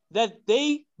 that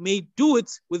they may do it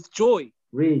with joy.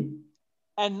 Read.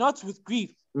 And not with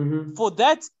grief. For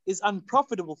that is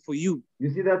unprofitable for you. You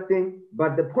see that thing?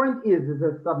 But the point is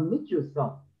that submit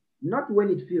yourself. Not when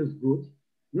it feels good.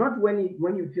 Not when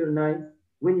you feel nice.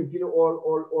 When you feel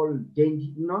all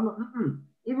dainty. No.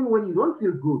 Even when you don't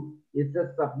feel good, it's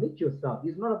just submit yourself.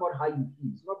 It's not about how you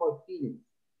feel. It's not about feelings.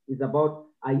 It's about,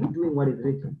 are you doing what is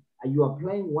written? Are you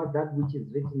applying that which is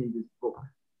written in this book?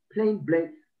 Plain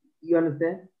blank. You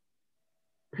understand?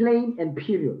 Plain and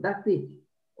period. That's it.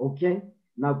 Okay?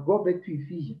 Now go back to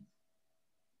Ephesians.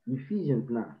 Ephesians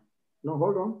now. No,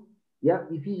 hold on. Yeah,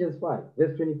 Ephesians 5,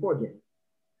 verse 24 again.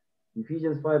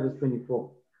 Ephesians 5, verse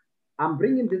 24. I'm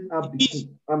bringing this up because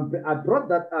I brought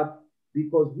that up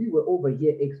because we were over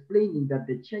here explaining that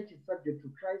the church is subject to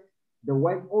Christ. The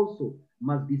wife also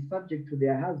must be subject to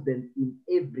their husbands in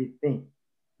everything.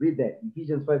 Read that,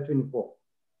 Ephesians 5:24.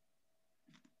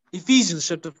 Ephesians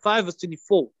chapter 5, verse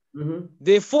 24.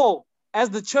 Therefore, as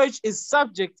the church is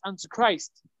subject unto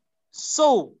Christ,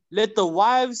 so let the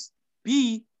wives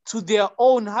be to their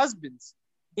own husbands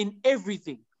in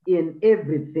everything. In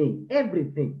everything,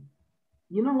 everything.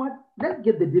 You know what? Let's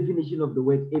get the definition of the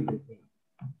word everything.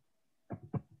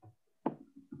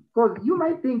 Because you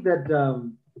might think that,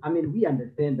 we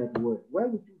understand that word. Why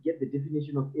would you get the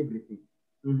definition of everything?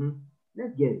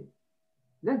 Let's get it.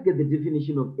 Let's get the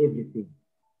definition of everything.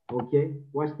 Okay?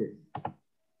 Watch this.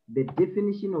 The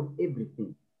definition of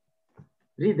everything.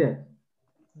 Read that.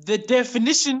 The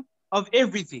definition of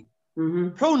everything.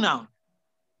 Pronoun.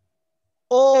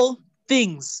 All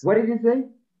things. What did it say?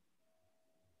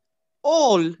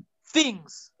 All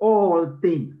things. All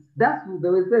things. That's what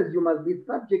the word says. You must be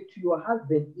subject to your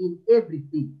husband in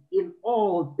everything, in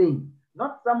all things.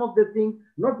 Not some of the things,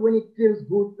 not when it feels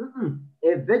good.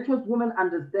 A virtuous woman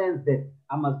understands that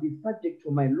I must be subject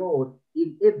to my Lord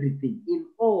in everything, in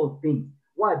all things.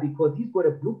 Why? Because he's got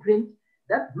a blueprint.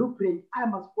 That blueprint, I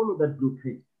must follow that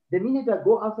blueprint. The minute I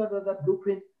go outside of that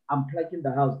blueprint, I'm plucking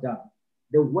the house down.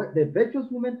 The virtuous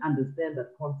woman understands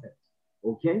that concept.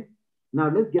 Okay? Now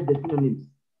let's get the synonyms.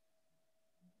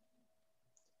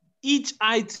 Each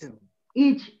item.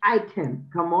 Each item.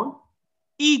 Come on.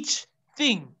 Each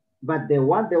thing. But the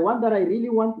one that I really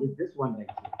want is this one right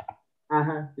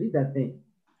here. Read that thing.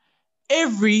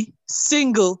 Every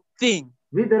single thing.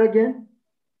 Read that again.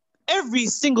 Every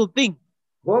single thing.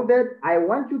 Hold that. I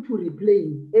want you to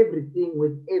replace everything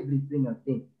with every single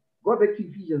thing. Go back to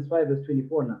Ephesians 5 verse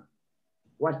 24 now.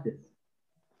 Watch this.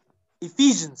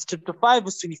 Ephesians chapter 5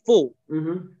 verse 24.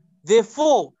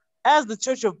 Therefore, as the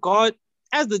church of God,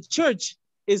 as the church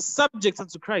is subject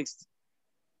unto Christ,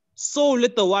 so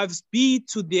let the wives be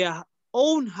to their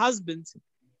own husbands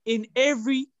in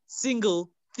every single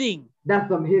thing. That's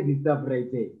some heavy stuff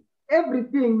right there.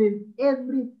 Everything means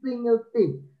every single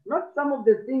thing. Not some of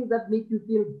the things that make you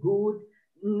feel good.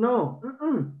 No.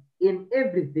 In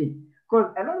everything.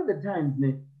 Because a lot of the times,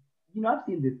 man, you know, I've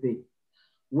seen this thing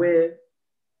where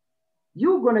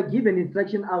you're gonna give an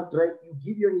instruction out, right?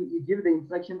 You give the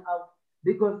instruction out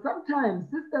because sometimes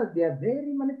sisters, they are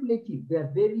very manipulative. They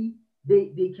are very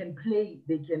they can play,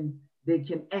 they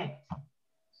can act.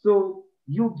 So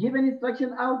you give an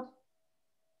instruction out,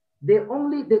 they're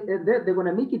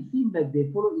gonna make it seem like they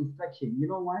follow instruction. You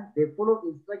know why? They follow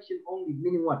instruction only,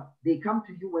 meaning what? They come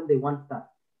to you when they want stuff.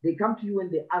 They come to you when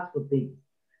they ask for things.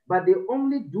 But they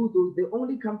only do those, they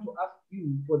only come to ask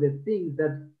you for the things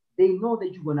that they know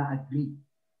that you're gonna agree.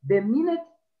 The minute,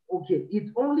 okay,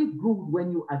 it's only good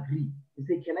when you agree. You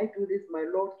say, can I do this, my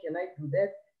Lord? Can I do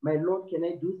that? My Lord, can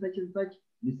I do such and such?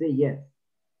 You say yes.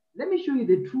 Let me show you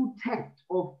the true test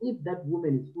of if that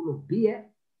woman is full of beer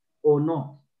or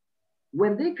not.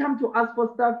 When they come to ask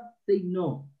for stuff, say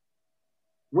no.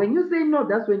 When you say no,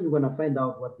 that's when you're gonna find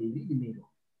out what they really made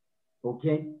of.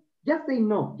 Okay? Just say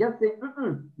no. Just say,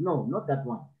 no, not that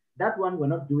one. That one, we're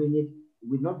not doing it.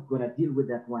 We're not gonna deal with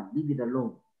that one. Leave it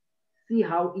alone. See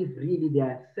how if really they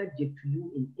are subject to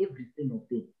you in every single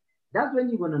thing. That's when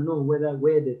you're gonna know where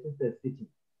the sister is sitting.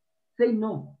 Say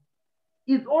no.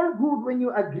 It's all good when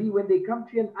you agree, when they come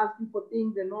to you and ask you for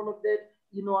things and all of that.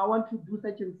 You know, I want to do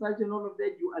such and such and all of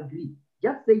that. You agree.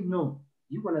 Just say no.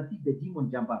 You're gonna see the demon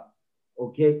jump up.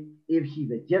 Okay? If she's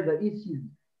a Jezebel, if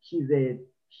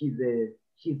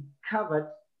she's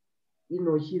covered, you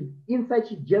know, she's inside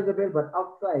she's Jezebel, but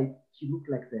outside she looks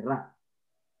like Sarah.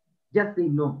 Just say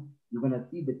no. You're gonna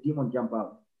see the demon jump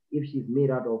out if she's made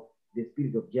out of the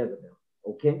spirit of Jezebel.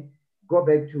 Okay? Go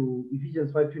back to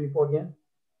Ephesians 5:24 again.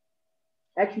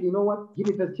 Actually, you know what? Give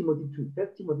me 1 Timothy 2. 1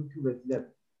 Timothy 2 verse 11.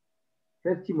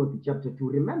 1 Timothy chapter 2.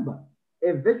 Remember,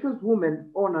 a virtuous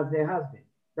woman honors her husband.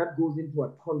 That goes into a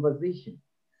conversation,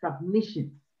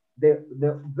 submission.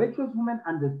 The virtuous woman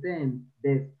understands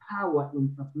there's power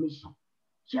in submission.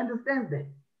 She understands that.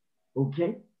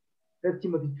 Okay? 1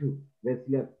 Timothy 2 verse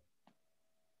 11.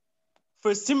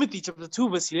 1 Timothy chapter 2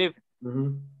 verse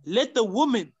 11. Let the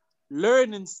woman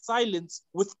learn in silence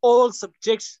with all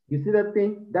subjection. You see that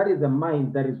thing? That is a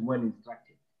mind that is well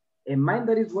instructed. A mind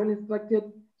that is well instructed,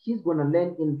 she's going to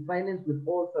learn in silence with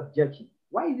all subjection.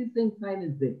 Why is it saying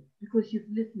silence there? Because she's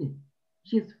listening.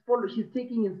 She's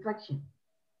taking instruction.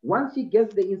 Once she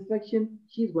gets the instruction,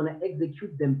 she's going to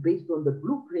execute them based on the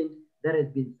blueprint that has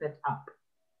been set up.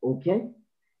 Okay?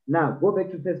 Now, go back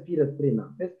to 1 Peter 3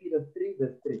 now. 1 Peter 3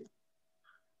 verse 3.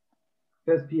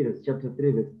 1 Peter chapter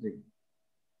 3 verse 3.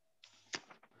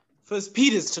 1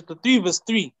 Peter chapter 3 verse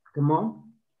 3. Come on.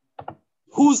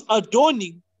 Whose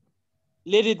adorning,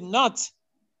 let it not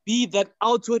be that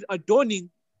outward adorning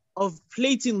of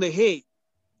plaiting the hair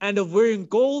and of wearing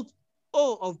gold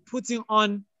or of putting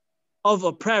on of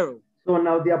apparel. So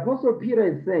now the Apostle Peter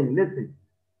is saying, listen,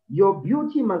 your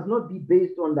beauty must not be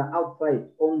based on the outside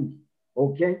only.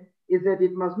 Okay? Is that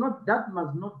that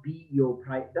must not be your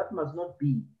pride. That must not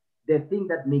be the thing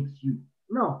that makes you.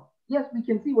 No. Yes, we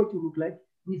can see what you look like.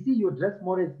 We see you dress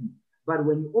modestly. But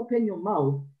when you open your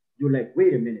mouth, you're like,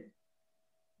 wait a minute.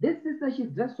 This sister, she's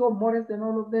dressed so modest and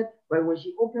all of that. But when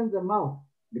she opens her mouth,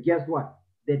 guess what?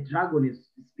 The dragon is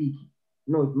speaking.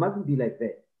 No, it mustn't be like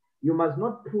that. You must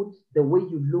not put the way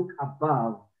you look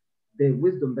above the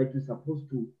wisdom that you're supposed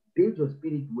to build your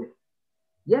spirit with.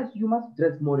 Yes, you must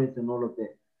dress modest and all of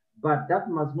that. But that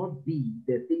must not be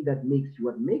the thing that makes you.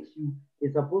 What makes you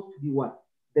is supposed to be what?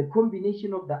 The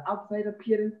combination of the outside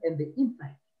appearance and the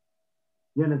inside.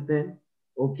 You understand?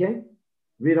 Okay?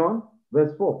 Read on.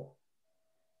 Verse 4.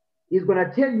 He's going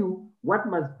to tell you what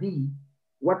must be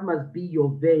your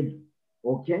value.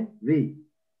 Okay? Read.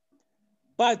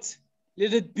 But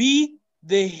let it be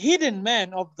the hidden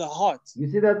man of the heart.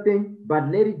 You see that thing? But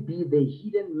let it be the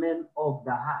hidden man of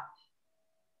the heart.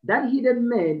 That hidden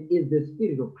man is the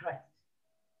spirit of Christ.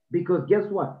 Because guess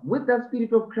what? With that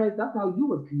spirit of Christ, that's how you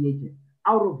were created.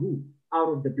 Out of who? Out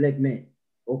of the black man.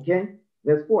 Okay?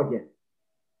 Verse 4 again.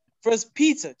 1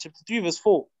 Peter chapter 3 verse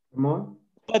 4. Come on.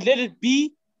 But let it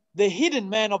be the hidden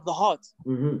man of the heart.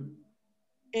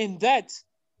 In that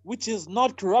which is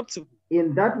not corruptible.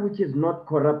 In that which is not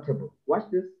corruptible. Watch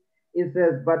this. It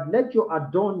says, but let your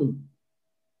adorning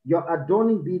Your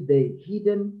adorning be the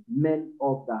hidden man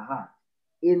of the heart,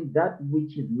 in that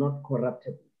which is not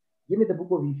corruptible. Give me the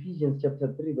book of Ephesians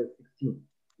chapter 3, verse 16.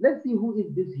 Let's see who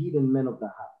is this hidden man of the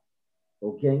heart.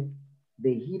 Okay?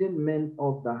 The hidden man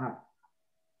of the heart.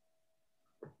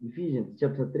 Ephesians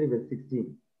chapter 3, verse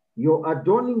 16. Your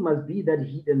adorning must be that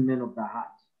hidden man of the heart.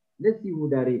 Let's see who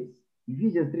that is.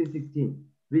 Ephesians 3:16.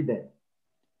 Read that.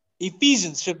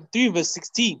 Ephesians chapter 3, verse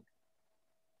 16.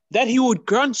 That he would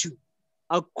grant you,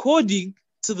 according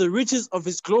to the riches of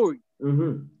his glory,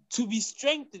 to be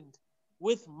strengthened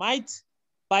with might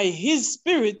by his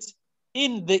spirit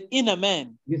in the inner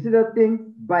man. You see that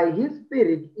thing? By his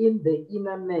spirit in the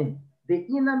inner man. The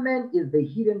inner man is the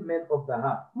hidden man of the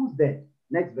heart. Who's that?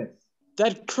 Next verse.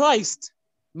 That Christ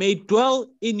may dwell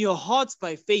in your hearts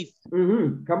by faith.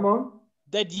 Come on.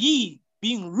 That ye,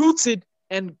 being rooted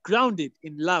and grounded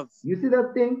in love. You see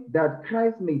that thing? That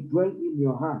Christ may dwell in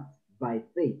your hearts by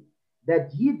faith.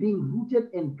 That ye, being rooted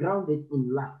and grounded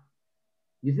in love.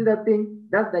 You see that thing?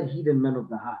 That's that hidden man of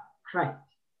the heart, Christ.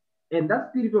 And that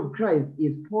spirit of Christ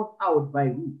is poured out by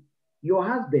who? Your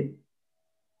husband.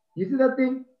 You see that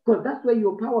thing? Because that's where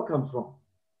your power comes from.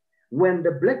 When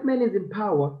the black man is in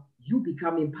power, you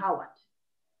become empowered.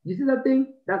 You see that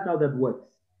thing? That's how that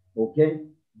works. Okay?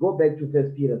 Go back to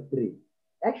 1 Peter 3.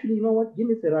 Actually, you know what? Give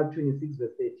me Sirach 26,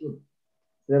 verse 13.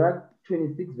 Sirach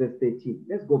 26, verse 13.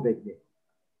 Let's go back there.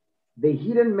 The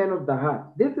hidden man of the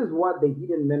heart. This is what the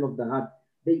hidden man of the heart,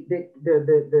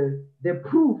 the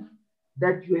proof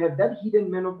that you have that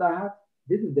hidden man of the heart.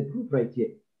 This is the proof right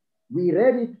here. We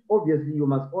read it. Obviously, you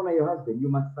must honor your husband. You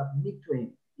must submit to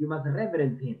him. You must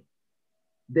reverence him.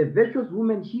 The virtuous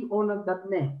woman, she honors that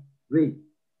man. Read.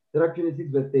 Sirach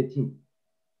 26, verse 13.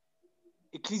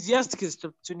 Ecclesiasticus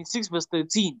chapter 26, verse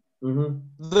 13.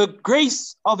 The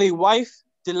grace of a wife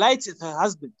delighteth her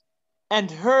husband, and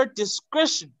her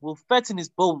discretion will fatten his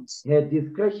bones. Her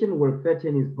discretion will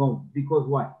fatten his bones. Because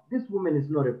why? This woman is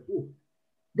not a fool.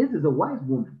 This is a wise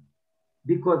woman.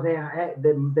 Because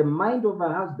the mind of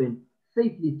her husband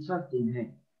safely trusts in her.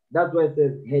 That's why it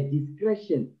says her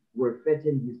discretion will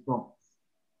fatten his bones.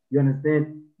 You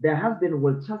understand? The husband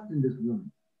will trust in this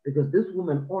woman because this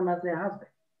woman honors her husband.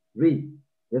 Read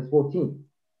verse 14.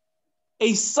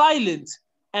 A silent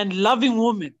and loving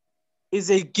woman is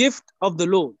a gift of the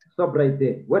Lord. Stop right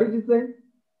there. What did he say?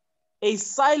 A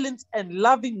silent and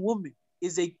loving woman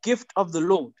is a gift of the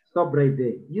Lord. Stop right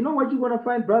there. You know what you're going to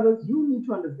find, brothers? You need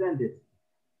to understand this.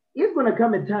 It's going to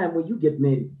come a time when you get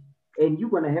married and you're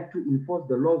going to have to enforce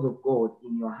the laws of God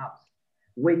in your house.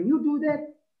 When you do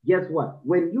that, guess what?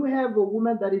 When you have a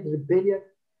woman that is rebellious,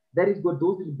 that has got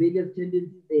those rebellious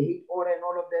tendencies, they hate order and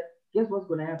all of that, guess what's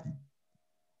going to happen?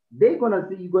 They're going to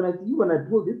see, you're going to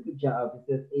pull this scripture out. It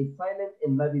says, a silent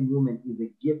and loving woman is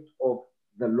a gift of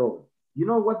the Lord. You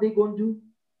know what they're going to do?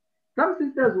 Some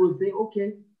sisters will say,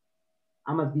 okay,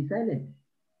 I must be silent.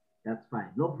 That's fine,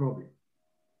 no problem.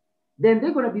 Then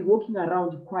they're going to be walking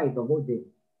around quiet the whole day.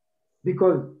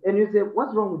 Because, and you say,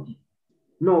 what's wrong with you?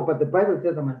 No, but the Bible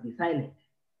says I must be silent.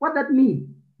 What that means?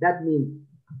 That means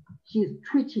she's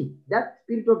twitching. That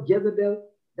spirit of Jezebel,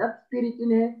 that spirit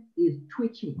in her is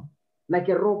twitching like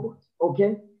a robot,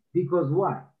 okay? Because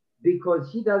why? Because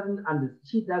she doesn't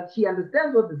understand. She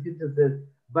understands what the scripture says,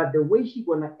 but the way she's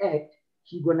gonna act,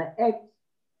 she's gonna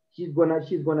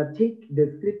take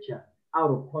the scripture out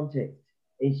of context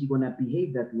and she's gonna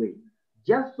behave that way.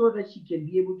 Just so that she can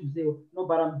be able to say, no,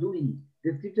 but I'm doing it.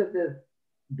 The scripture says,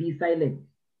 be silent.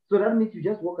 So that means you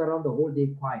just walk around the whole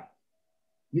day quiet.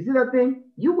 You see that thing?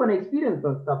 You're going to experience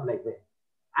some stuff like that.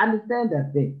 Understand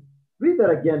that thing. Read that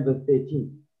again, verse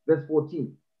 13, verse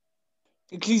 14.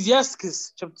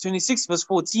 Ecclesiasticus chapter 26, verse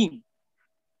 14.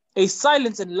 A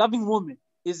silent and loving woman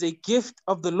is a gift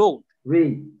of the Lord.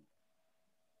 Read.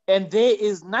 And there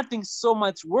is nothing so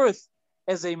much worth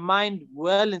as a mind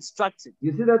well instructed.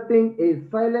 You see that thing? A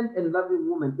silent and loving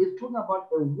woman is talking about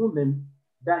a woman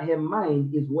that her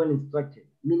mind is well instructed.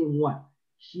 Meaning what?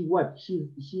 She's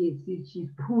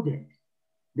prudent,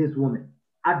 this woman.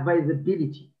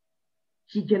 Advisability.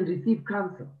 She can receive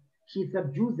counsel. She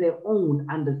subdues her own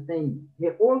understanding.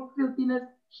 Her own filthiness,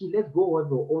 she lets go of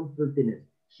her own filthiness.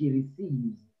 She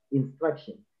receives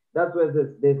instruction. That's why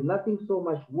there's nothing so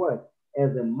much worth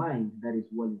as a mind that is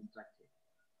well instructed.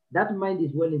 That mind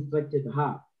is well instructed.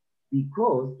 How?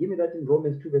 Because, give me that in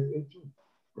Romans 2 verse 18.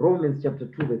 Romans chapter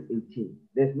 2 verse 18.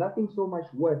 There's nothing so much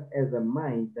worth as a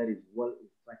mind that is well instructed.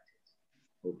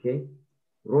 Okay?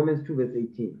 Romans 2 verse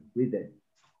 18. Read that.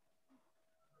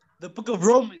 The book of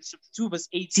Romans chapter 2 verse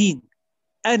 18.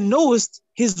 And knowest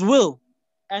his will,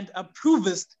 and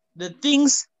approvest the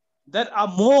things that are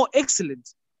more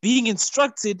excellent, being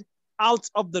instructed out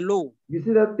of the law. You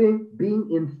see that thing? Being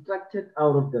instructed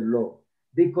out of the law.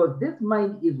 Because this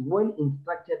mind is well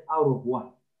instructed out of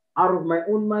what? Out of my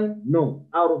own mind? No,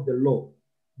 out of the law.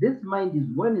 This mind is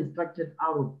well instructed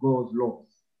out of God's laws.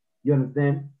 You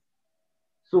understand?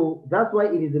 So that's why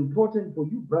it is important for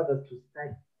you brothers to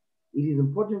study. It is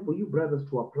important for you brothers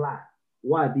to apply.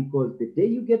 Why? Because the day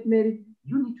you get married,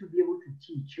 you need to be able to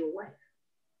teach your wife.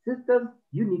 Sisters,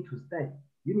 you need to study.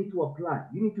 You need to apply.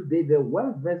 You need to be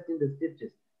well versed in the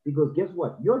scriptures. Because guess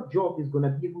what? Your job is going to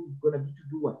be to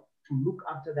do what? To look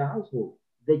after the household,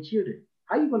 the children.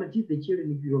 How are you going to teach the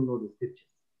children if you don't know the scriptures?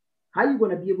 How are you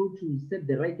going to be able to set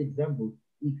the right example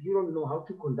if you don't know how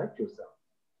to conduct yourself?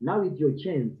 Now it's your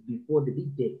chance before the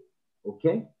big day.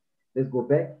 Okay? Let's go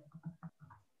back.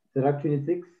 Sirach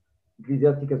 26,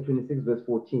 Ecclesiasticus 26, verse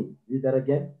 14. Read that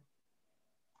again.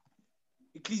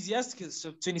 Ecclesiasticus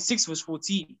 26, verse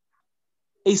 14.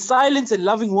 A silent and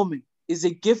loving woman is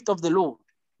a gift of the Lord,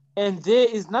 and there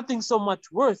is nothing so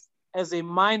much worth as a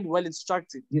mind well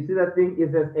instructed. You see that thing?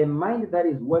 It says a mind that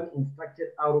is well instructed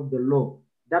out of the law.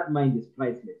 That mind is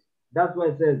priceless. That's why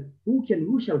it says, who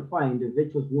shall find a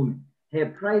virtuous woman? Her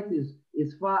price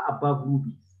is far above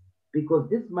rubies. Because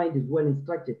this mind is well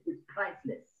instructed. It's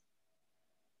priceless.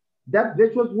 That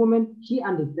virtuous woman, she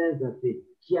understands that thing.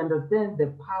 She understands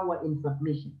the power in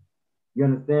submission. You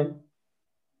understand?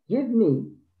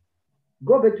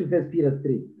 Go back to 1 Peter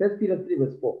 3. 1 Peter 3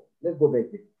 verse 4. Let's go back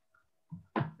there.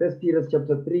 1 Peter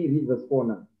chapter 3, read verse 4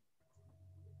 now.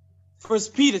 1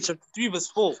 Peter chapter 3 verse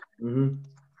 4. Mm-hmm.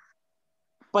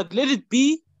 But let it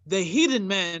be the hidden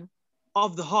man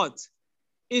of the heart,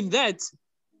 in that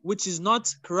which is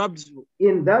not corruptible.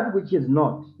 In that which is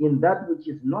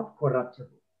not corruptible.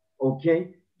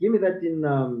 Okay? Give me that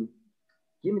in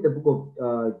give me the book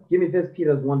of give me 1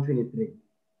 Peter 1:23.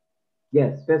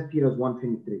 Yes, 1 Peter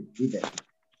 1:23. Read that.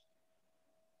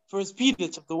 1 Peter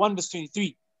chapter 1 verse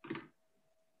 23.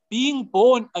 Being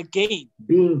born again.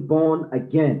 Being born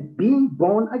again. Being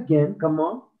born again. Come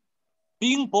on.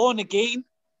 Being born again,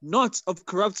 not of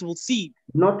corruptible seed.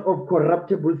 Not of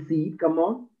corruptible seed. Come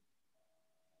on.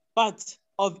 But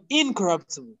of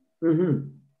incorruptible. Mm-hmm.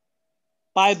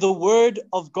 By the word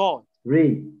of God.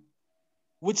 Read.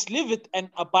 Which liveth and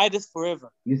abideth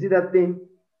forever. You see that thing?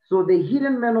 So the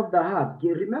hidden man of the heart,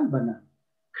 remember now,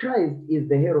 Christ is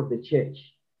the head of the church.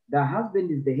 The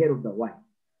husband is the head of the wife.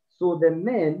 So the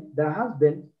man, the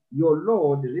husband, your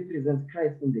Lord represents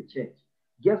Christ in the church.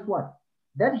 Guess what?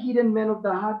 That hidden man of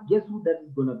the heart, guess who that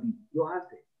is going to be? Your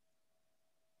husband.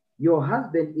 Your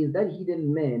husband is that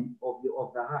hidden man of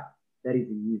the heart that is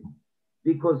in you.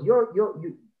 Because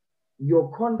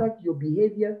your conduct, your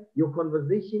behavior, your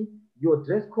conversation, your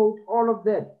dress code, all of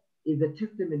that is a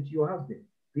testament to your husband.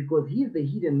 Because he is the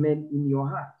hidden man in your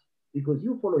heart. Because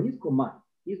you follow his command,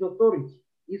 his authority,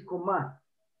 his command.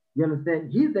 You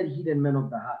understand? He is the hidden man of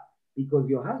the heart. Because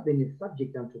your husband is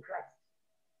subject unto Christ.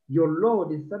 Your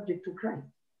Lord is subject to Christ.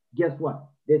 Guess what?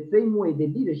 The same way the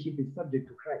leadership is subject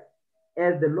to Christ.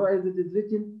 As the law as it is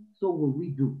written, so will we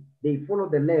do. They follow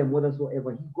the Lamb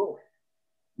whithersoever he goeth.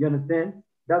 You understand?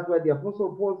 That's why the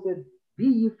Apostle Paul said, be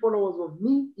ye followers of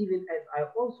me, even as I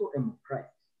also am of Christ.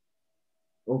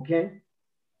 Okay?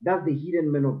 That's the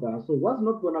hidden man of the heart. So what's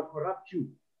not going to corrupt you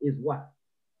is what?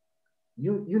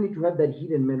 You need to have that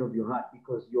hidden man of your heart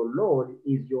because your Lord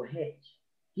is your hedge.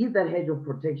 He's that hedge of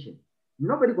protection.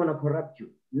 Nobody's going to corrupt you.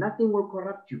 Nothing will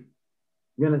corrupt you.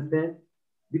 You understand?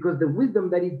 Because the wisdom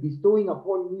that is bestowing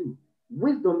upon you,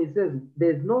 wisdom, it says,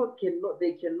 they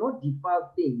cannot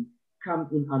defile thing come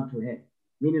in unto him.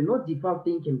 Meaning no defiled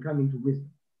thing can come into wisdom.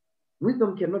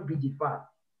 Wisdom cannot be defiled.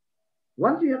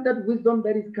 Once you have that wisdom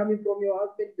that is coming from your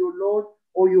husband, your Lord,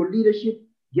 or your leadership,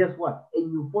 guess what?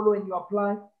 And you follow and you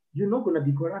apply, you're not going to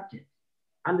be corrupted.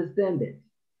 Understand that.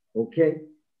 Okay?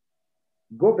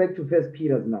 Go back to 1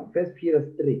 Peter now. 1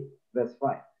 Peter 3, verse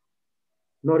 5.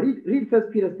 No, read 1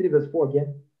 Peter 3, verse 4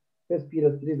 again. 1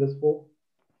 Peter 3, verse 4.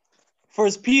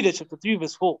 1 Peter chapter 3,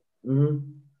 verse 4. Mm-hmm.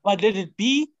 But let it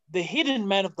be the hidden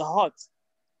man of the heart,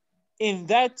 in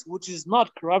that which is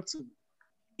not corruptible,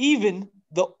 even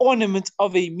the ornament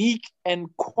of a meek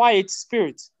and quiet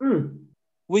spirit,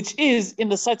 which is in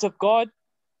the sight of God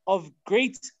of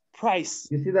great price.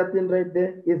 You see that thing right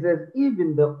there? It says,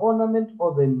 even the ornament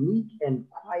of a meek and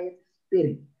quiet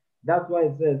spirit. That's why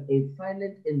it says, a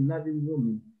silent and loving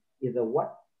woman is a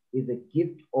what? Is a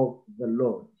gift of the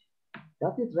Lord.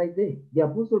 That's it right there. The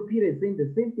Apostle Peter is saying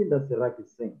the same thing that Sirach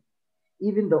is saying.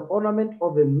 Even the ornament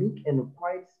of a meek and a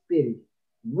quiet spirit,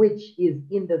 which is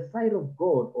in the sight of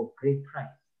God of great price.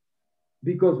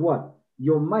 Because what?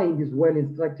 Your mind is well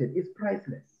instructed. It's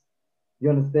priceless.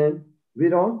 You understand?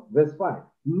 Read on, verse 5.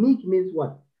 Meek means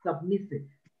what? submissive.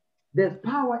 There's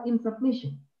power in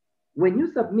submission. When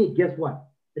you submit, guess what?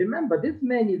 Remember, this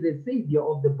man is a savior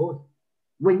of the body.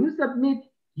 When you submit,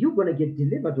 you're going to get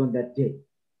delivered on that day.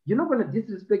 You're not going to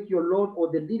disrespect your Lord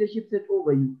or the leadership set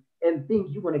over you and think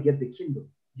you're going to get the kingdom.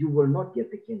 You will not get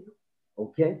the kingdom.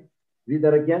 Okay? Read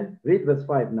that again. Read verse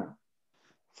 5 now.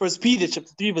 1 Peter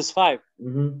chapter 3, verse 5.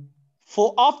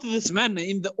 For after this manner,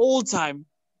 in the old time,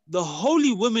 the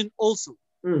holy women also,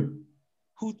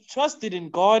 who trusted in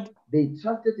God. They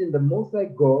trusted in the Most High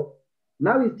God.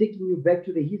 Now he's taking you back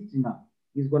to the history now.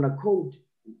 He's going to quote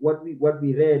what we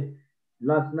read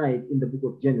last night in the book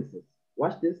of Genesis.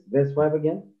 Watch this, verse 5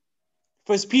 again.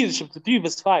 1 Peter chapter 3,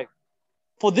 verse 5.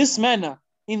 For this manner,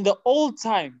 in the old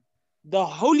time, the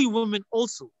holy women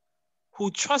also,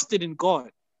 who trusted in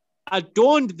God,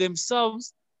 adorned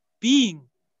themselves, being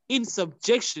in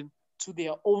subjection to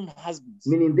their own husbands.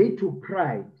 Meaning they took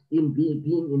pride in being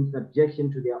in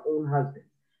subjection to their own husbands.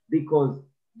 Because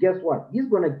guess what? He's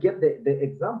going to get the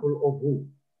example of who?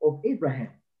 Of Abraham.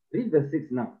 Read verse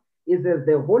 6 now. It says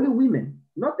the holy women,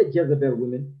 not the Jezebel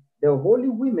women, the holy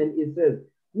women, it says,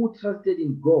 who trusted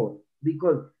in God.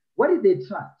 Because what did they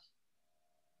trust?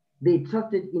 They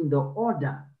trusted in the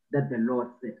order that the Lord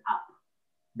set up.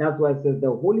 That's why it says the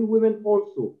holy women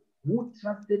also who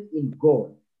trusted in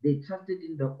God. They trusted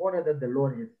in the order that the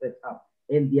Lord has set up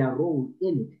and their role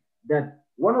in it. That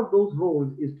one of those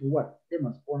roles is to what? They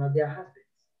must honor their husbands.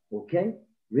 Okay?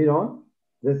 Read on.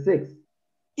 Verse 6.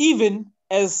 Even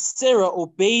as Sarah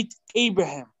obeyed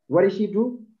Abraham. What did she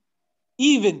do?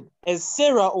 Even as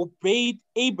Sarah obeyed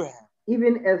Abraham.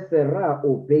 Even as Sarah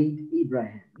obeyed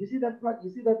Abraham. You see that part? You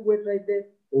see that word right there?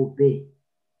 Obey.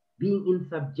 Being in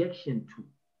subjection to.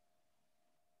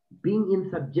 Being in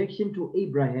subjection to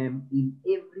Abraham in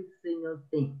every single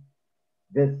thing.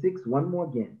 Verse 6, one more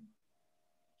again.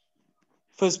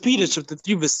 1 Peter chapter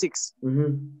 3, verse 6.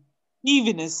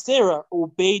 Even as Sarah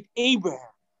obeyed Abraham,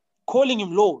 calling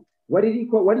him Lord. What did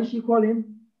she call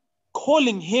him?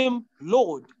 Calling him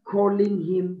Lord. Calling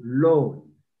him Lord.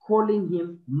 Calling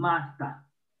him Master.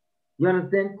 You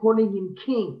understand? Calling him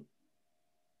King.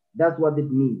 That's what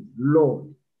it means.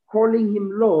 Lord. Calling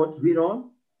him Lord. Read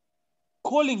on.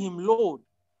 Calling him Lord,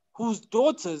 whose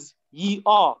daughters ye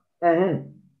are.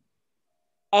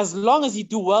 As long as ye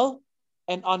do well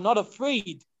and are not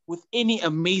afraid with any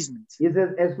amazement. He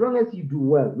says, as long as you do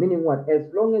well, meaning what?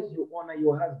 As long as you honor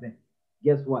your husband,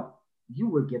 guess what? You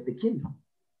will get the kingdom.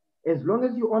 As long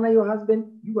as you honor your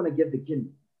husband, you're going to get the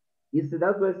kingdom. He said,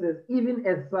 that's why it says, even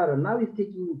as Sarah, now he's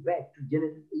taking you back to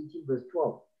Genesis 18, verse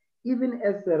 12. Even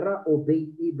as Sarah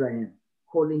obeyed Abraham,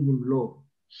 calling him Lord,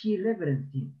 she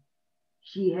reverenced him.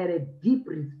 She had a deep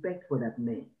respect for that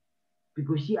man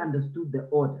because she understood the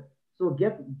order. So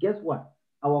guess what?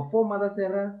 Our foremother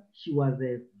Sarah, she was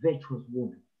a virtuous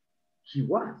woman. She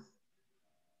was.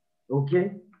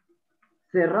 Okay?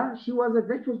 Sarah, she was a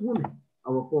virtuous woman.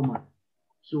 Our foremother.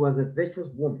 She was a virtuous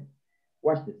woman.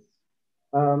 Watch this.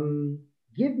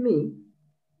 Give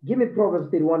me Proverbs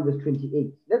 31 verse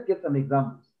 28. Let's get some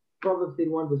examples. Proverbs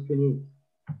 31 verse 28.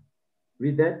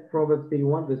 Read that. Proverbs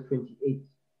 31 verse 28.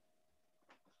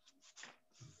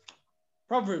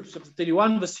 Proverbs chapter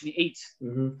 31 verse 28.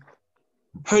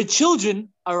 Her children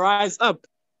arise up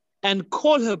and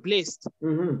call her blessed.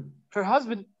 Her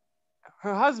husband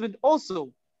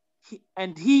also,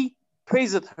 and he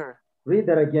praiseth her. Read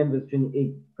that again, verse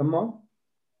 28. Come on.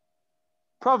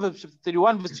 Proverbs chapter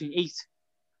 31 verse 28.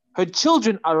 Her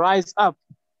children arise up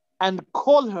and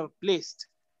call her blessed.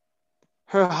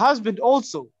 Her husband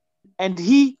also, and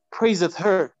he praiseth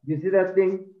her. You see that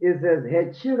thing? It says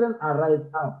her children arise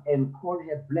up and call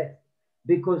her blessed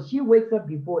because she wakes up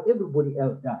before everybody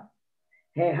else does.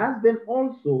 Her husband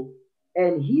also,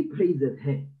 and he praises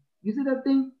her. You see that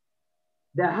thing?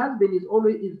 The husband is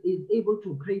always is able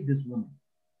to praise this woman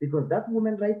because that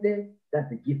woman right there, that's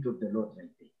the gift of the Lord right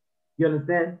there. You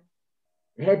understand?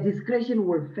 Her discretion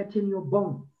will fatten your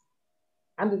bones.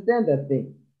 Understand that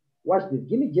thing. Watch this.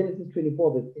 Give me Genesis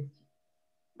 24 verse 60.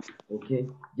 Okay,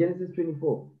 Genesis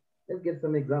 24. Let's get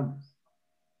some examples.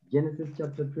 Genesis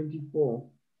chapter 24,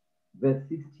 verse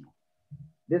 60.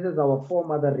 This is our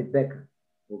foremother Rebecca.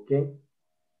 Okay.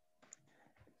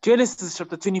 Genesis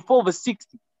chapter 24, verse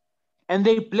 60. And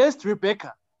they blessed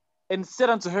Rebekah and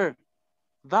said unto her,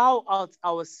 Thou art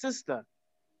our sister.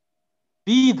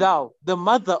 Be thou the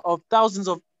mother of thousands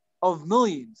of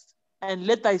millions, and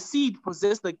let thy seed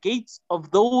possess the gates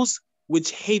of those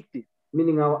which hate thee.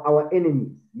 Meaning our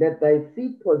enemies. Let thy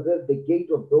seed possess the gate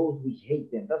of those which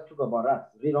hate them. That's true about us.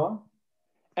 Read on.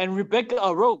 And Rebekah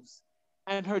arose,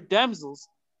 and her damsels,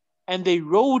 and they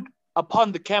rode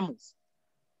upon the camels,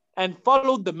 and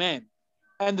followed the man,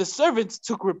 And the servant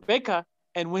took Rebekah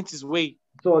and went his way.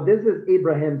 So this is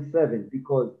Abraham's servant,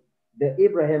 because the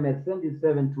Abraham has sent his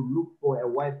servant to look for a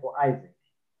wife for Isaac.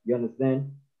 You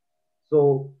understand?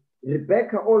 So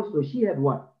Rebekah also, she had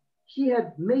what? She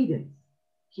had maidens.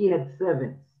 She had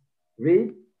servants.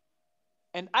 Read.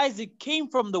 And Isaac came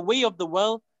from the way of the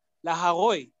well,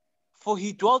 Laharoi, for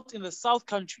he dwelt in the south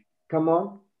country. Come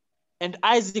on. And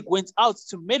Isaac went out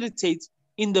to meditate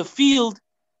in the field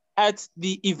at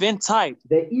the eventide.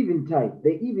 The eventide.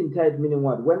 The eventide meaning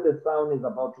what? When the sun is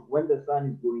when the sun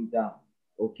is going down.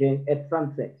 Okay? At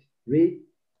sunset. Read.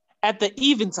 At the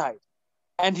eventide.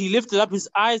 And he lifted up his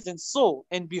eyes and saw,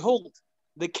 and behold,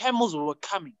 the camels were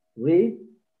coming. Read.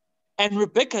 And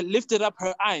Rebekah lifted up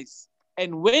her eyes,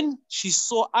 and when she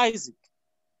saw Isaac,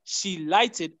 she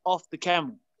lighted off the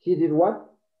camel. She did what?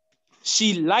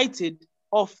 She lighted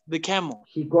off the camel.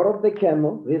 She got off the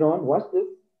camel. Read on. Watch this.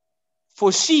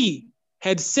 For she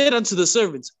had said unto the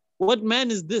servant, what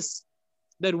man is this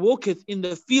that walketh in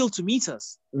the field to meet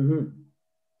us?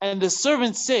 And the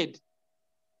servant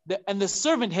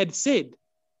had said,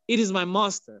 it is my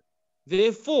master.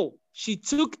 Therefore, she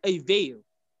took a veil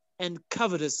and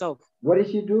covered herself. What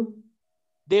did she do?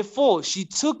 Therefore, she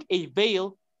took a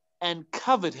veil and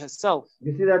covered herself.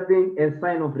 You see that thing? A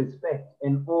sign of respect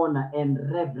and honor and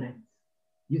reverence.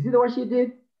 You see what she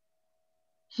did?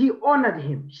 She honored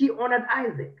him. She honored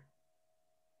Isaac.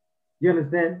 You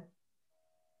understand?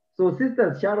 So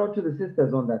sisters, shout out to the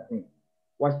sisters on that thing.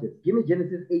 Watch this. Give me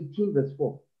Genesis 18 verse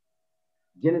 4.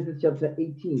 Genesis chapter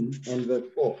 18 and verse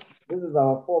 4. This is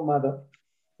our foremother,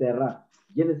 Sarah.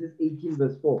 Genesis 18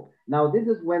 verse 4. Now this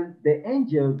is when the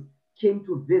angels came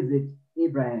to visit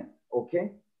Abraham.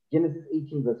 Okay? Genesis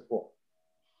 18 verse 4.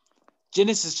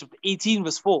 Genesis chapter 18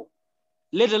 verse 4.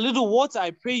 Let a little water,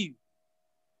 I pray you,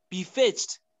 be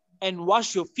fetched, and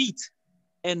wash your feet,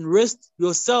 and rest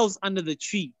yourselves under the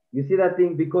tree. You see that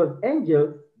thing? Because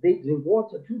angels, they drink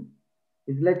water too.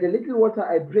 It's like a little water,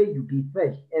 I pray you, be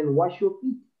fetched, and wash your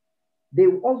feet. They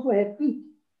also have feet,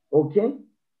 okay?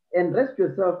 And rest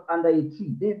yourself under a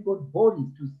tree. They've got bodies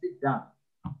to sit down.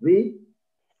 Read.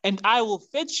 And I will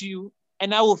fetch you,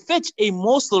 and I will fetch a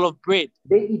morsel of bread.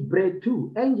 They eat bread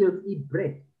too. Angels eat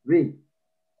bread. Read.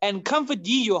 And comfort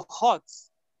ye your hearts.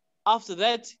 After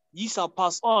that ye shall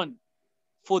pass on.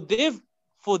 For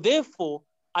therefore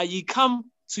are ye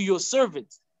come to your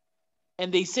servant.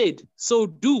 And they said, so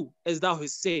do as thou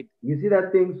hast said. You see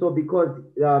that thing? So because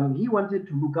he wanted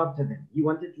to look after them. He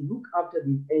wanted to look after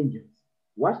these angels.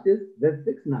 Watch this, verse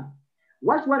 6 now.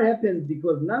 Watch what happens,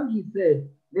 because now he said,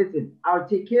 listen, I'll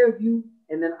take care of you.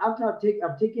 And then after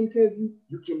I've taken care of you,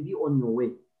 you can be on your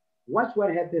way. Watch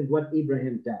what happens, what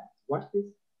Abraham does. Watch this.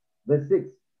 Verse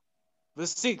 6.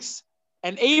 Verse 6.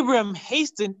 And Abraham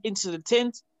hastened into the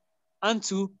tent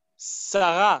unto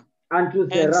Sarah. Unto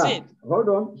Sarah. And said, hold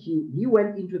on. He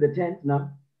went into the tent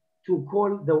now to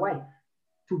call the wife,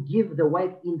 to give the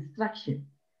wife instruction.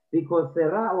 Because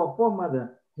Sarah, our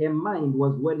foremother, her mind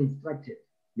was well instructed.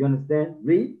 You understand?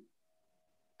 Read.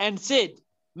 And said,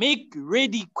 make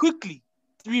ready quickly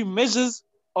 3 measures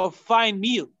of fine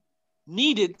meal,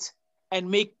 knead it, and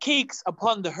make cakes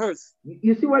upon the hearth.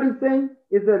 You see what he's saying?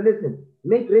 Is that, listen,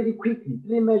 make ready quickly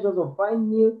 3 measures of fine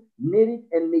meal, knead it,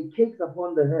 and make cakes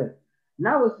upon the hearth.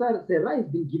 Now Sarah has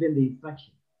been given the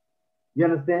instruction. You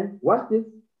understand? Watch this.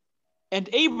 And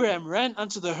Abraham ran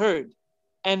unto the herd,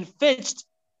 and fetched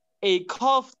a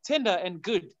calf tender and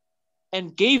good,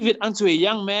 and gave it unto a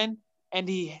young man, and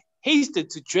he hasted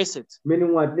to dress it.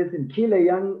 Meaning what? Listen, kill a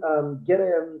young,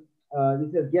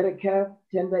 he says, get a calf,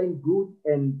 tender and good,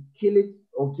 and kill it,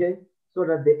 okay, so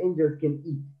that the angels can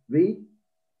eat. Read.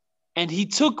 And he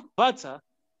took butter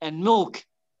and milk,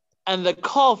 and the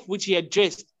calf which he had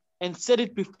dressed, and set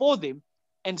it before them,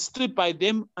 and stood by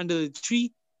them under the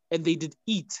tree, and they did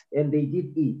eat. And they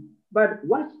did eat. But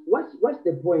what's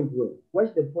the point here?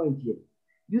 What's the point here?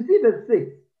 You see verse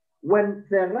 6, when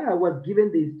Sarah was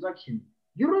given the instruction,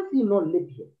 you don't see no lip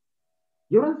here.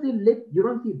 You don't see lip, you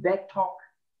don't see back talk,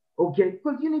 okay?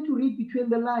 Because you need to read between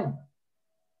the lines.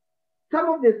 Some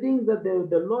of the things that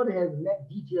the Lord has left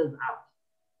details out.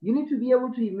 You need to be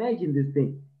able to imagine this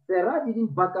thing. Sarah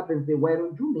didn't back up and say, why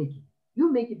don't you make it?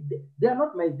 You make it. They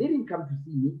didn't come to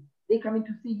see me. They coming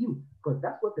to see you. Because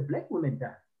that's what the black women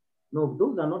does. No,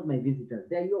 those are not my visitors.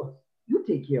 They're yours. You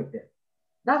take care of them.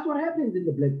 That's what happens in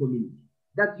the black community.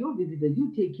 That's your visitor.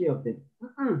 You take care of them.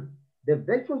 The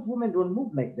virtuous women don't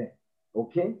move like that.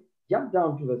 Okay? Jump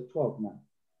down to verse 12 now.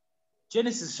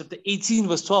 Genesis chapter 18,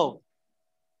 verse 12.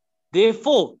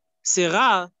 Therefore,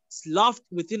 Sarah laughed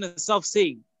within herself,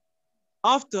 saying,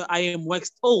 after I am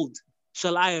waxed old,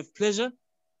 shall I have pleasure?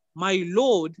 my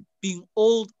Lord being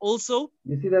old also.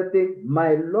 You see that thing?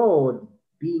 My Lord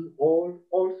being old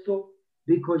also,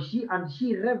 because she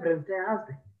reverenced her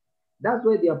husband. That's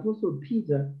why the Apostle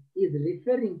Peter is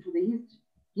referring to the history.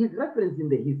 He's referencing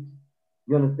the history.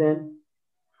 You understand?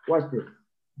 Watch this.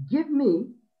 Give me,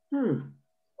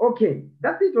 okay,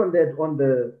 that's it on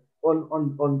the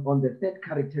third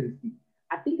characteristic.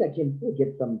 I think I can still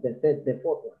get the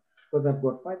fourth one, because I've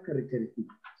got 5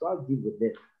 characteristics. So I'll deal with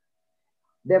this.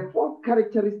 The 4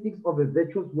 characteristics of a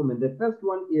virtuous woman. The first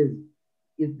one is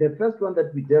the first one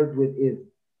that we dealt with is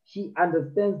she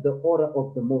understands the order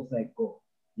of the Most High God.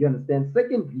 You understand?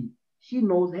 Secondly, she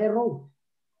knows her role.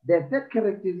 The third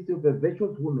characteristic of a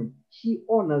virtuous woman, she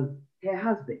honors her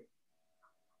husband.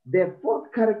 The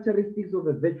 4th characteristics of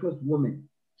a virtuous woman,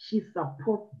 she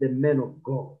supports the man of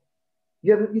God.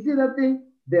 You see that thing?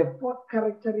 The 4th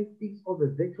characteristics of a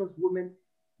virtuous woman,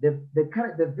 the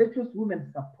virtuous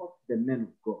woman supports the man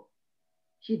of God.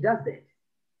 She does that.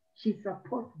 She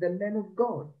supports the man of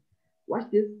God. Watch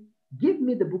this. Give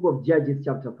me the book of Judges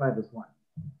chapter 5 verse 1.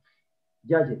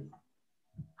 Judges.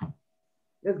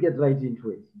 Let's get right into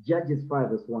it. Judges 5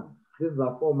 verse 1. This is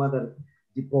our foremother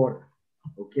Deborah.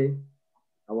 Okay?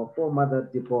 Our foremother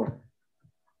Deborah.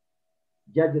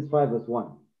 Judges 5 verse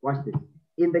 1. Watch this.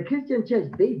 In the Christian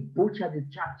church, they butcher this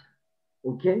chapter.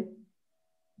 Okay?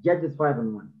 Judges 5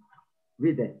 and 1.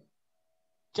 Read that.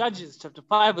 Judges chapter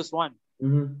 5 verse 1.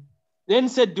 Mm-hmm. Then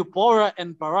said Deborah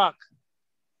and Barak,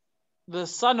 the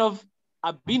son of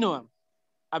Abinoam,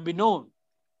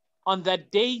 on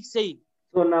that day saying.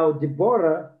 So now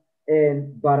Deborah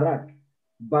and Barak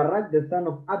the son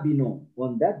of Abinoam,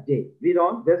 on that day. Read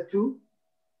on, verse 2.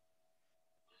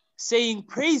 Saying,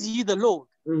 praise ye the Lord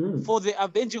for the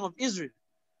avenging of Israel,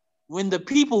 when the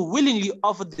people willingly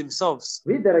offered themselves.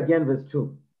 Read that again, verse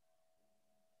 2.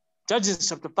 Judges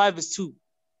chapter 5 verse 2.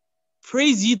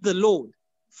 Praise ye the Lord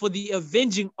for the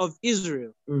avenging of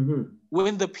Israel,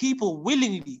 when the people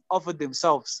willingly offered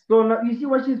themselves. So now you see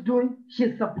what she's doing?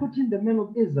 She's supporting the men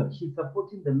of Israel. She's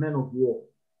supporting the men of war.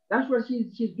 That's what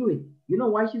she's doing. You know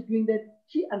why she's doing that?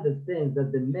 She understands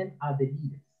that the men are the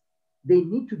leaders. They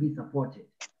need to be supported.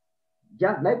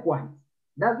 Just likewise.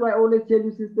 That's why I always tell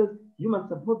you, sisters, you must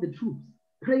support the troops.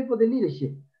 Pray for the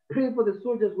leadership. Pray for the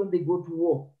soldiers when they go to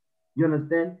war. You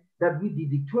understand? That we be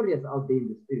victorious out there in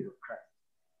the spirit of Christ.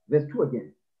 Verse 2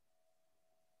 again.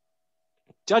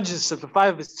 Judges chapter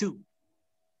 5 verse 2.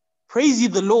 Praise ye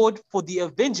the Lord for the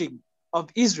avenging of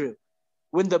Israel,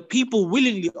 when the people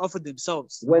willingly offered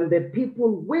themselves. When the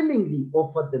people willingly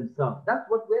offered themselves. That's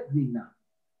what we're doing now.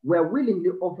 We're willingly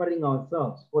offering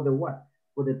ourselves for the what?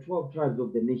 For the 12 tribes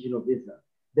of the nation of Israel.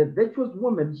 The virtuous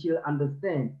woman, she'll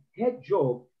understand her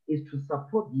job is to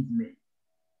support these men,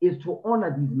 is to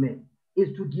honor these men,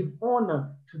 is to give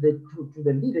honor to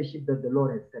the leadership that the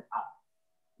Lord has set up.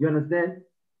 You understand?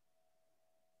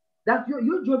 That's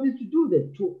your job is to do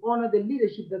that, to honor the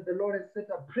leadership that the Lord has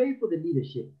set up. Pray for the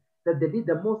leadership, that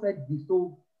the Most High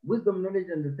bestow wisdom, knowledge,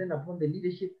 and understanding upon the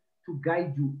leadership to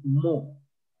guide you more,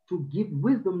 to give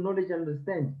wisdom, knowledge, and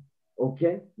understanding.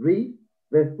 Okay? Read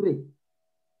verse 3.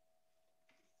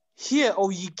 Hear, O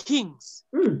ye kings.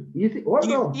 You see,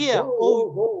 hold on.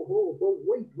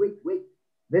 Wait.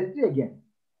 Verse 3 again.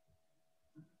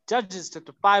 Judges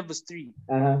chapter 5 verse 3.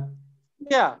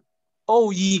 Hear,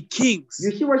 O ye kings.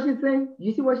 You see what she's saying?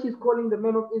 You see what she's calling the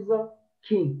men of Israel?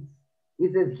 Kings.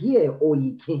 He says, hear, O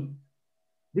ye kings.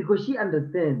 Because she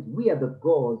understands we are the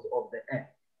gods of the earth,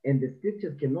 and the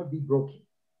scriptures cannot be broken.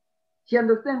 She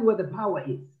understands where the power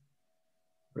is.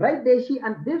 Right there,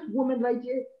 this woman right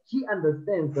here, she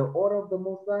understands the order of the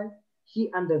Most High. She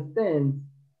understands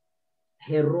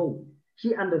her role.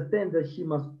 She understands that she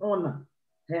must honor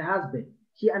her husband.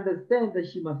 She understands that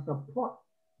she must support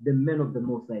the men of the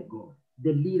Most High God,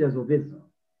 the leaders of Israel.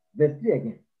 Verse 3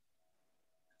 again.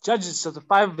 Judges chapter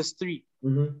 5 verse 3.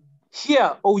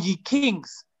 Hear, O ye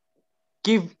kings.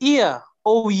 Give ear,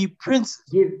 O ye princes.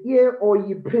 Give ear, O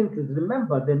ye princes.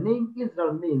 Remember, the name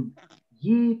Israel means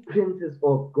ye princes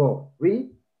of God.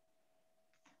 Read.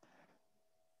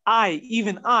 I,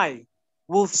 even I,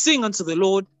 will sing unto the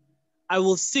Lord. I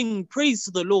will sing praise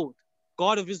to the Lord,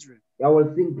 God of Israel. I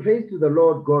will sing praise to the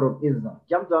Lord God of Israel.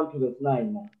 Jump down to verse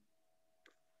 9 now.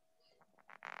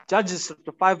 Judges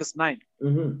chapter 5 verse 9.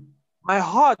 My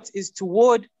heart is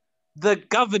toward the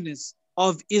governors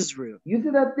of Israel. You see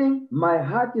that thing? My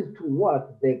heart is toward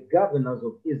the governors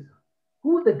of Israel.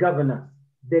 Who's the governors?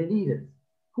 The leaders.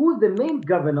 Who's the main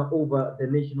governor over the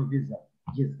nation of Israel?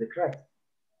 Jesus the Christ.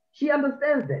 She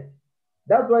understands that.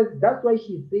 That's why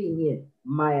she's saying here,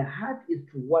 my heart is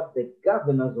toward the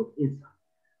governors of Israel.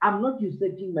 I'm not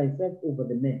usurping myself over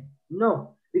the men.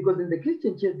 No, Because in the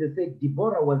Christian church, they say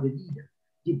Deborah was a leader.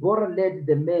 Deborah led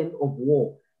the men of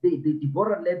war.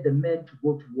 Deborah led the men to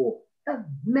go to war. That's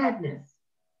madness.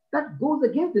 That goes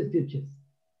against the scriptures.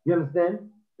 You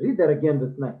understand? Read that again,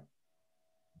 verse 9.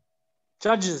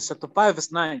 Judges chapter 5,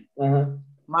 verse 9.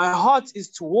 My heart is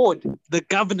toward the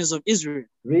governors of Israel.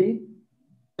 Read.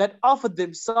 That offered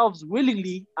themselves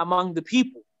willingly among the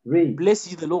people. Read. Bless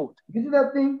ye the Lord. You see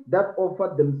that thing? That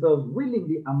offered themselves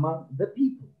willingly among the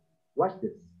people. Watch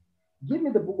this. Give me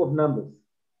the book of Numbers.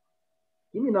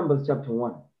 Give me Numbers chapter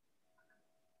 1.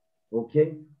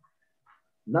 Okay?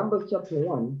 Numbers chapter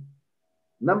 1.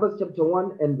 Numbers chapter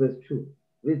 1 and verse 2.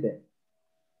 Read that.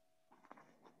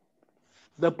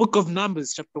 The book of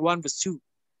Numbers chapter 1 verse 2.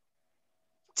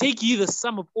 Take ye the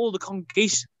sum of all the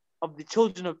congregation of the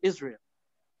children of Israel,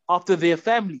 after their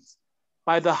families,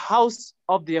 by the house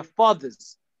of their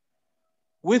fathers,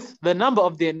 with the number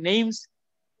of their names,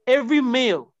 every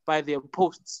male by their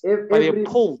posts, by their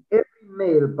poll. Every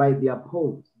male by their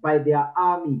posts, by their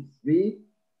armies. Read.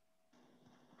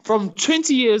 From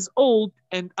 20 years old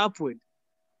and upward,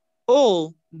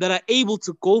 all that are able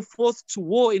to go forth to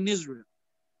war in Israel.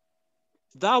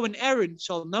 Thou and Aaron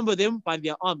shall number them by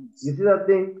their armies. You see that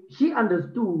thing? She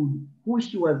understood who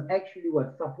she was actually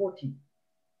supporting.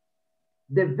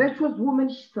 The virtuous woman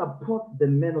supports the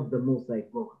men of the Most High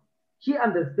God. She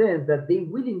understands that they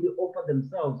willingly offer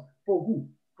themselves for who?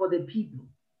 For the people.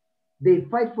 They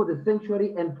fight for the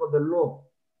sanctuary and for the law.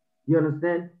 You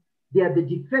understand? They are the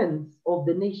defense of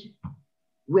the nation.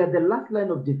 We are the last line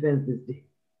of defense this day.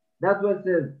 That's what it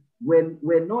says, when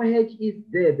no hedge is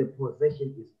there, the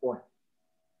possession is spoiled.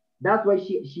 That's why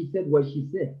she said what she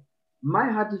said.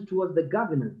 My heart is towards the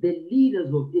governors, the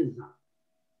leaders of Israel.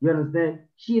 You understand?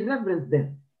 She reverenced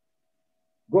them.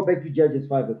 Go back to Judges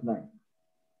 5 verse 9.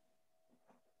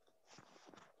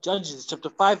 Judges chapter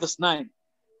 5 verse 9.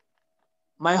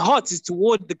 My heart is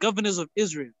toward the governors of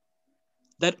Israel,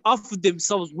 that offered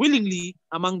themselves willingly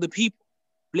among the people.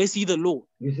 Bless ye the Lord.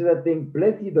 You see that thing?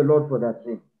 Bless ye the Lord for that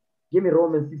thing. Give me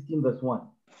Romans 16 verse 1.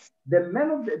 The men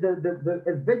of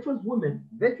the virtuous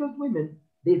women,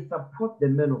 they support the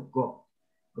men of God.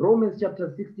 Romans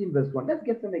chapter 16 verse 1. Let's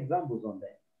get some examples on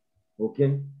that.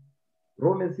 Okay?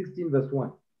 Romans 16 verse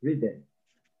 1. Read that.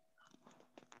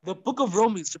 The book of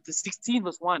Romans chapter 16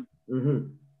 verse 1.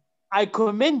 I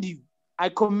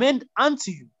commend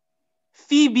unto you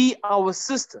Phoebe, our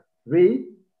sister. Read.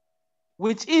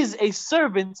 Which is a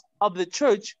servant of the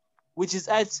church, which is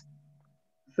at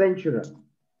Centura.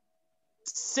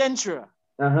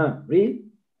 Read.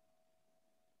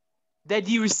 That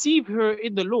ye receive her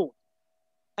in the Lord,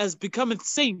 as becometh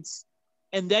saints,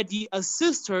 and that ye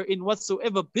assist her in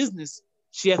whatsoever business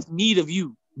she hath need of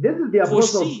you. This is the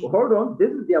apostle. Hold on.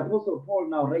 This is the apostle Paul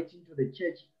now writing to the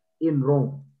church in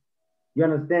Rome. You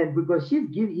understand? Because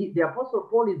the apostle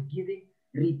Paul is giving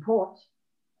report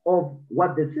of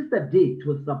what the sister did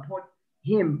to support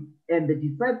him and the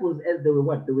disciples as they were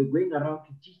what? They were going around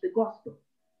to teach the gospel.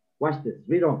 Watch this.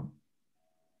 Read on.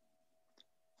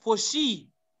 For she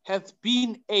hath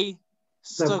been a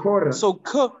succorer. A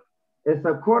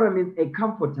succorer means a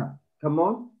comforter. Come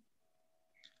on.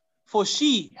 For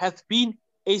she hath been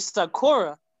a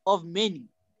succorer of many,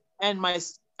 and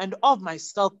of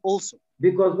myself also.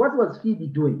 Because what was Phoebe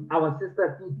doing? Our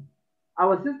sister Phoebe.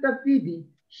 Our sister Phoebe,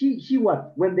 she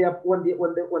what? When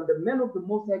the men of the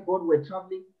Most High God were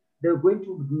traveling, they were going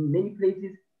to many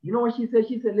places. You know what she said?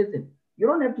 She said, listen, you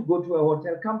don't have to go to a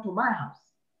hotel. Come to my house.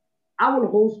 I will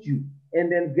host you.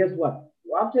 And then guess what?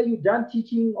 After you're done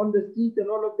teaching on the streets and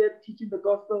all of that, teaching the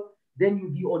gospel, then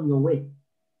you'll be on your way.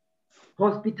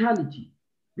 Hospitality.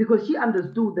 Because she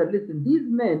understood that, listen, these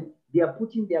men, they are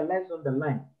putting their lives on the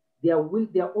line. They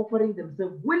are offering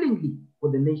themselves willingly for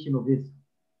the nation of Israel.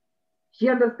 She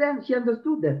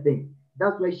understood that thing.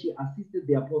 That's why she assisted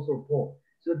the Apostle Paul.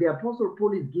 So the Apostle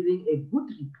Paul is giving a good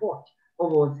report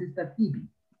of our sister Phoebe.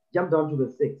 Jump down to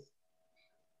verse 6.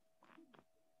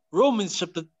 Romans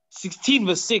chapter 16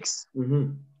 verse 6.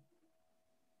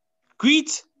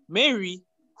 Greet Mary,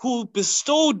 who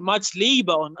bestowed much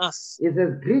labor on us. It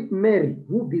says, greet Mary,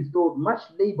 who bestowed much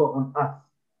labor on us.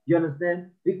 You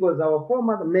understand? Because our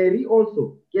foremother Mary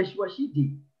also, guess what she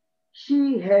did?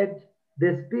 She had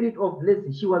the spirit of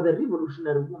blessing. She was a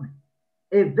revolutionary woman.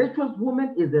 A virtuous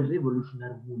woman is a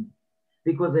revolutionary woman.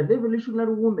 Because a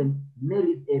revolutionary woman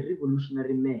marries a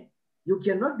revolutionary man. You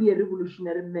cannot be a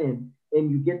revolutionary man and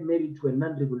you get married to a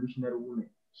non-revolutionary woman.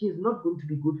 She's not going to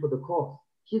be good for the cause.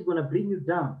 She's going to bring you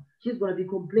down. She's going to be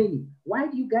complaining. Why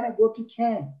do you got to go to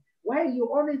camp? Why are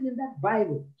you always in that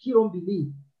Bible? She don't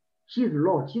believe. She's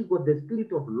Lot. She's got the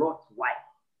spirit of Lot's wife.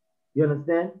 You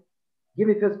understand? Give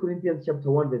me 1 Corinthians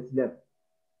chapter 1 verse 11.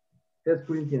 1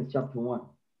 Corinthians chapter 1,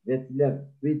 verse 11.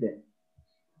 Read that.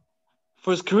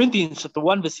 1 Corinthians chapter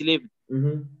 1, verse 11.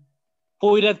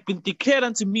 For it hath been declared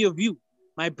unto me of you,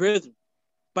 my brethren,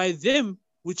 by them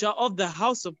which are of the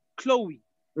house of Chloe,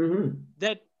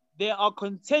 that there are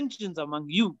contentions among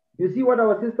you. You see what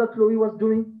our sister Chloe was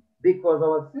doing? Because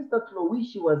our sister Chloe,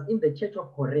 she was in the church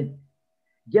of Corinth.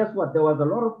 Guess what? There was a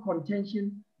lot of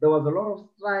contention. There was a lot of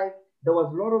strife. There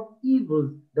was a lot of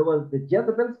evils. There was the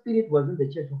Jezebel spirit was in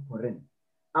the church of Corinth.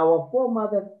 Our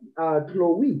foremother,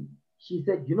 Chloe, she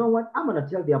said, you know what? I'm going to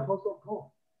tell the Apostle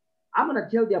Paul. I'm going to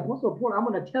tell the Apostle Paul. I'm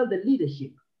going to tell the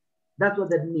leadership. That's what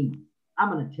that means.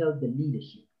 I'm going to tell the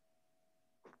leadership.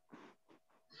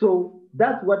 So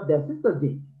that's what their sister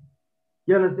did.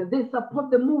 You understand? They support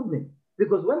the movement.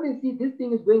 Because when they see this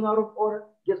thing is going out of order,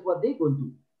 guess what they're going to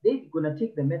do? They're going to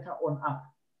take the matter on up.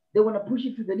 They want to push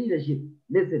it to the leadership.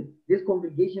 Listen, this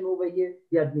congregation over here,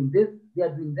 they are doing this, they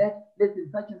are doing that. Listen,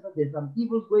 such and such, there's some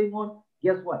evils going on.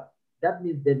 Guess what? That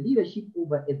means the leadership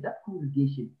over at that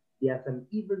congregation, there are some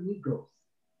evil Negroes.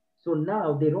 So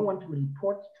now they don't want to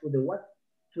report to the what?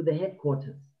 To the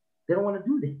headquarters. They don't want to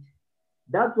do that.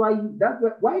 That's why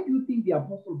why do you think the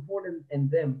Apostle Paul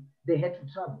and them, they had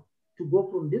to travel? To go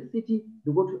from this city,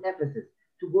 to go to Ephesus,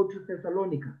 to go to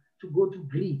Thessalonica, to go to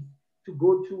Greece, to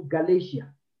go to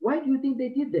Galatia. Why do you think they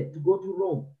did that? To go to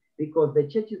Rome? Because the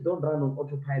churches don't run on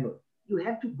autopilot. You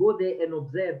have to go there and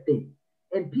observe things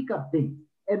and pick up things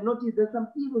and notice there's some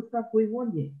evil stuff going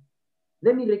on here.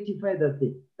 Let me rectify that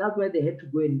thing. That's why they had to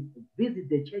go and visit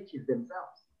the churches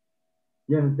themselves.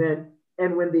 You understand?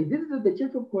 And when they visited the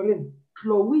church of Corinth,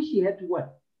 Chloe, she had to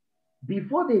what?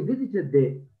 Before they visited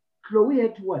there, Chloe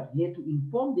had to what? He had to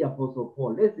inform the Apostle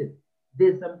Paul, listen,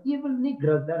 there's some evil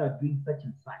Negroes that are doing such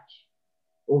and such.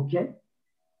 Okay?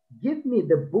 Give me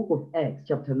the book of Acts,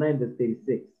 chapter 9, verse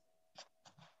 36.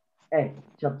 Acts,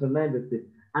 chapter 9, verse 36.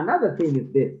 Another thing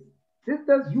is this.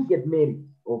 Sisters, you get married,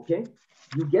 okay?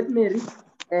 You get married,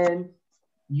 and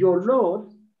your Lord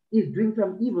is doing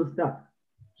some evil stuff.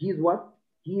 He's what?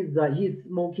 He's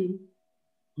smoking.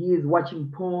 He is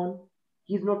watching porn.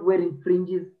 He's not wearing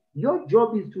fringes. Your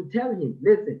job is to tell him,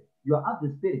 listen, you're of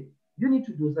the spirit. You need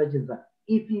to do such and such.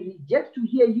 If he rejects to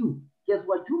hear you, guess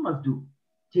what you must do?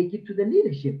 Take it to the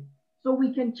leadership so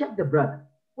we can check the brother.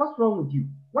 What's wrong with you?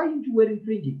 Why aren't you wearing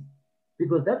fringes?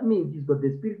 Because that means he's got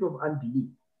the spirit of unbelief.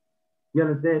 You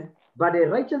understand? But a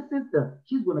righteous sister,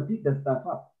 she's going to pick that stuff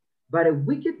up. But a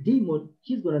wicked demon,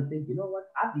 she's going to think, you know what?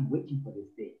 I've been waiting for this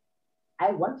day.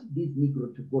 I want this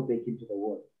Negro to go back into the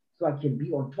world so I can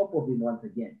be on top of him once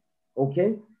again.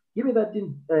 Okay? Give me that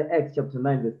in Acts chapter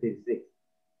 9, verse 36.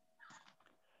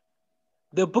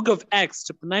 The book of Acts,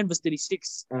 chapter 9, verse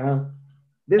 36.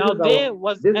 This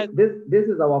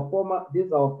is our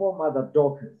foremother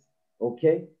Dorcas.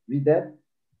 Okay? Read that.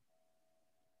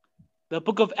 The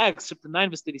book of Acts, chapter 9,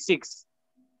 verse 36.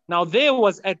 Now there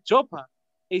was at Joppa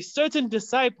a certain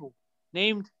disciple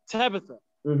named Tabitha,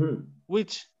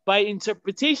 which by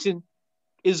interpretation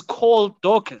is called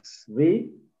Dorcas. Read.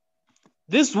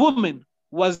 This woman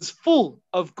was full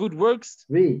of good works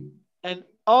and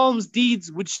alms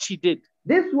deeds which she did.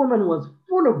 This woman was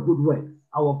full of good works,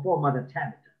 our foremother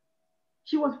Tabitha.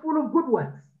 She was full of good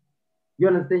works. You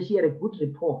understand? She had a good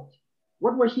report.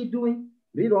 What was she doing?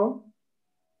 Read on.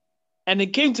 And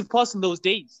it came to pass in those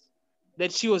days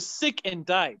that she was sick and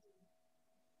died,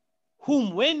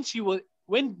 whom when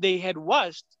they had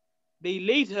washed, they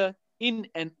laid her in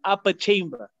an upper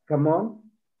chamber. Come on.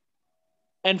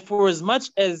 And for as much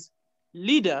as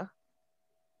Lydda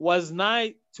was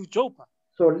nigh to Joppa.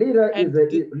 So Lydda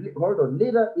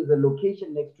is a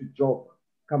location next to Joppa.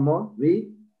 Come on,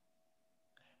 read.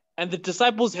 And the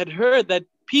disciples had heard that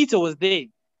Peter was there.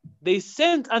 They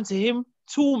sent unto him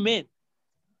 2 men,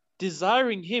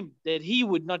 desiring him that he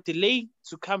would not delay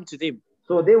to come to them.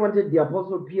 So they wanted the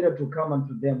apostle Peter to come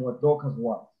unto them, what Dorcas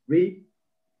was. Read.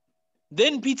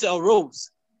 Then Peter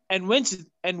arose and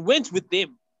went with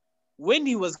them. When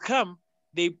he was come,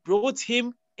 they brought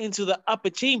him into the upper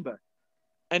chamber,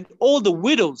 and all the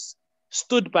widows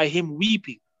stood by him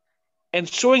weeping, and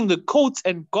showing the coats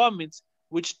and garments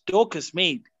which Dorcas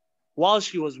made, while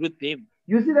she was with them.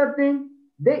 You see that thing?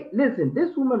 Listen,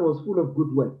 this woman was full of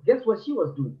good work. Guess what she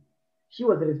was doing? She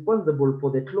was responsible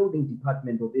for the clothing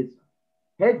department of Israel.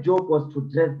 Her job was to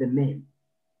dress the men.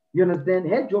 You understand?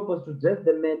 Her job was to dress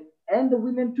the men and the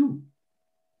women too.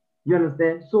 You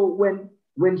understand? So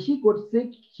when she got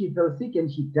sick, she fell sick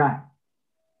and she died.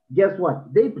 Guess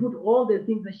what? They put all the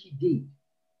things that she did.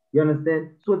 You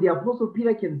understand? So the apostle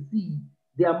Peter can see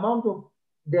the amount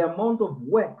of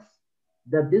works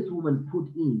that this woman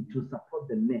put in to support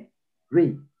the men.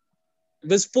 Read.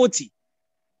 Verse 40.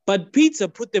 But Peter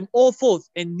put them all forth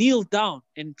and kneeled down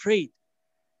and prayed.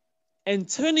 And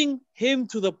turning him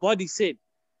to the body said,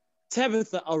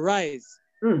 Tabitha, arise.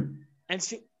 And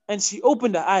she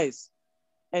opened her eyes.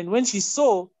 And when she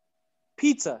saw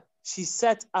Peter, she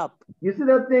sat up. You see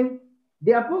that thing?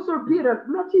 The Apostle Peter,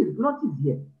 notice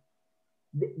here.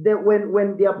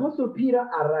 When the Apostle Peter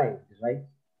arrived, right?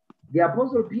 The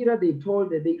Apostle Peter, they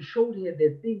showed her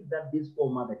the things that this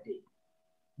foremother did.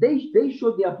 They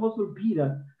showed the Apostle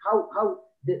Peter how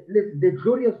the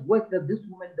glorious work that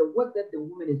the work that the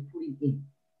woman is putting in.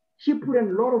 She put in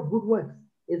a lot of good works.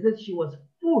 It says she was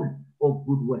full of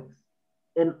good works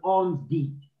and alms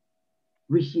deed,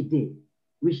 which she did,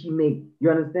 which she made. You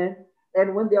understand?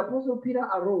 And when the Apostle Peter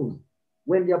arose,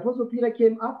 when the Apostle Peter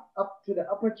came up to the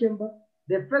upper chamber,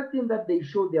 the first thing that they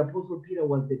showed the Apostle Peter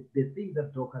was the things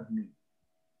that Dorcas made.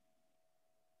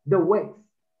 The works.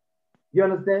 You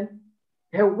understand?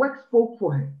 Her work spoke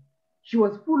for her. She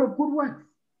was full of good works.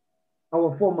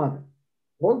 Our foremother.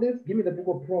 Hold this. Give me the book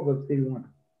of Proverbs 31.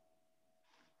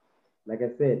 Like I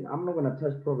said, I'm not going to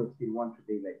touch Proverbs 31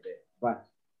 today like that. But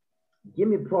give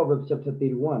me Proverbs chapter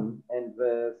 31 and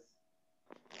verse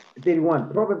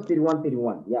 31. Proverbs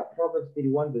 31. Yeah, Proverbs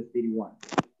 31 verse 31.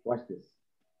 Watch this.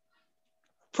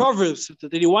 Proverbs chapter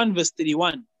 31 verse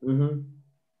 31.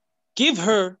 Give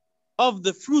her of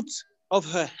the fruit of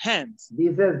her hands.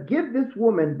 He says, give this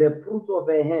woman the fruit of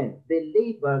her hands,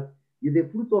 the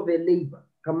fruit of her labor.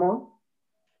 Come on.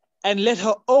 And let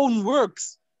her own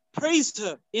works praise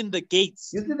her in the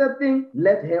gates. You see that thing?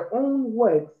 Let her own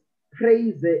works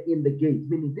praise her in the gates.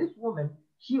 Meaning this woman,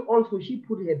 she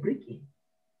put her brick in.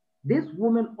 This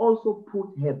woman also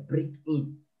put her brick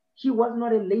in. She was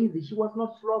not a lazy. She was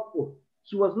not slothful.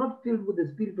 She was not filled with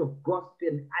the spirit of gossip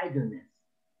and idleness.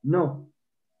 No.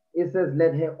 It says,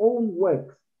 let her own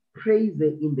works praise her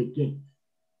in the gates.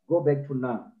 Go back to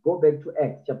now. Go back to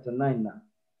Acts chapter 9 now.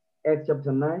 Acts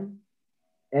chapter 9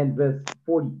 and verse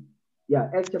 40. Yeah,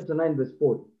 Acts chapter 9 verse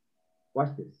 40.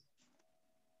 Watch this.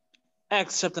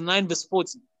 Acts chapter 9 verse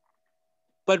 40.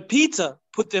 But Peter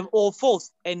put them all forth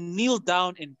and kneeled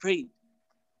down and prayed.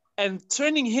 And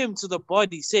turning him to the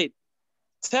body said,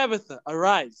 Tabitha,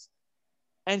 arise.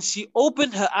 And she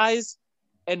opened her eyes,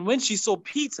 and when she saw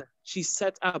Peter, she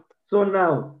sat up. So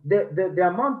now,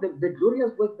 the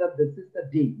glorious work that the sister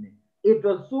did, it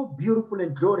was so beautiful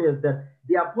and glorious that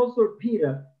the Apostle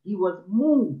Peter, he was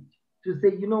moved to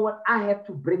say, you know what, I have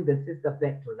to bring the sister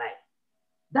back to life.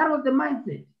 That was the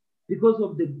mindset because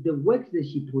of the works that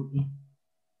she put in.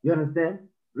 You understand?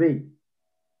 Read.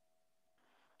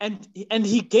 And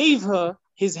he gave her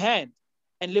his hand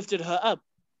and lifted her up.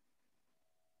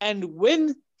 And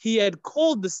when he had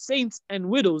called the saints and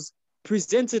widows,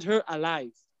 presented her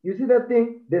alive. You see that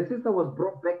thing? The sister was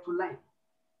brought back to life.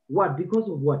 What? Because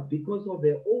of what? Because of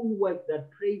her own work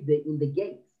that praised her in the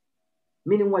gates.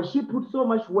 Meaning what? She put so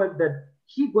much work that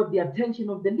she got the attention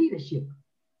of the leadership.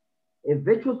 A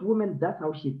virtuous woman, that's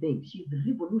how she thinks. She's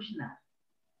revolutionary.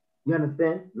 You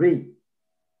understand? Read.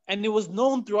 And it was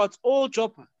known throughout all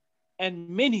Joppa, and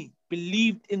many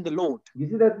believed in the Lord. You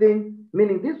see that thing?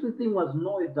 Meaning this thing was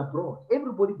noised abroad.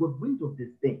 Everybody got wind of this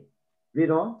thing. Read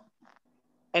on.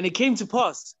 And it came to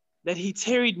pass that he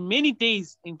tarried many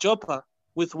days in Joppa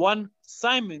with one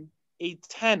Simon, a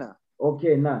tanner.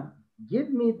 Okay, now give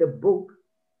me the book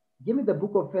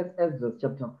of First Ezra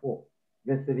chapter 4,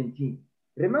 verse 17.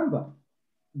 Remember,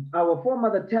 our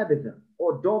foremother Tabitha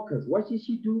or Dorcas, what did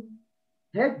she do?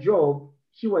 Her job,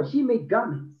 she made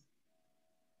garments.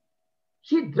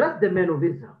 She dressed the men of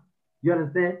Israel. You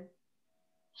understand?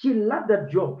 She loved that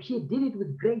job. She did it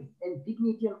with grace and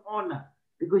dignity and honor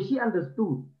because she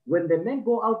understood when the men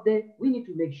go out there, we need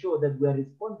to make sure that we are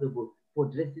responsible for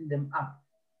dressing them up,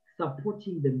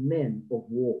 supporting the men of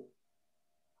war.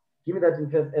 Give me that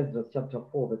in First Ezra chapter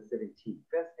 4, verse 17.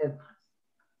 First Ezra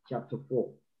chapter 4,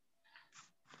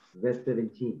 verse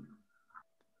 17.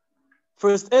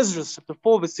 First Ezra chapter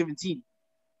 4, verse 17.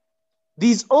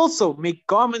 These also make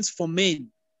garments for men.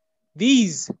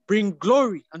 These bring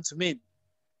glory unto men.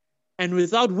 And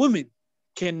without women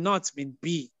cannot men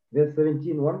be. Verse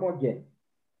 17, one more again.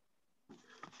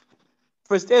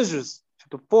 First Ezra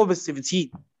chapter 4, verse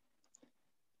 17.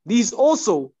 These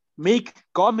also make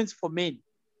garments for men.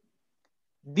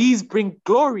 These bring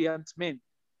glory unto men.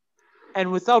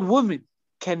 And without women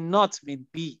cannot men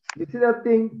be. You see that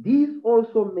thing? These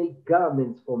also make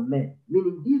garments for men.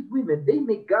 Meaning these women, they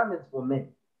make garments for men.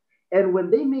 And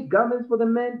when they make garments for the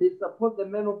men, they support the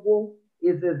men of war.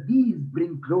 It says these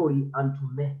bring glory unto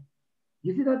men.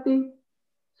 You see that thing?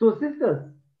 So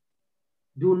sisters,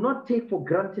 do not take for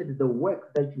granted the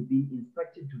work that you be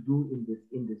instructed to do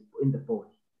in the body.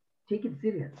 Take it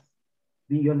serious.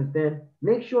 Do you understand?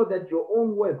 Make sure that your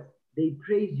own works, they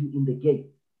praise you in the gate.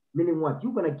 Meaning what?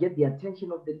 You're going to get the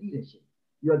attention of the leadership.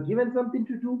 You are given something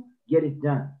to do, get it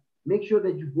done. Make sure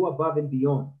that you go above and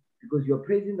beyond, because you're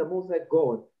praising the Most High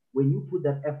God when you put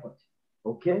that effort.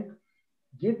 Okay?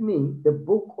 Give me the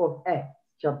book of Acts,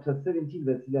 chapter 17,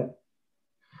 verse 11.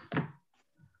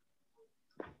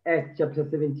 Acts chapter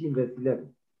 17, verse 11.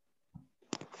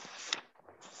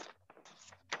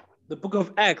 The book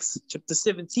of Acts, chapter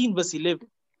 17, verse 11.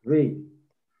 Read.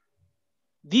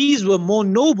 These were more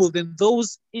noble than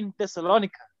those in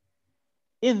Thessalonica,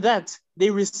 in that they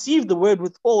received the word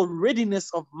with all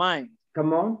readiness of mind.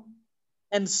 Come on.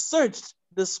 And searched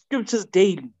the scriptures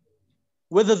daily,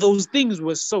 whether those things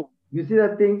were so. You see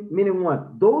that thing? Meaning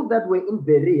what? Those that were in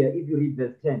Berea, if you read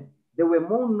verse 10, they were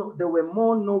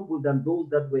more noble than those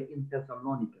that were in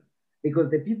Thessalonica.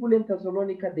 Because the people in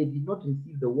Thessalonica, they did not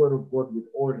receive the word of God with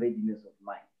all readiness of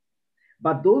mind.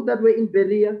 But those that were in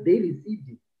Berea, they received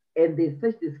it. And they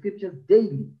searched the scriptures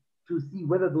daily to see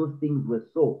whether those things were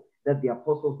so that the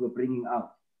apostles were bringing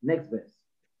out. Next verse.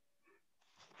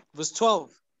 Verse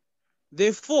 12.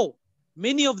 Therefore,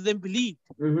 many of them believed.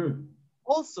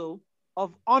 Also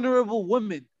of honorable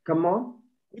women. Come on.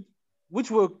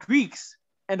 Which were Greeks,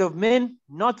 and of men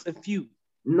not a few.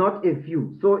 Not a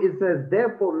few. So it says,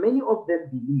 therefore, many of them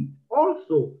believed.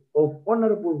 Also of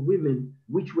honorable women,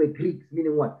 which were Greeks.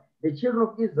 Meaning what? The children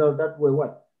of Israel that were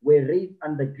what? Were raised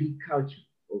under Greek culture.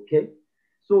 Okay?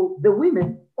 So the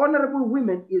women, honorable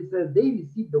women, it says they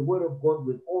received the word of God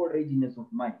with all readiness of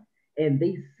mind. And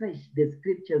they searched the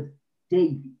scriptures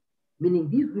daily. Meaning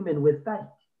these women were studied.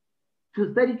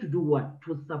 To study to do what?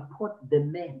 To support the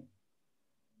men.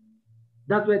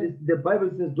 That's why the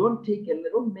Bible says, don't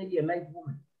marry a live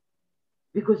woman.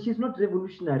 Because she's not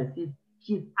revolutionary.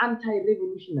 She's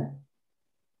anti-revolutionary.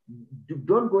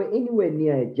 Don't go anywhere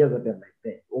near a Jezebel like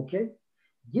that. Okay?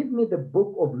 Give me the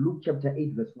book of Luke chapter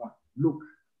 8 verse 1.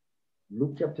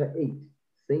 Luke chapter 8.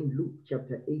 St. Luke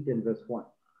chapter 8 and verse 1.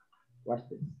 Watch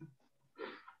this.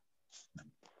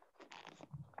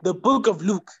 The book of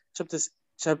Luke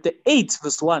chapter 8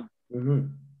 verse 1. And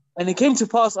it came to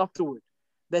pass afterward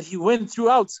that he went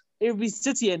throughout every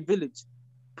city and village,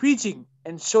 preaching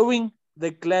and showing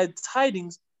the glad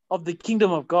tidings of the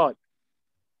kingdom of God.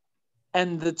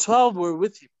 And the 12 were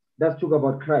with him. Let's talk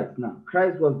about Christ now.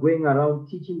 Christ was going around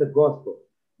teaching the gospel.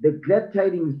 The glad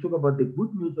tidings talk about the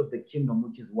good news of the kingdom,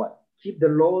 which is what? Keep the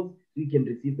laws so you can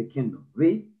receive the kingdom.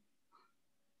 Read.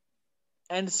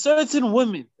 And certain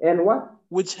women. And what?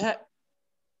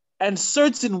 And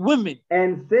certain women.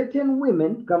 And certain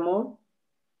women, come on.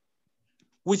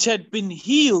 Which had been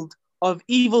healed of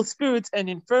evil spirits and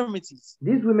infirmities.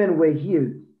 These women were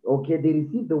healed. Okay, they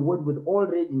received the word with all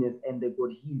readiness and they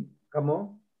got healed. Come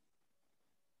on.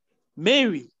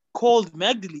 Mary, called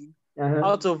Magdalene,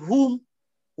 out of whom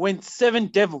went 7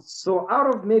 devils. So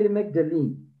out of Mary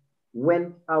Magdalene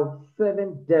went out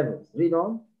 7 devils. Read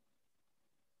on.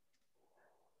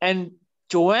 And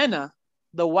Joanna,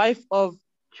 the wife of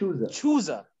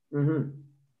Chuza.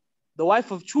 The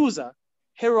wife of Chuza,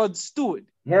 Herod's steward.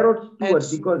 Herod's steward,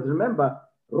 because remember,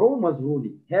 Rome was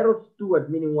ruling. Herod's steward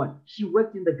meaning what? She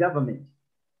worked in the government.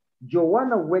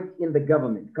 Joanna worked in the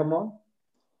government. Come on.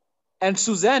 And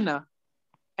Susanna,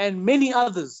 and many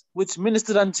others, which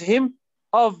ministered unto him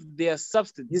of their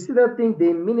substance. You see that thing?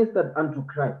 They ministered unto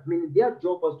Christ. Meaning their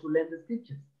job was to learn the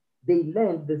scriptures. They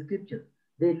learned the scriptures.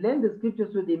 They learned the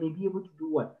scriptures so they may be able to do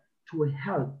what? To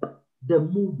help the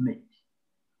movement.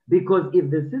 Because if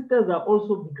the sisters are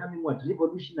also becoming what?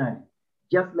 Revolutionary,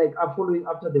 just like are following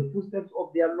after the footsteps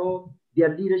of their Lord,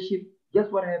 their leadership,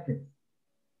 guess what happens?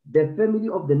 The family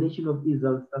of the nation of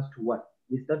Israel starts to what?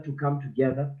 We start to come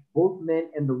together, both men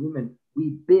and the women.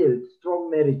 We build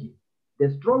strong marriages.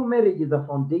 The strong marriage is a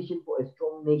foundation for a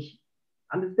strong nation.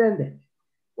 Understand that?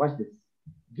 Watch this.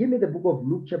 Give me the book of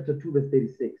Luke chapter 2 verse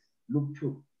 36. Luke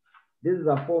 2. This is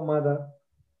our foremother.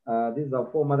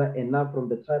 And now from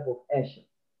the tribe of Asher.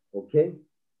 Okay?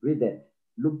 Read that.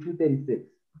 Luke 2:36.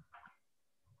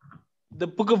 The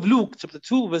book of Luke chapter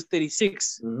 2 verse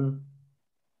 36.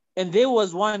 And there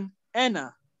was one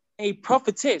Anna, a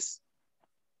prophetess,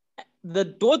 the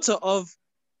daughter of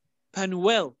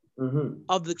Penuel,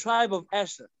 of the tribe of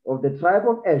Asher. Of the tribe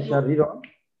of Asher, read on.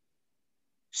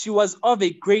 She was of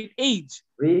a great age.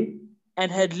 Read. And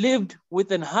had lived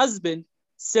with an husband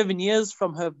 7 years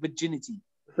from her virginity.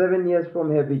 7 years from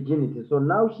her virginity. So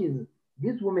now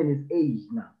this woman is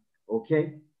aged now.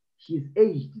 Okay? She's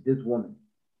aged, this woman.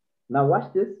 Now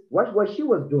watch this. Watch what she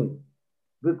was doing.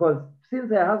 Because since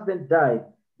her husband died,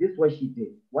 this is what she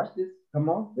did. Watch this. Come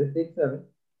on, verse 7.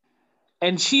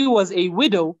 And she was a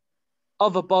widow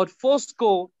of about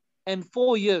 80 and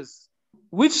 4 years,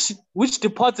 which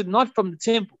departed not from the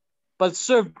temple, but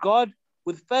served God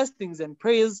with fastings and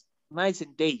prayers night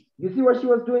and day. You see what she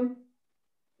was doing?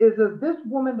 It says this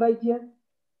woman right here,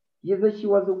 he says she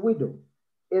was a widow.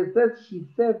 It says she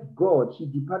served God. She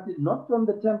departed not from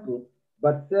the temple,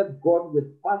 but served God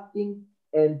with fasting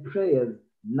and prayers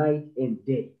night and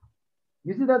day.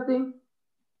 You see that thing?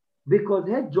 Because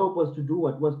her job was to do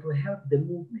what? Was to help the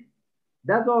movement.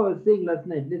 That's what I was saying last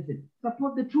night. Listen,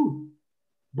 support the truth.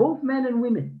 Both men and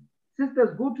women.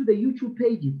 Sisters, go to the YouTube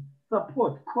pages.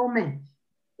 Support, comment,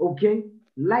 okay?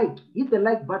 Like, hit the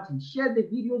like button. Share the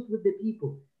videos with the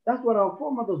people. That's what our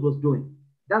foremothers was doing.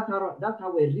 That's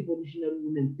how a revolutionary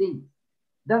woman thinks.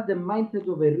 That's the mindset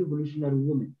of a revolutionary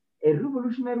woman. A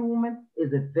revolutionary woman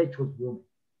is a virtuous woman.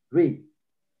 Read.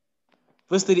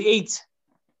 Verse 38.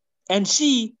 And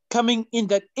she, coming in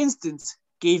that instant,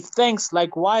 gave thanks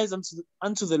likewise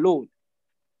unto the Lord,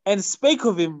 and spake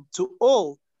of him to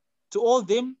all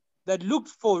them that looked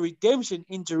for redemption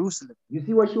in Jerusalem. You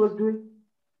see what she was doing?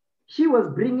 She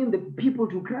was bringing the people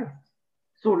to Christ.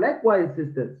 So likewise,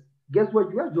 sisters, guess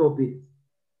what your job is?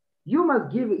 You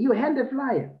must you hand a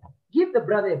flyer. Give the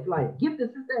brother a flyer. Give the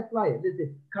sister a flyer.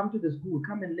 Listen, come to the school.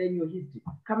 Come and learn your history.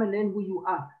 Come and learn who you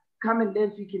are. Come and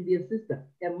learn so you can be a sister,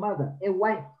 a mother, a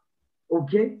wife.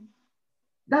 Okay?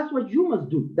 That's what you must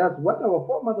do. That's what our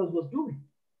foremothers was doing.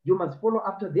 You must follow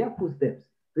after their footsteps.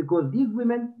 Because these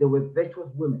women, they were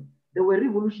virtuous women. They were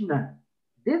revolutionary.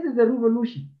 This is a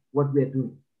revolution, what we are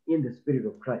doing in the spirit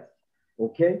of Christ.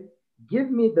 Okay?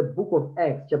 Give me the book of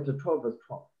Acts, chapter 12, verse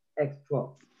 12. Acts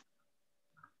 12.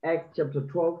 Acts chapter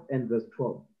 12 and verse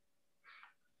 12.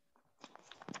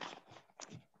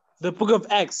 The book of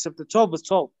Acts, chapter 12, verse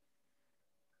 12.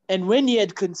 And when he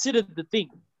had considered the thing,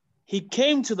 he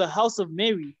came to the house of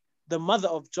Mary, the mother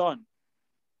of John,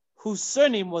 whose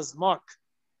surname was Mark,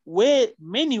 where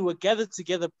many were gathered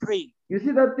together praying. You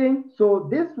see that thing? So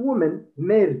this woman,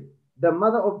 Mary, the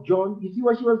mother of John, you see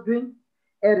what she was doing?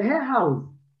 At her house,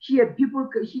 she had people,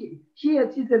 she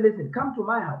said, listen, come to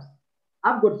my house.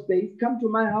 I've got space. Come to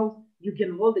my house. You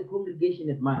can hold the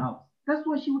congregation at my house. That's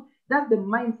the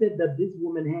mindset that this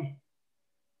woman had.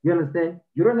 You understand?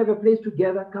 You don't have a place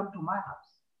together, come to my house.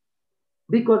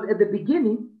 Because at the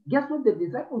beginning, guess what the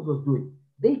disciples was doing?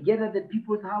 They gathered at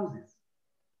people's houses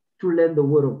to learn the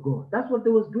word of God. That's what they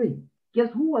was doing.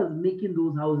 Guess who was making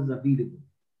those houses available?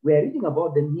 We are reading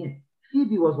about them here.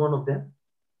 Phoebe was one of them.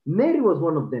 Mary was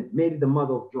one of them. Mary, the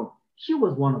mother of John. She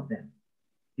was one of them.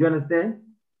 You understand?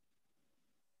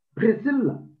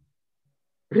 Priscilla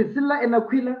and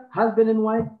Aquila, husband and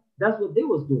wife, that's what they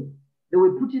was doing. They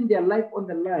were putting their life on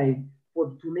the line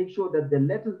to make sure that the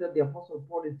letters that the Apostle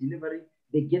Paul is delivering,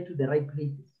 they get to the right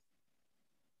places.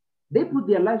 They put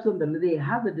their lives on the line. They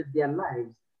hazarded their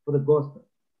lives for the gospel.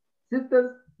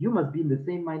 Sisters, you must be in the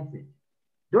same mindset.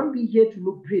 Don't be here to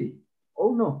look pretty.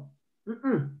 Oh no.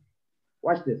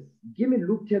 Watch this. Give me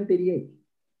Luke 10:38.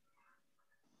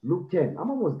 Luke 10. I'm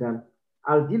almost done.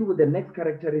 I'll deal with the next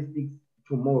characteristics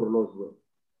tomorrow, Lord's will.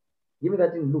 Give me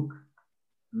that in Luke.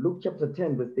 Luke chapter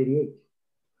 10, verse 38.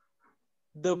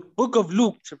 The book of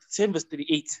Luke, chapter 10, verse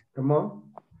 38. Come on.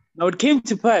 Now it came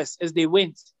to pass as they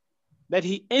went that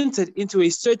he entered into a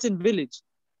certain village,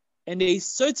 and a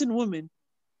certain woman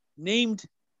named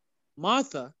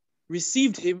Martha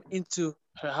received him into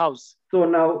her house. So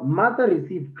now Martha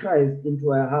received Christ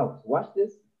into her house. Watch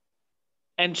this.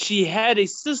 And she had a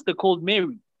sister called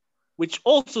Mary, which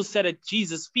also sat at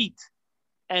Jesus' feet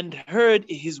and heard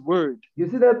his word. You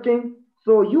see that thing?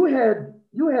 So you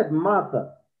had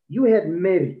Martha, you had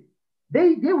Mary.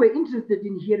 They were interested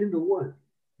in hearing the word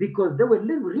because they were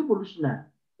revolutionary.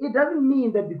 It doesn't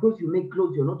mean that because you make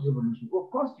clothes, you're not revolutionary.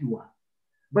 Of course you are.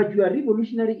 But you are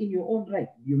revolutionary in your own right.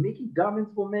 You're making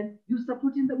garments for men. You're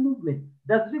supporting the movement.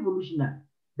 That's revolutionary.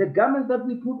 The garments that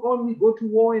we put on, we go to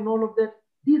war and all of that.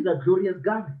 These are glorious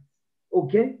garments.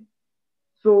 Okay?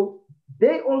 So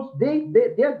their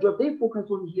job, they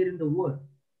focus on hearing the word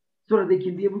so that they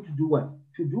can be able to do what?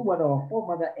 To do what our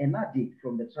foremother Anna did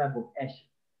from the tribe of Asher.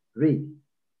 Read.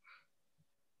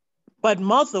 But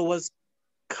Martha was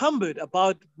cumbered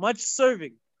about much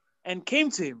serving, and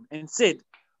came to him and said,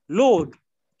 Lord,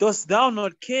 dost thou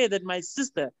not care that my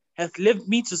sister hath left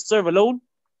me to serve alone?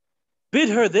 Bid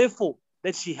her therefore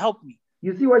that she help me.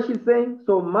 You see what she's saying?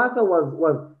 So Martha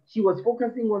was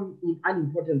focusing on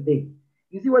unimportant things.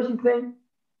 You see what she's saying?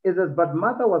 It says, but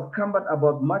Martha was cumbered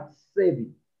about much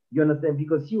serving. You understand?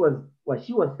 Because she was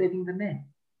serving the men.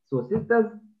 So sisters,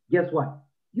 guess what?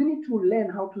 You need to learn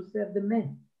how to serve the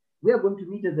men. We are going to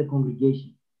meet as a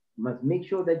congregation. You must make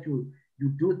sure that you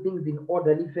do things in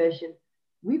orderly fashion.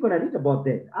 We're going to read about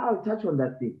that. I'll touch on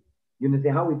that thing. You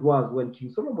understand how it was when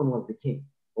King Solomon was the king,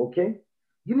 okay?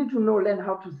 You need to know, learn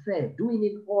how to serve, do it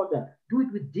in order, do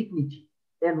it with dignity.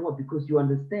 And what? Because you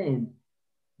understand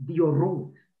your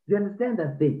role. You understand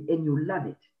that thing and you love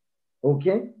it,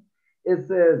 okay? It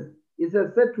says,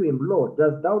 said to him, Lord,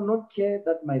 dost thou not care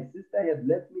that my sister has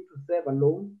left me to serve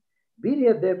alone? Be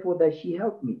it therefore that she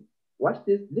help me. Watch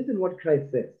this. Listen what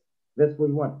Christ says. Verse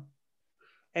 41.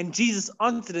 And Jesus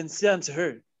answered and said unto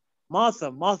her,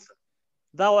 Martha, Martha,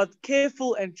 thou art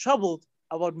careful and troubled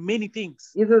about many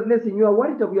things. He says, listen, you are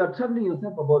worried, you are troubling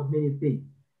yourself about many things.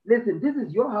 Listen, this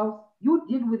is your house. You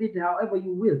deal with it however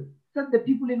you will. Set the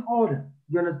people in order.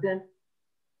 You understand?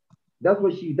 That's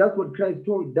what Christ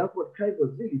told. That's what Christ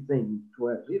was really saying to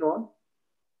her. Read on.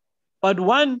 But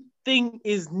one thing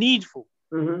is needful,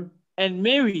 and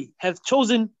Mary hath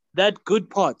chosen that good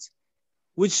part,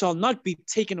 which shall not be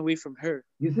taken away from her.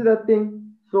 You see that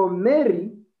thing? So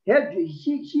Mary,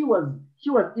 she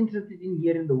was interested in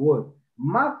hearing the word.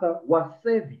 Martha was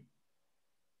serving.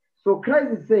 So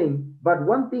Christ is saying, but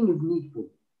one thing is needful,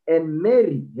 and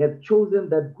Mary hath chosen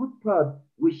that good part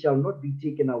which shall not be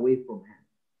taken away from her.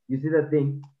 You see that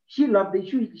thing? She loved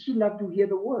to hear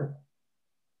the word.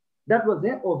 That was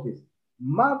her office.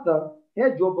 Martha,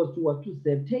 her job was to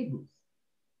serve tables,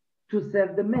 to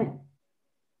serve the men.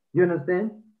 You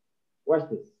understand? Watch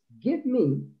this. Give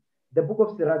me the book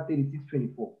of Sirach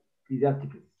 36:24.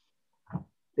 Ecclesiasticus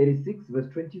 36 verse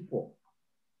 24.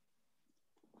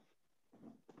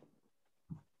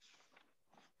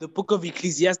 The book of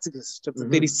Ecclesiasticus, chapter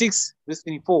 36, verse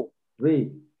 24.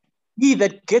 Read. He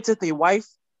that getteth a wife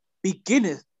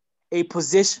beginneth a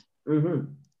possession,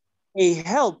 a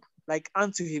help like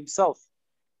unto himself,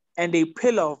 and a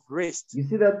pillar of rest. You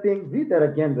see that thing? Read that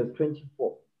again, verse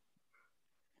 24.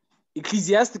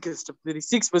 Ecclesiasticus, chapter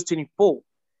 36, verse 24.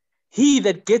 He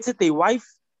that getteth a wife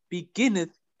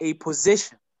beginneth a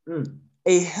possession,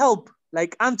 a help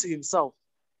like unto himself,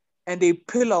 and a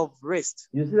pillar of rest.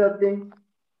 You see that thing?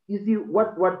 You see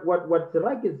what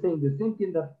Sirach is saying, the same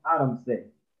thing that Adam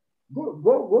said.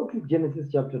 Go to Genesis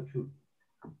chapter 2.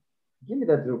 Give me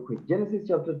that real quick. Genesis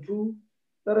chapter 2,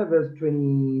 start at verse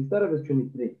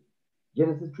 23.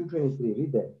 Genesis 2:23.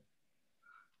 Read that.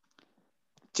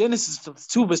 Genesis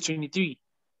 2, verse 23.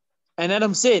 And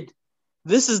Adam said,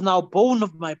 this is now bone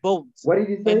of my bones. What did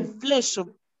he say? And flesh of...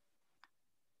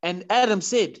 And Adam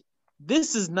said,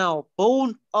 this is now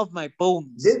bone of my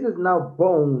bones. This is now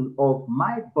bone of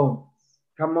my bones.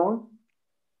 Come on.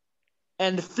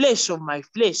 And flesh of my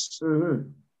flesh.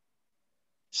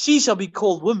 She shall be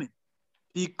called woman,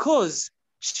 because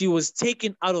she was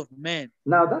taken out of man.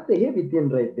 Now that's a heavy thing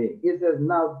right there. It says,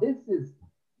 now this is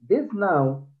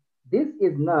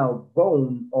now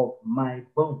bone of my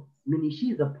bones. Meaning she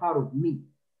is a part of me.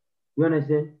 You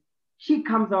understand? She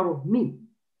comes out of me.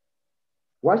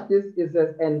 Watch this. It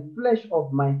says, and flesh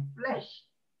of my flesh.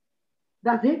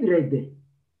 That's heavy right there.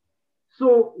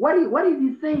 So what is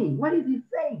he saying? What is he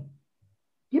saying?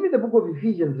 Give me the book of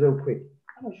Ephesians real quick.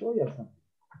 I'm going to show you something.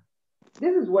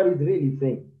 This is what he's really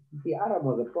saying. You see, Adam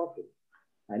was a prophet.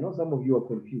 I know some of you are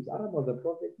confused. Adam was a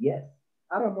prophet? Yes.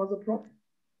 Adam was a prophet.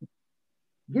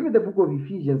 Give me the book of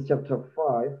Ephesians chapter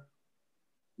 5.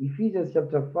 Ephesians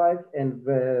chapter 5 and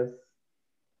verse...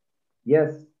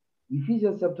 Yes.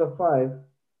 Ephesians chapter 5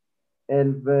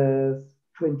 and verse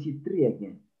 23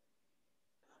 again.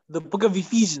 The book of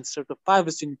Ephesians chapter 5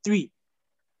 verse 23.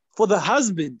 For the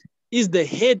husband is the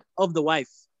head of the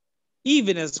wife,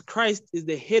 even as Christ is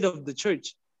the head of the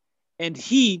church, and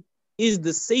he is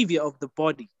the savior of the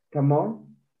body. Come on.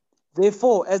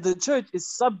 Therefore, as the church is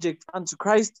subject unto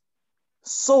Christ,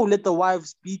 so let the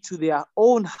wives be to their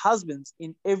own husbands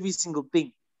in every single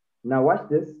thing. Now watch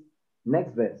this.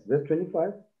 Next verse, verse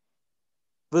 25.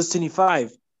 Verse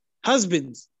 25.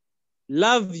 Husbands,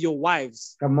 love your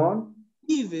wives. Come on.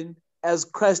 Even as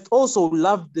Christ also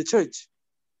loved the church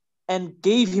and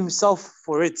gave himself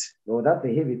for it. Oh, that's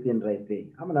a heavy thing right there.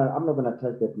 I'm not gonna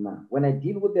touch that now. When I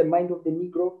deal with the mind of the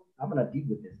Negro, I'm gonna deal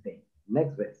with this thing.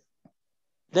 Next verse.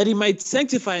 That he might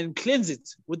sanctify and cleanse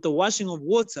it with the washing of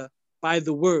water by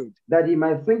the word. That he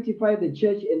might sanctify the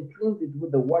church and cleanse it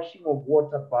with the washing of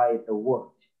water by the word.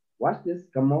 Watch this.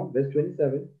 Come on, verse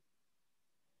 27.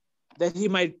 That he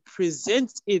might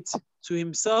present it to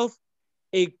himself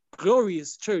a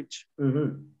glorious church,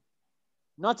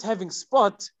 not having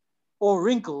spot or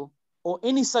wrinkle or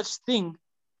any such thing,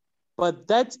 but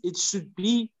that it should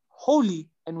be holy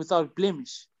and without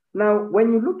blemish. Now,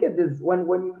 when you look at this, when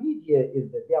you read here,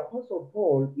 is that the Apostle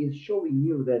Paul is showing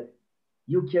you that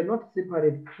you cannot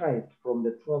separate Christ from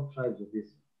the 12 tribes of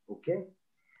Israel. Okay?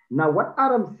 Now, what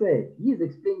Adam said, he is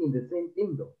explaining the same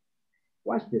thing though.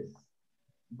 Watch this.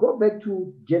 Go back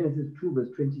to Genesis 2 verse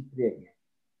 23 again.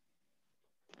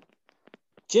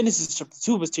 Genesis chapter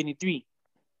 2 verse 23.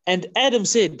 And Adam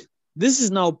said, this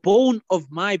is now bone of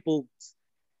my bones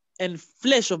and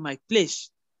flesh of my flesh.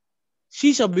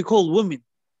 She shall be called woman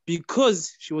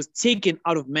because she was taken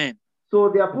out of man. So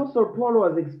the Apostle Paul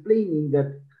was explaining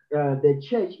that the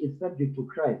church is subject to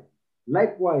Christ.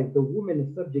 Likewise, the woman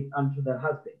is subject unto the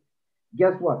husband.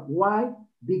 Guess what? Why?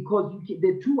 Because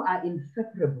the two are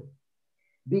inseparable.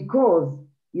 Because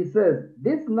he says,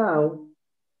 this now,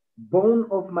 bone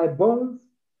of my bones,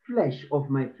 flesh of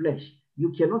my flesh.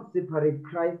 You cannot separate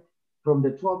Christ from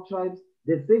the 12 tribes,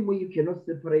 the same way you cannot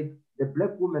separate the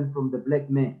black woman from the black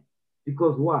man.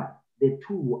 Because why? The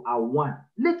two are one.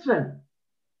 Literally.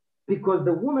 Because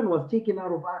the woman was taken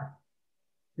out of Adam.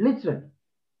 Literally.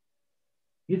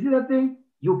 You see that thing?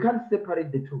 You can't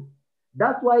separate the two.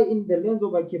 That's why in the lands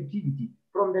of our captivity,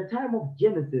 from the time of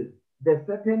Genesis, the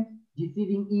serpent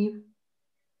deceiving Eve,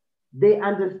 they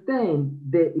understand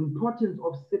the importance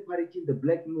of separating the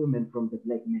black woman from the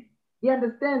black man. They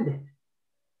understand that.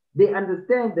 They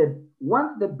understand that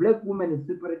once the black woman is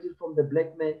separated from the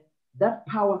black man, that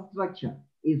power structure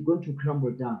is going to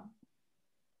crumble down.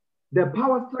 The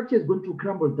power structure is going to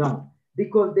crumble down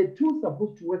because the two are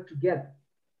supposed to work together.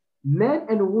 Man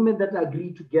and a woman that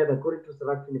agree together, according to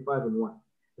Sirach 25 and 1.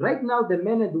 Right now, the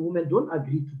man and the woman don't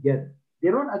agree together. They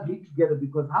don't agree together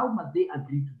because how must they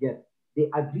agree together? They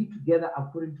agree together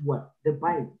according to what? The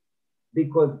Bible.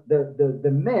 Because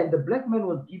the man, the black man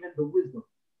was given the wisdom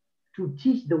to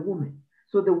teach the woman.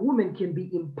 So the woman can be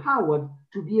empowered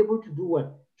to be able to do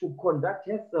what? To conduct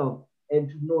herself and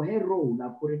to know her role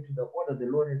according to the order the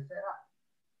Lord has set up.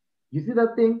 You see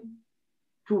that thing?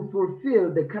 To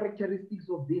fulfill the characteristics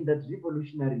of being that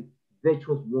revolutionary,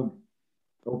 virtuous woman.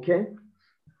 Okay?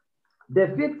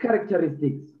 The fifth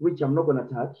characteristics, which I'm not going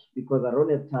to touch because I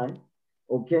don't have time.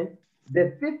 Okay?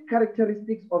 The fifth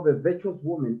characteristics of a virtuous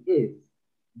woman is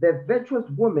the virtuous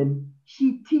woman,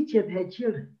 she teaches her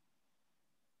children.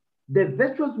 The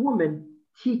virtuous woman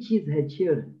teaches her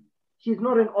children. She's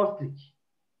not an ostrich.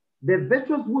 The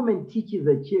virtuous woman teaches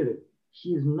her children. She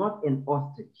is not an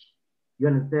ostrich. You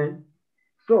understand?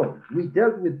 So we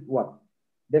dealt with what?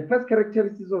 The first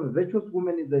characteristic of a virtuous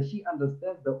woman is that she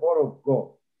understands the order of God.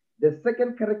 The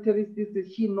second characteristic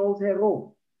is she knows her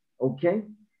role. Okay?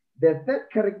 The third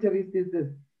characteristic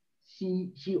is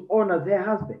she honors her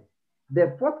husband.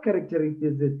 The fourth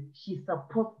characteristic is she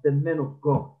supports the man of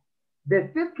God. The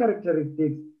fifth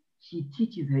characteristic, she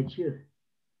teaches her children.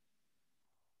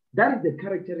 That is the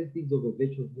characteristics of a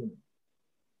virtuous woman.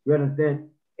 You understand?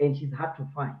 And she's hard to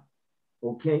find.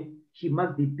 Okay? She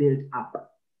must be built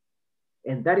up.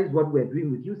 And that is what we're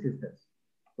doing with you, sisters.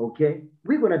 Okay?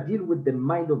 We're going to deal with the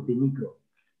mind of the Negro.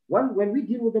 When we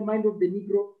deal with the mind of the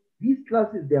Negro, these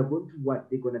classes, they are going to what?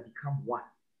 They're going to become one.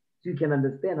 So you can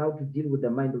understand how to deal with the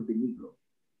mind of the Negro.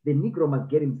 The Negro must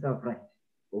get himself right.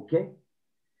 Okay?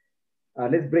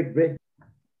 Let's break bread.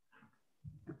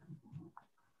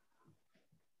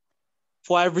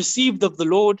 For I received of the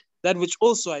Lord that which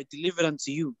also I delivered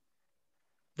unto you,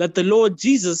 that the Lord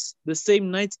Jesus, the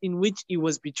same night in which he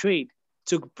was betrayed,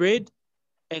 took bread,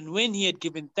 and when he had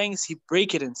given thanks, he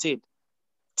brake it and said,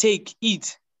 take,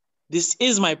 eat. This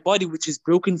is my body which is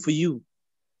broken for you.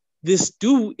 This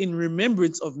do in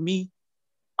remembrance of me.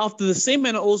 After the same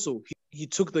manner also, he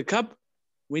took the cup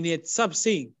when he had supped,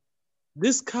 saying,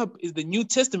 this cup is the New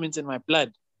Testament in my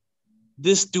blood.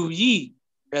 This do ye,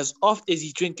 as oft as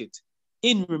ye drink it,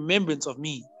 in remembrance of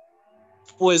me.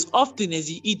 For as often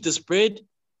as ye eat this bread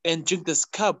and drink this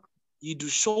cup, ye do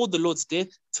show the Lord's death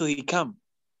till he come.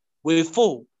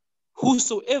 Wherefore,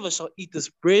 whosoever shall eat this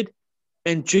bread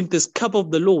and drink this cup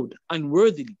of the Lord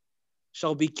unworthily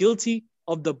shall be guilty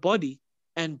of the body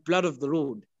and blood of the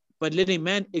Lord. But let a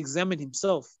man examine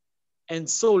himself, and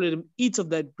so let him eat of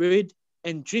that bread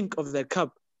and drink of that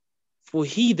cup. For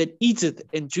he that eateth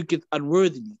and drinketh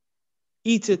unworthily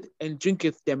eateth and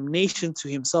drinketh damnation to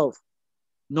himself,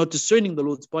 not discerning the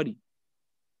Lord's body.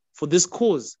 For this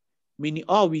cause many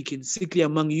are weak and sickly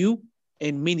among you,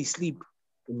 and many sleep.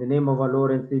 In the name of our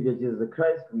Lord and Savior Jesus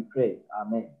Christ, we pray.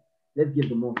 Amen. Let's give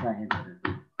the Most High hand.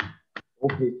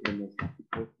 Okay,